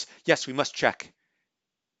goes, yes, we must check.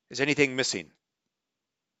 Is anything missing?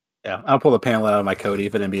 Yeah, I'll pull the panel out of my coat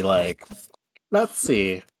even and be like, let's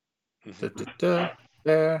see. There.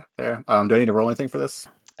 Do I need to roll anything for this?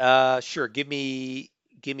 Sure. Give me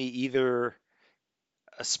either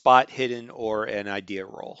a spot hidden or an idea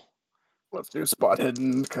roll. Let's do spot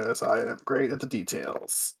hidden because I am great at the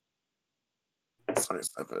details.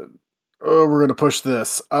 27. Oh, we're gonna push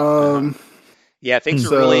this. Yeah, things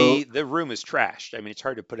are really, the room is trashed. I mean, it's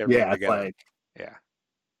hard to put everything together. Yeah.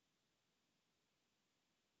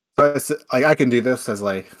 So I can do this as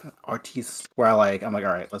like artiste, where I'm like,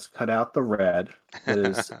 all right, let's cut out the red that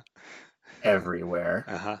is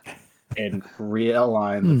everywhere and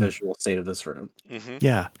realign the visual state of this room.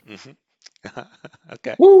 Yeah.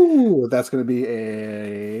 Okay. Woo! That's gonna be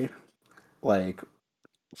a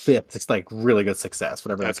fifth. It's like really good success,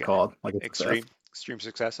 whatever that's called. Like extreme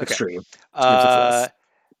success. Okay. Extreme success.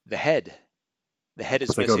 The head is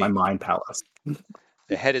it's missing. Like my mind palace.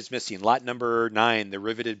 The head is missing. Lot number 9, the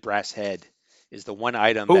riveted brass head, is the one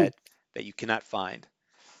item that you cannot find.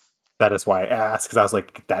 That is why I asked, because I was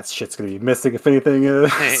like, that shit's gonna be missing if anything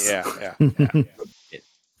is. Yeah.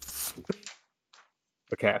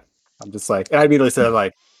 Okay. I'm just like, I immediately said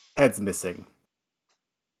like, head's missing.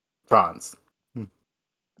 Franz.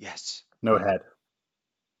 Yes. No head.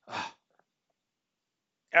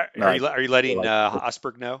 Are you letting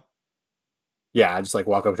Osberg know? Yeah, I just like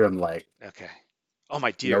walk up to him like, okay. Oh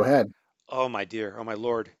my dear. No head. Oh my dear. Oh my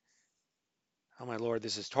lord. Oh my lord.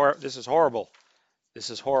 This is horrible. This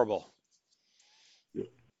is horrible.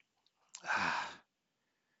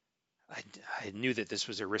 I knew that this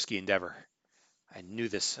was a risky endeavor. I knew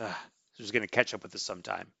this was going to catch up with us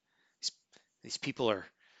sometime. These people are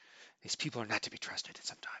not to be trusted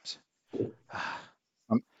sometimes.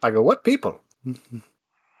 I go, what people?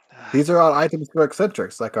 These are all items for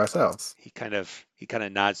eccentrics like ourselves. He kind of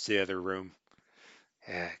nods to the other room.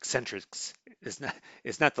 Eccentrics is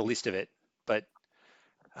not the least of it, but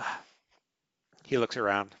he looks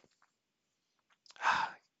around.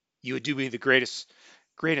 You would do me the greatest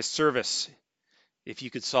service if you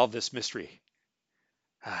could solve this mystery.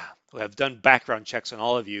 I've done background checks on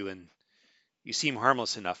all of you, and you seem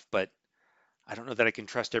harmless enough, but I don't know that I can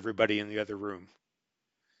trust everybody in the other room.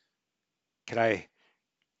 Can I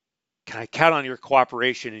count on your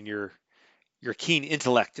cooperation and your keen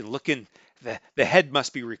intellect and looking? The head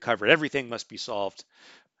must be recovered. Everything must be solved.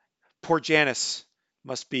 Poor Janice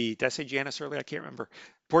must be. Did I say Janice earlier? I can't remember.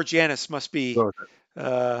 Poor Janice must be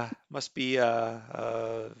not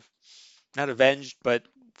avenged, but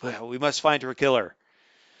we must find her killer.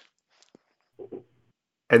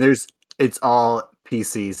 And it's all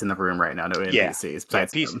PCs in the room right now. No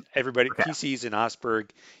NPCs. Everybody, PCs in Osberg.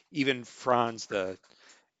 Even Franz, the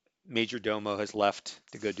major domo, has left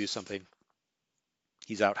to go do something.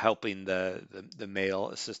 He's out helping the male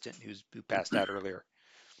assistant who passed out earlier.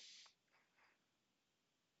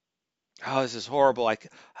 Oh, this is horrible. I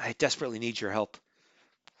desperately need your help.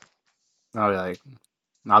 I'll be like,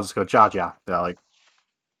 I'll just go ja. Like,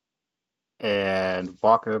 and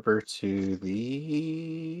walk over to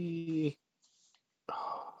the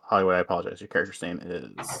Hollywood. I apologize. Your character's name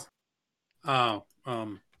is and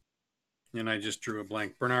I just drew a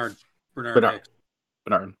blank. Bernard.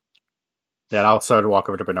 Yeah, I'll start to walk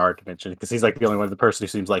over to Bernard to mention, because he's like the only one, the person who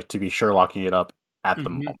seems like to be Sherlocking it up at the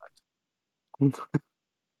moment.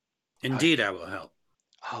 Indeed, I will help.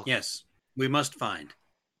 Oh. Yes, we must find.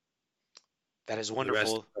 That is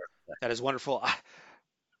wonderful. That is wonderful.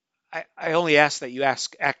 I only ask that you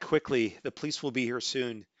act quickly. The police will be here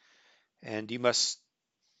soon, and you must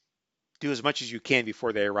do as much as you can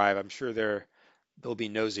before they arrive. I'm sure they'll be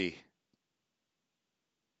nosy.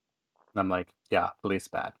 And I'm like, yeah, police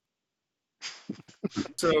bad.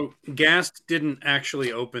 So Gast didn't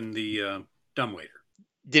actually open the dumbwaiter.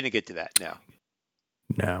 Didn't get to that.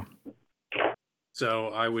 No. So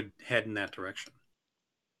I would head in that direction.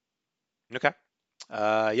 Okay.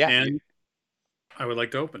 Yeah. And I would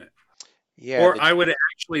like to open it. Yeah. Or I would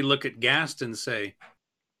actually look at Gast and say,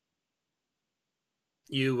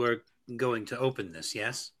 "You were going to open this,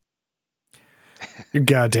 yes?" You're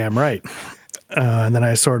goddamn right. And then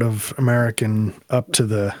I sort of American up to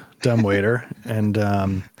the dumbwaiter, and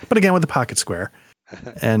but again with the pocket square,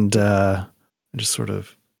 and just sort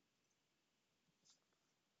of.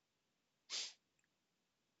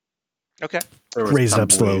 Okay. Raise it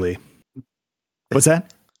up slowly. What's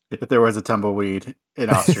that? If there was a tumbleweed in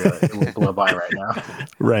Australia, it would blow by right now.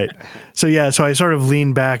 Right. So I sort of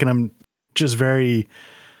lean back, and I'm just very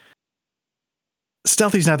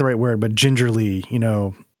stealthy is not the right word, but gingerly,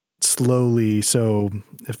 slowly. So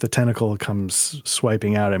if the tentacle comes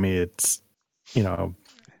swiping out at me, it's, I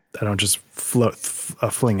don't just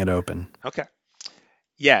fling it open. Okay.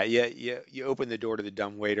 Yeah, you open the door to the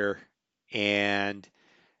dumbwaiter, and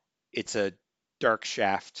it's a dark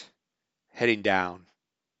shaft heading down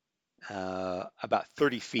about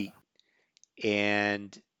 30 feet.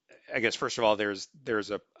 And I guess first of all, there's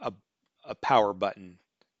a power button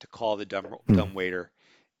to call the dumbwaiter,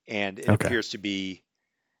 and it Okay. appears to be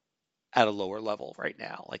at a lower level right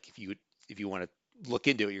now. Like if you want to look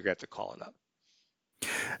into it, you're gonna have to call it up.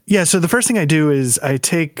 Yeah. So the first thing I do is I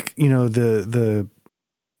take, the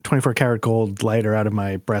 24 karat gold lighter out of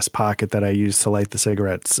my breast pocket that I use to light the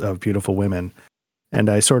cigarettes of beautiful women. And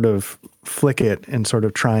I sort of flick it and sort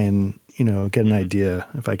of try and, get an idea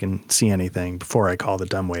if I can see anything before I call the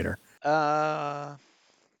dumbwaiter.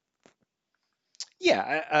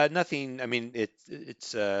 Yeah, nothing. I mean,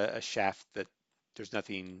 it's a shaft that there's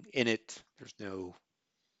nothing in it. There's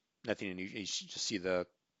nothing in you. You should just see the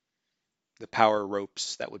power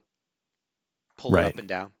ropes that would pull it Right. up and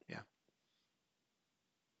down. Yeah.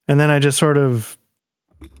 And then I just sort of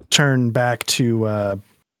turn back to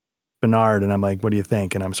Bernard and I'm like, what do you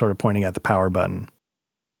think? And I'm sort of pointing at the power button.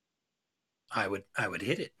 I would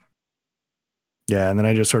hit it. Yeah. And then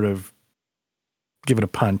I just sort of give it a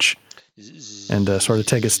punch and sort of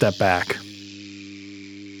take a step back.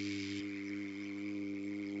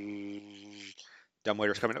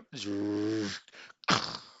 Dumbwaiter's coming up.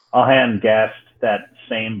 I'll hand Gast that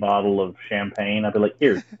same bottle of champagne. I'll be like,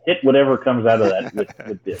 here, hit whatever comes out of that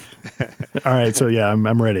with this. All right. So yeah,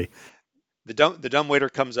 I'm ready. The dumbwaiter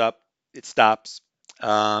comes up. It stops.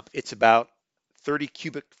 It's about 30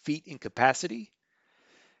 cubic feet in capacity,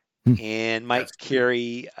 and might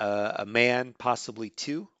carry a man, possibly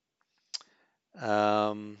two,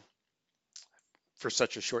 for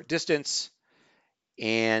such a short distance.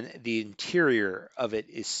 And the interior of it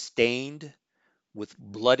is stained with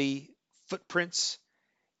bloody footprints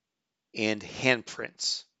and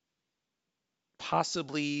handprints,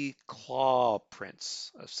 possibly claw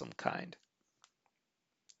prints of some kind.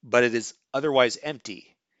 But it is otherwise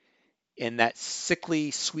empty. And that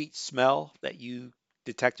sickly sweet smell that you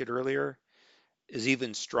detected earlier is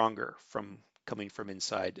even stronger from coming from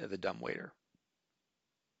inside of the dumbwaiter.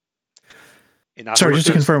 Sorry, just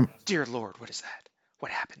to confirm. Dear Lord, what is that?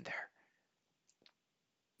 What happened there?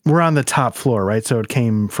 We're on the top floor, right? So it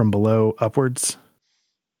came from below upwards.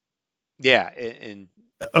 Yeah, and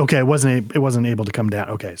okay, it wasn't able to come down.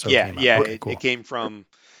 Okay, so yeah, it came up. Okay, cool. It came from,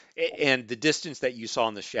 and the distance that you saw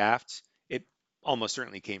in the shaft, it almost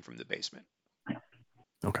certainly came from the basement.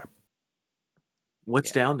 Okay.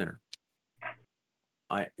 What's down there?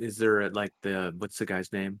 Is there like what's the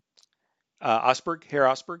guy's name? Osberg, Herr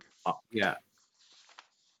Osberg. Yeah.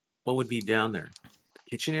 What would be down there?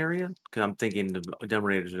 Kitchen area? Because I'm thinking the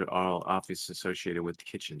dumbwaiters are all obviously associated with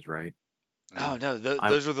kitchens, right? Oh no,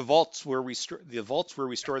 those are the vaults where we store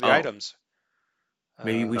the items.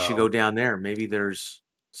 Maybe we should go down there. Maybe there's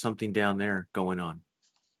something down there going on.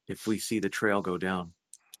 If we see the trail go down,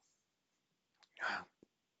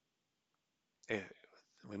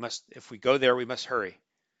 we must. If we go there, we must hurry.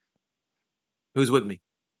 Who's with me?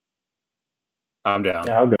 I'm down.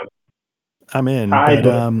 Yeah, I'll go. I'm in.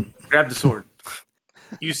 Grab the sword.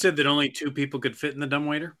 You said that only two people could fit in the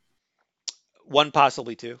dumbwaiter? One,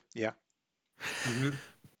 possibly two. Yeah. Mm-hmm.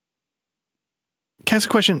 Can I ask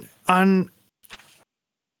a question? In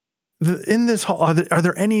this hall, are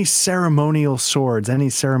there any ceremonial swords, any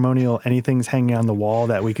ceremonial anythings hanging on the wall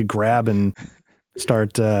that we could grab and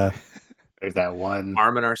start? There's that one.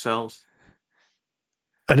 Arming ourselves.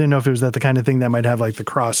 I didn't know if it was the kind of thing that might have like the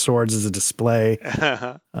cross swords as a display.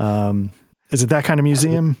 Is it that kind of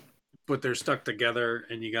museum? But they're stuck together,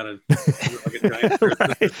 and you got to like a giant.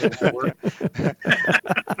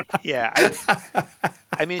 Yeah,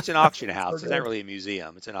 I mean it's an auction house. It's not really a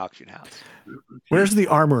museum. It's an auction house. Where's the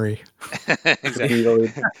armory? Exactly.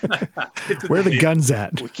 Where are the guns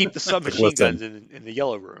at? We keep the submachine guns in the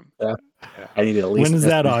yellow room. Yeah. I need at least. When is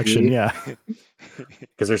that auction? Yeah.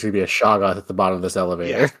 Because there's going to be a Shoggoth at the bottom of this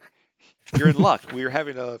elevator. Yeah. You're in luck. We are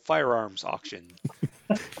having a firearms auction.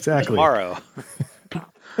 Exactly. Tomorrow.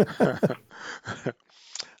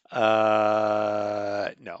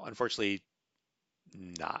 No, unfortunately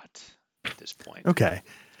not at this point. Okay.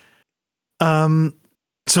 So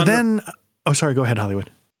then, sorry, go ahead,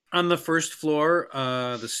 Hollywood. On the first floor,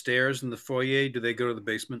 the stairs and the foyer, do they go to the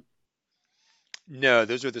basement? No,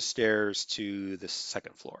 those are the stairs to the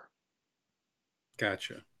second floor.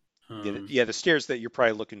 Gotcha. Yeah, the stairs that you're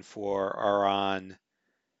probably looking for are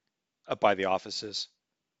up by the offices.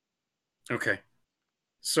 Okay.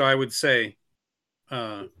 So I would say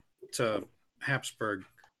to Habsburg,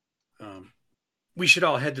 we should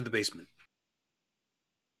all head to the basement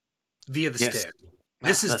via the stairs.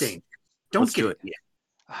 This is dangerous. Don't get it yet.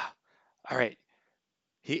 All right.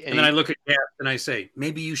 And then I look at Gaff and I say,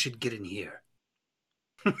 maybe you should get in here.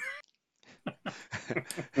 All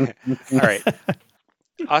right.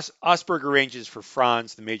 Osberg arranges for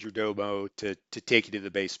Franz, the major domo, to take you to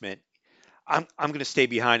the basement. I'm going to stay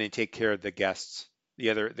behind and take care of the guests, the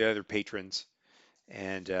other patrons,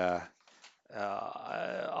 and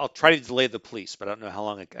I'll try to delay the police, but I don't know how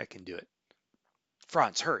long I can do it.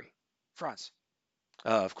 Franz, hurry, Franz.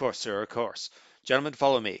 Of course, sir. Of course, gentlemen,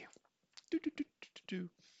 follow me.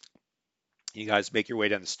 You guys make your way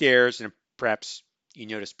down the stairs, and perhaps you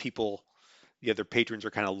notice people, the other patrons,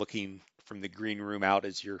 are kind of looking from the green room out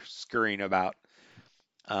as you're scurrying about.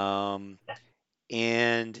 And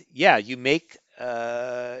yeah, you make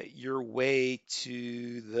your way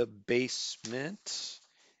to the basement,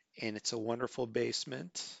 and it's a wonderful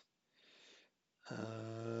basement.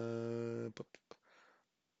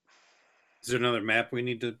 Is there another map we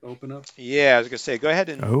need to open up? Yeah, I was gonna say, go ahead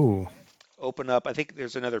and Oh, open up. I think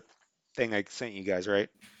there's another thing I sent you guys, right?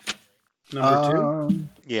 Number two?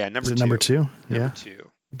 Yeah, number is it two. number two? Number Yeah. two.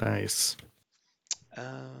 Nice. Is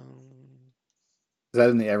that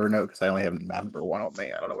in the Evernote? Because I only have map number 1 on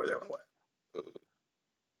me. I don't know where they went.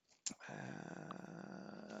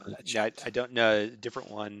 Yeah, I don't know. A different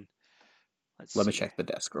one. Let me check the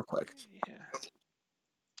desk real quick. Yeah,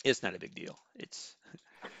 it's not a big deal. It's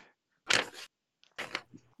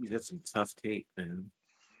That's some tough tape, man.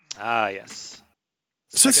 yes.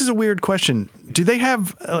 So this is a weird question. Do they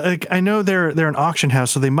have like, I know they're an auction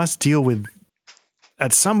house, so they must deal with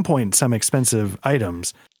at some point some expensive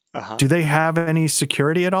items. Uh-huh. Do they have any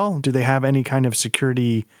security at all? Do they have any kind of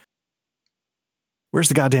security? Where's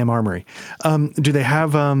the goddamn armory? Do they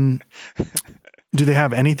have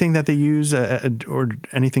anything that they use or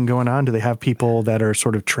anything going on? Do they have people that are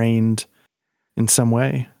sort of trained in some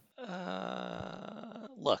way?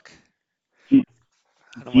 Look. Do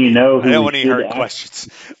you know who I don't we want any should hard ask? questions.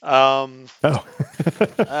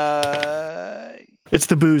 It's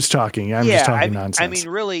the booze talking. I'm just talking nonsense. I mean,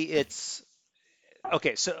 really, it's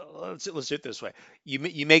okay. So let's do it this way.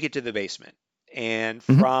 You make it to the basement, and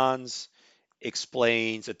Franz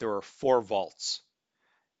explains that there are 4 vaults,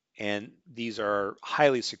 and these are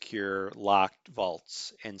highly secure, locked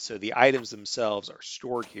vaults, and so the items themselves are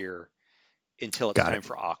stored here until it's time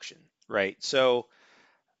for auction, right? So,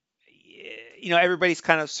 everybody's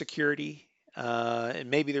kind of security,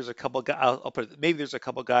 and maybe there's a couple. I'll put it. Maybe there's a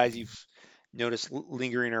couple guys you've noticed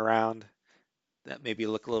lingering around that maybe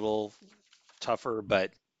look a little tougher,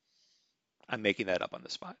 but I'm making that up on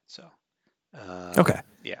the spot. So, okay,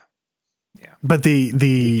 yeah. But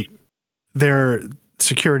their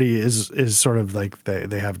security is sort of like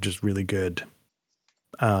they have just really good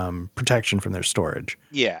protection from their storage.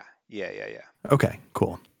 Yeah. Okay,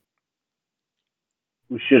 cool.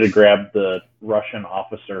 We should have grabbed the Russian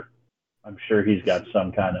officer. I'm sure he's got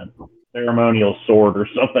some kind of ceremonial sword or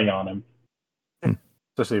something on him.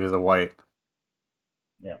 Especially if he's a white.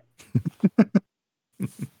 Yeah.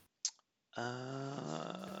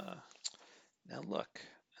 Now look.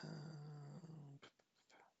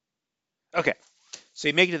 Okay. So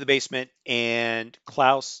you make it to the basement, and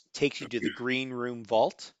Klaus takes you to the green room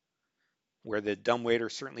vault, where the dumbwaiter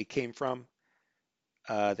certainly came from,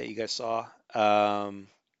 that you guys saw.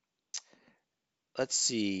 Let's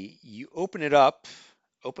see. You open it up.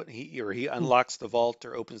 He unlocks the vault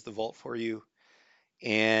or opens the vault for you,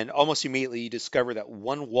 and almost immediately you discover that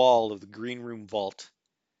one wall of the green room vault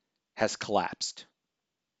has collapsed.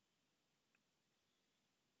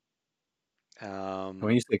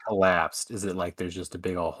 When you say collapsed, is it like there's just a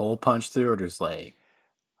big old hole punched through, or just like?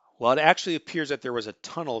 Well, it actually appears that there was a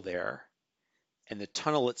tunnel there, and the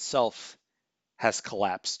tunnel itself has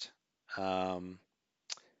collapsed.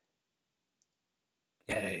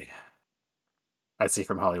 Yay! I see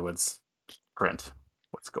from Hollywood's print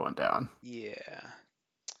what's going down. Yeah.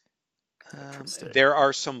 There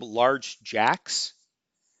are some large jacks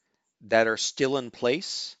that are still in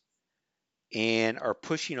place and are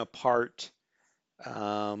pushing apart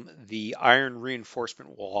the iron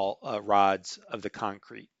reinforcement wall rods of the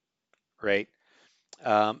concrete, right?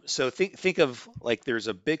 So think of like there's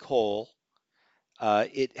a big hole.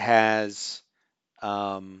 It has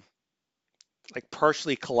like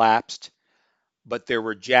partially collapsed, but there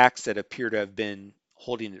were jacks that appear to have been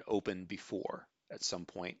holding it open before at some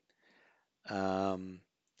point. And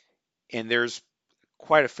there's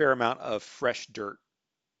quite a fair amount of fresh dirt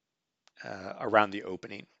around the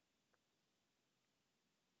opening.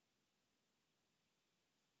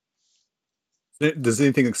 Does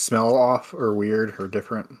anything smell off or weird or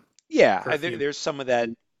different? Yeah, there's some of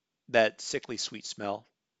that sickly sweet smell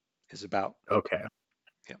is about. Okay.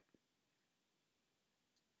 Yeah.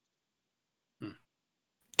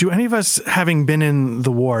 Do any of us, having been in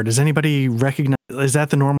the ward, does anybody recognize? Is that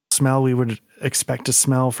the normal smell we would expect to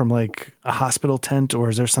smell from like a hospital tent, or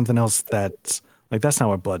is there something else that's like that's not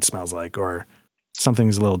what blood smells like, or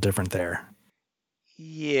something's a little different there?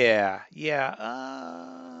 Yeah.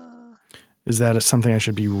 Is that something I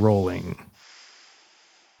should be rolling?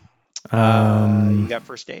 You got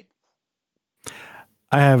first aid?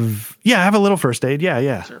 I have a little first aid.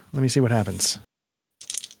 Yeah. Sure. Let me see what happens.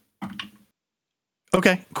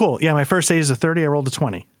 Okay, cool. Yeah, my first aid is a 30. I rolled a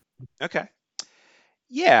 20. Okay.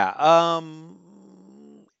 Yeah. I'll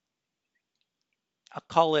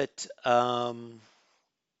call it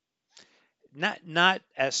not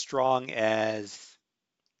as strong as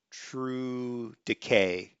true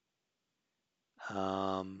decay.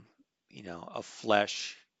 Of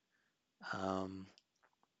flesh.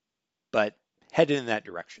 But headed in that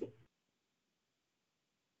direction.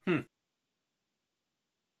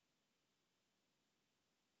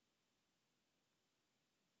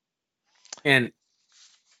 And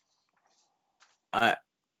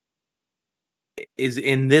is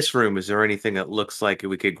in this room, is there anything that looks like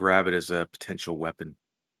we could grab it as a potential weapon?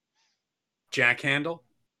 Jack handle?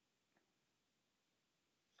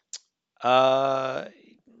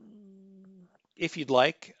 If you'd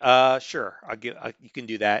like, sure. You can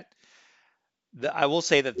do that. I will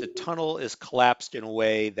say that the tunnel is collapsed in a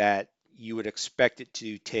way that you would expect it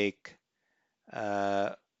to take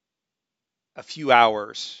a few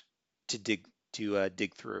hours to dig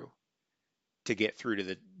through to get through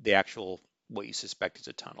to the actual what you suspect is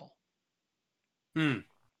a tunnel.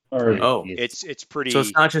 It's pretty. So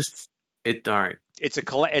it's not just it. All right. It's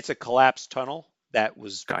a collapsed tunnel that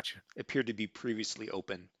was appeared to be previously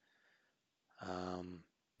open.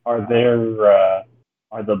 Are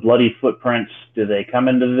the bloody footprints? Do they come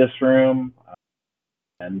into this room?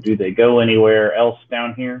 And do they go anywhere else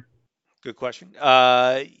down here? Good question.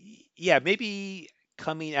 Yeah, maybe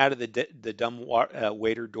coming out of the dumb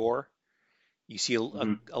waiter door, you see a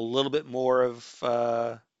little bit more of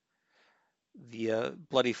the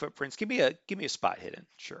bloody footprints. Give me a spot hidden,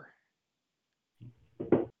 sure.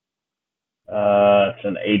 It's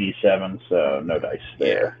an 87, so no dice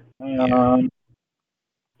there. Don't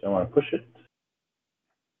want to push it.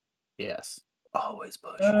 Yes, always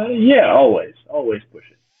push. Yeah, always push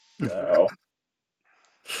it.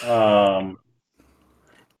 So,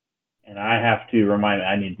 and I have to remind.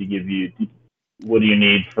 I need to give you. What do you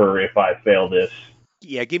need for if I fail this?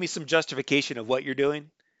 Yeah, give me some justification of what you're doing.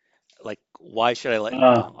 Like, why should I let you?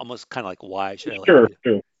 Almost kind of like, why should I let you?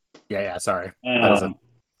 Sure. Yeah. Sorry, that is a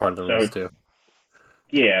part of the rules too.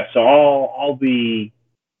 Yeah, so I'll be.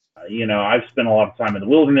 I've spent a lot of time in the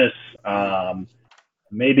wilderness.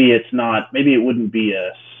 Maybe it's not. Maybe it wouldn't be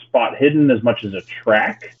a spot hidden as much as a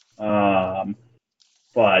track. But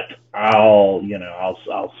I'll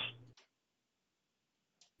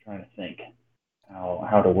trying to think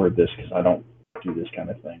how to word this because I don't do this kind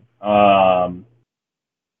of thing.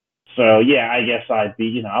 So yeah, I guess I'd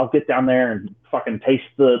be, I'll get down there and fucking taste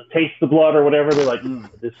the blood or whatever. They're like,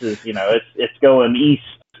 this is, it's going east.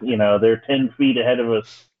 They're 10 feet ahead of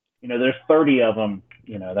us. There's 30 of them.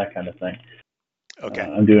 That kind of thing. Okay.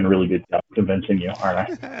 I'm doing a really good job convincing you,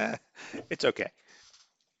 aren't I? It's okay.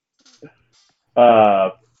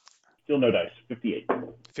 Still no dice. 58.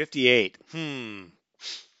 58.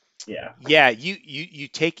 Yeah. Yeah. You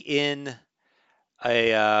take in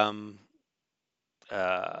a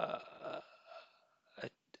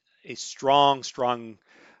strong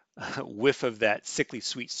whiff of that sickly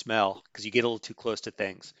sweet smell because you get a little too close to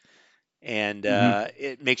things, and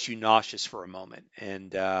it makes you nauseous for a moment.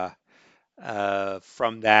 And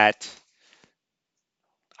from that,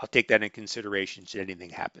 I'll take that in consideration should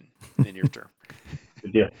anything happen in the near term.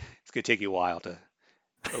 Good deal. It's going to take you a while to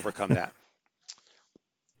overcome that.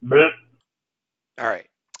 All right.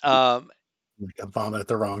 Like a vomit at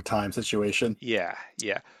the wrong time situation. Yeah.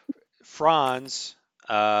 Franz,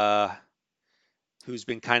 who's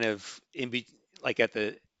been kind of at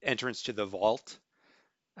the entrance to the vault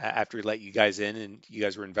after he let you guys in and you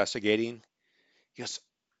guys were investigating, he goes,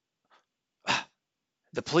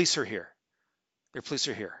 the police are here. The police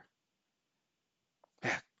are here.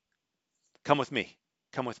 Yeah. Come with me.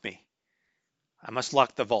 I must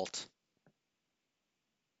lock the vault.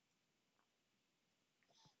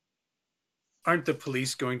 Aren't the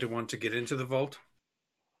police going to want to get into the vault?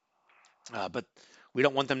 But we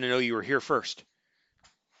don't want them to know you were here first.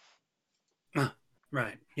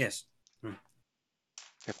 Right. Yes.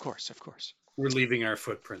 Of course. We're leaving our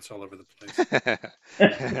footprints all over the place.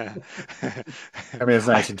 I mean, it's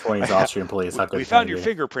 1920s Austrian police. We found your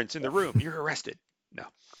fingerprints in the room. You're arrested. No.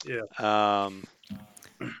 Yeah.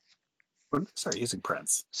 When did I start using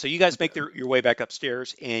Prince? So you guys make your way back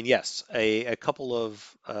upstairs, and yes, a couple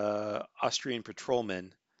of Austrian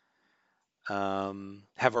patrolmen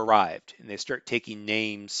have arrived, and they start taking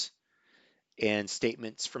names and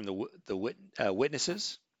statements from the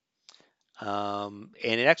witnesses. And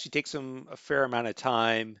it actually takes them a fair amount of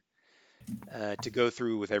time to go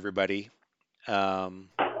through with everybody. And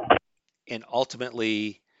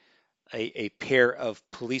ultimately, a pair of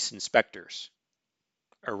police inspectors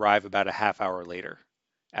arrive about a half hour later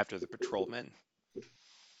after the patrolmen.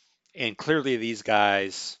 And clearly these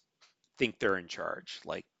guys think they're in charge,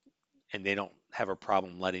 and they don't have a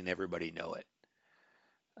problem letting everybody know it.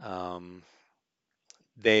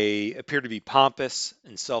 They appear to be pompous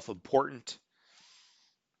and self-important.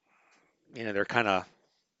 They're kind of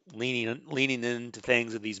leaning into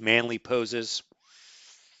things in these manly poses,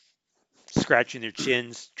 scratching their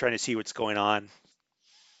chins, trying to see what's going on.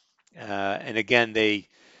 And again, they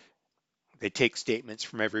take statements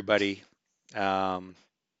from everybody, and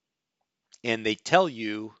they tell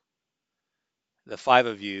you, the five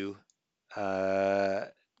of you,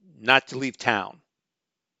 not to leave town.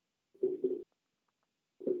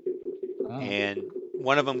 And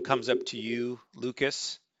one of them comes up to you,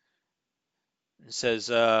 Lucas, and says,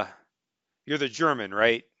 "You're the German,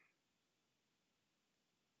 right?"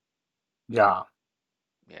 Yeah.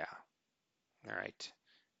 Yeah. All right.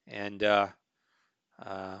 And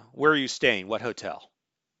where are you staying? What hotel?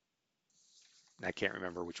 I can't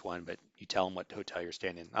remember which one, but you tell them what hotel you're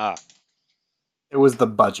staying in. It was the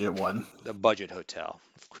budget one. The budget hotel,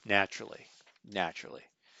 naturally.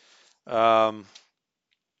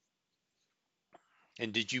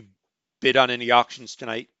 And did you bid on any auctions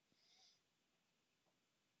tonight?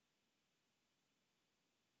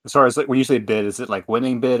 As far as when you say bid, is it like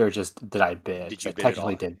winning bid or just did I bid? Did you I bid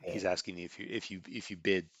technically at all? did bid. He's asking you if you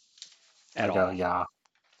bid at I go, all. yeah.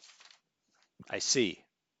 I see.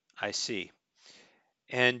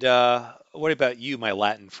 And what about you, my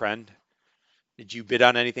Latin friend? Did you bid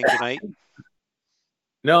on anything tonight?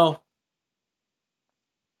 No.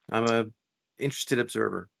 I'm a interested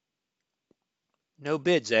observer. No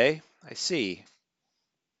bids, eh? I see.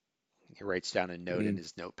 He writes down a note in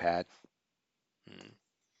his notepad.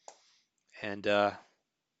 And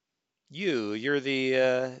you're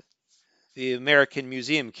the American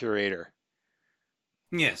Museum curator.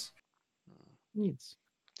 Yes.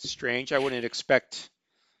 Strange. I wouldn't expect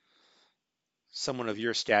someone of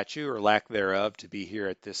your stature or lack thereof to be here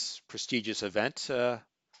at this prestigious event.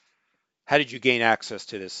 How did you gain access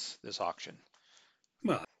to this auction?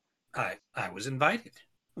 Well, I was invited,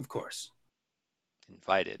 of course.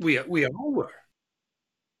 Invited. We all were.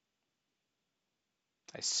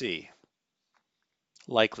 I see.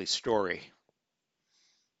 Likely story.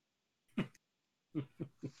 And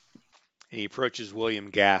he approaches William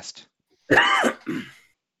Gast. I'm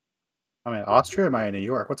in Austria. Am I in New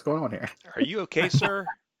York? What's going on here? Are you okay, sir?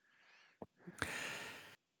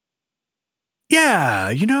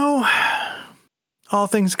 Yeah, all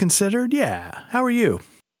things considered, yeah. How are you?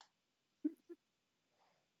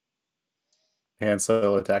 Hand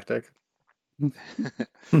solo tactic. And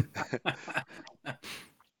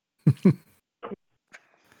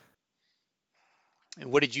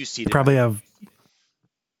what did you see tonight? Probably have.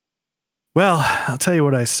 Well, I'll tell you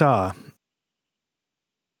what I saw.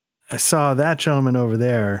 I saw that gentleman over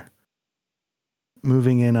there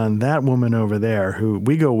moving in on that woman over there, who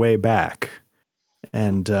we go way back,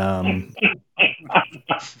 and and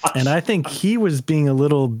I think he was being a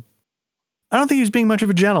little. I don't think he was being much of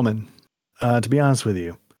a gentleman, to be honest with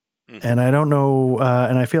you. Mm-hmm. And I don't know,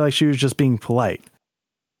 and I feel like she was just being polite.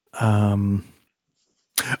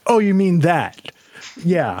 Oh, you mean that?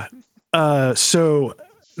 Yeah. So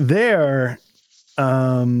there,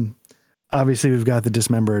 obviously we've got the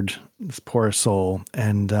dismembered, this poor soul.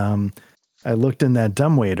 And, I looked in that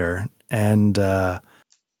dumbwaiter and,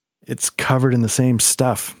 it's covered in the same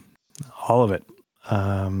stuff, all of it.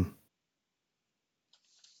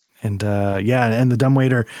 And the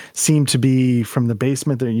dumbwaiter seemed to be from the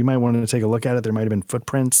basement there. You might want to take a look at it. There might've been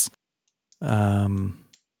footprints.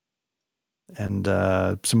 And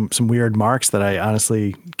some weird marks that I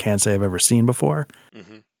honestly can't say I've ever seen before.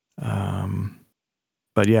 Mm-hmm.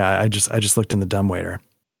 But yeah, I just looked in the dumbwaiter.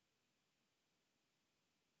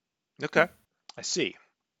 Okay, I see.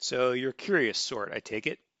 So you're a curious sort, I take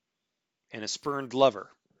it, and a spurned lover.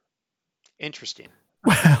 Interesting.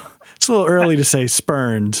 Well, it's a little early to say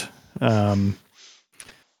spurned. Night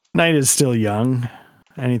is still young.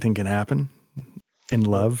 Anything can happen in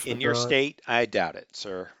love. In your state, I doubt it,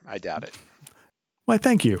 sir. I doubt it. Why,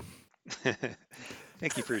 thank you.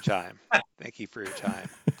 Thank you for your time.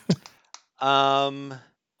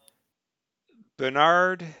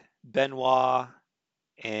 Bernard, Benoit,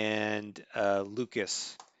 and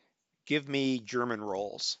Lucas, give me German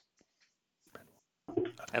rolls.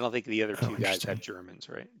 I don't think the other two guys have Germans,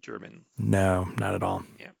 right? German. No, not at all.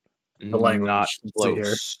 Yeah. The language. Not Let's see here.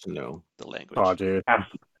 close. No. The language. Oh, dude.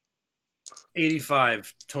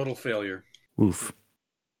 85 total failure. Oof.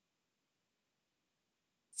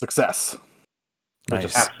 Success.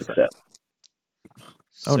 Nice. Half success.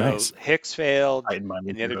 Oh, So nice. Hicks failed, Tighten my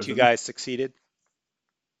and the other two lederhosen. guys succeeded.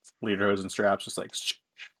 Lederhosen straps just like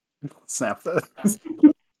snap the.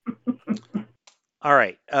 All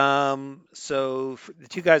right. So for the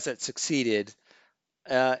two guys that succeeded,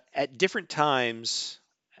 at different times,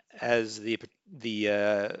 as the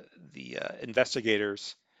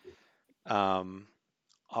investigators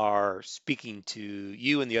are speaking to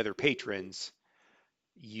you and the other patrons,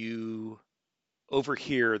 you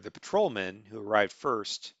overhear the patrolmen who arrived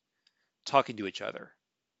first talking to each other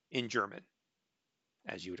in German,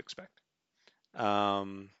 as you would expect.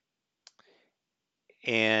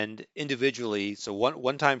 And individually, so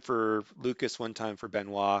one time for Lucas, one time for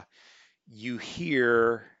Benoit, you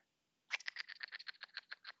hear,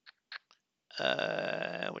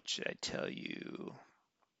 what should I tell you?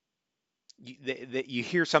 You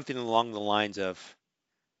hear something along the lines of,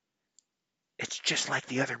 "It's just like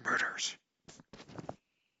the other murders."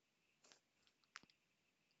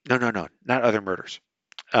 No, not other murders.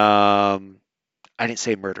 I didn't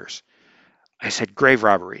say murders. I said grave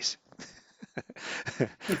robberies.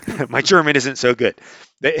 My German isn't so good.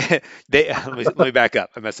 Let me back up.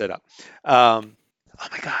 I messed that up. Oh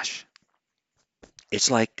my gosh. It's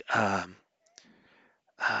like, I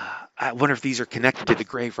wonder if these are connected to the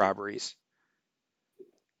grave robberies.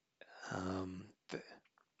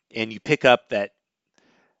 And you pick up that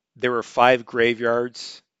there were 5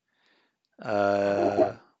 graveyards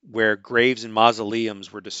where graves and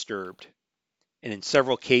mausoleums were disturbed. And in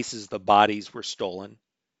several cases, the bodies were stolen.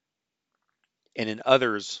 And in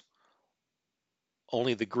others,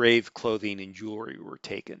 only the grave clothing and jewelry were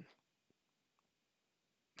taken.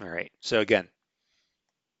 All right. So again,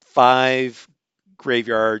 5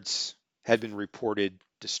 graveyards had been reported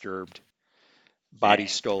disturbed,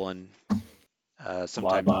 bodies stolen,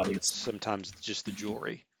 sometimes just the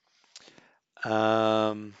jewelry.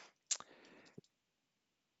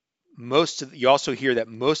 You also hear that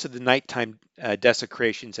most of the nighttime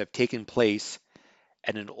desecrations have taken place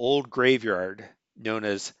at an old graveyard known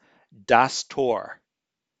as Das Tor,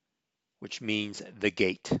 which means the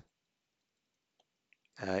gate.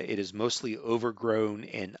 It is mostly overgrown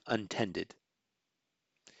and untended.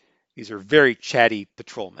 These are very chatty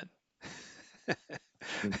patrolmen.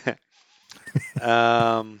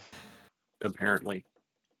 Apparently.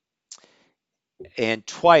 And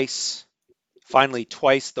finally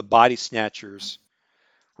twice, the body snatchers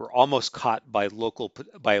were almost caught by a local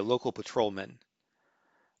patrolman,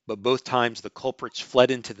 but both times the culprits fled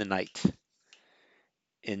into the night.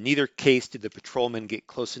 In neither case did the patrolmen get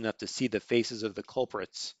close enough to see the faces of the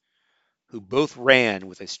culprits, who both ran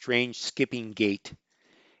with a strange skipping gait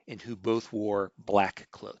and who both wore black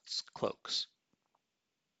cloaks.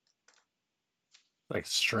 Like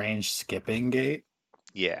strange skipping gait?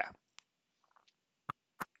 Yeah.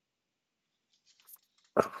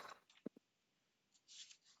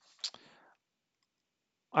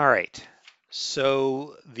 All right.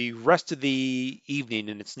 So the rest of the evening,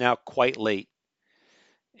 and it's now quite late,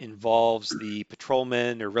 involves the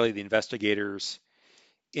patrolmen, or really the investigators,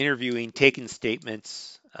 interviewing, taking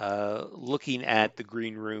statements, looking at the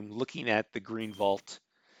green room, looking at the green vault,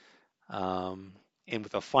 and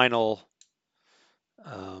with a final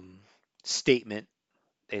statement,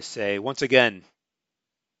 they say, once again,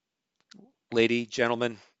 lady,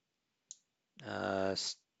 gentlemen,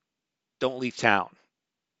 don't leave town.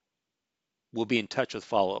 We'll be in touch with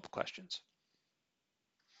follow-up questions.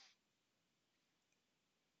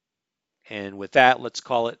 And with that, let's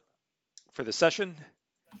call it for the session.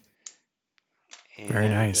 And, very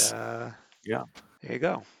nice. Yeah. There you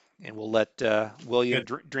go. And we'll let William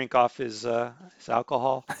drink off his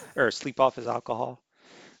alcohol, or sleep off his alcohol.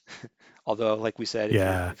 Although, like we said,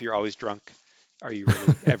 if you're always drunk, are you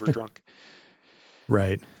really ever drunk?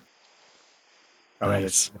 Right.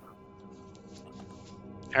 Nice.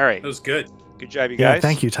 All right. That was good. Good job, you guys. Yeah,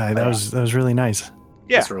 thank you, Ty. That was really nice.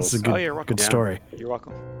 Yeah. This is a good story. You're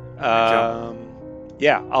welcome.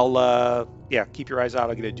 Yeah, I'll keep your eyes out.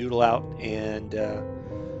 I'll get a doodle out, and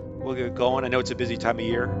we'll get going. I know it's a busy time of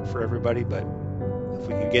year for everybody, but if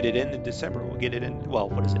we can get it in December, we'll get it in. Well,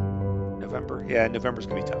 what is it? November? Yeah, November's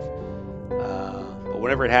gonna be tough. But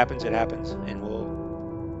whenever it happens, and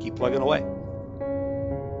we'll keep plugging away.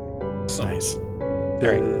 Nice. All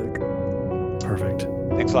right. Perfect.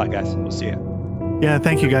 Thanks a lot, guys. We'll see you. Yeah,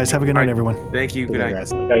 thank you guys. Have a good night, everyone. Thank you. Good night.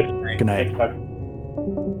 Guys. Okay. Good night. Thanks, Tucker.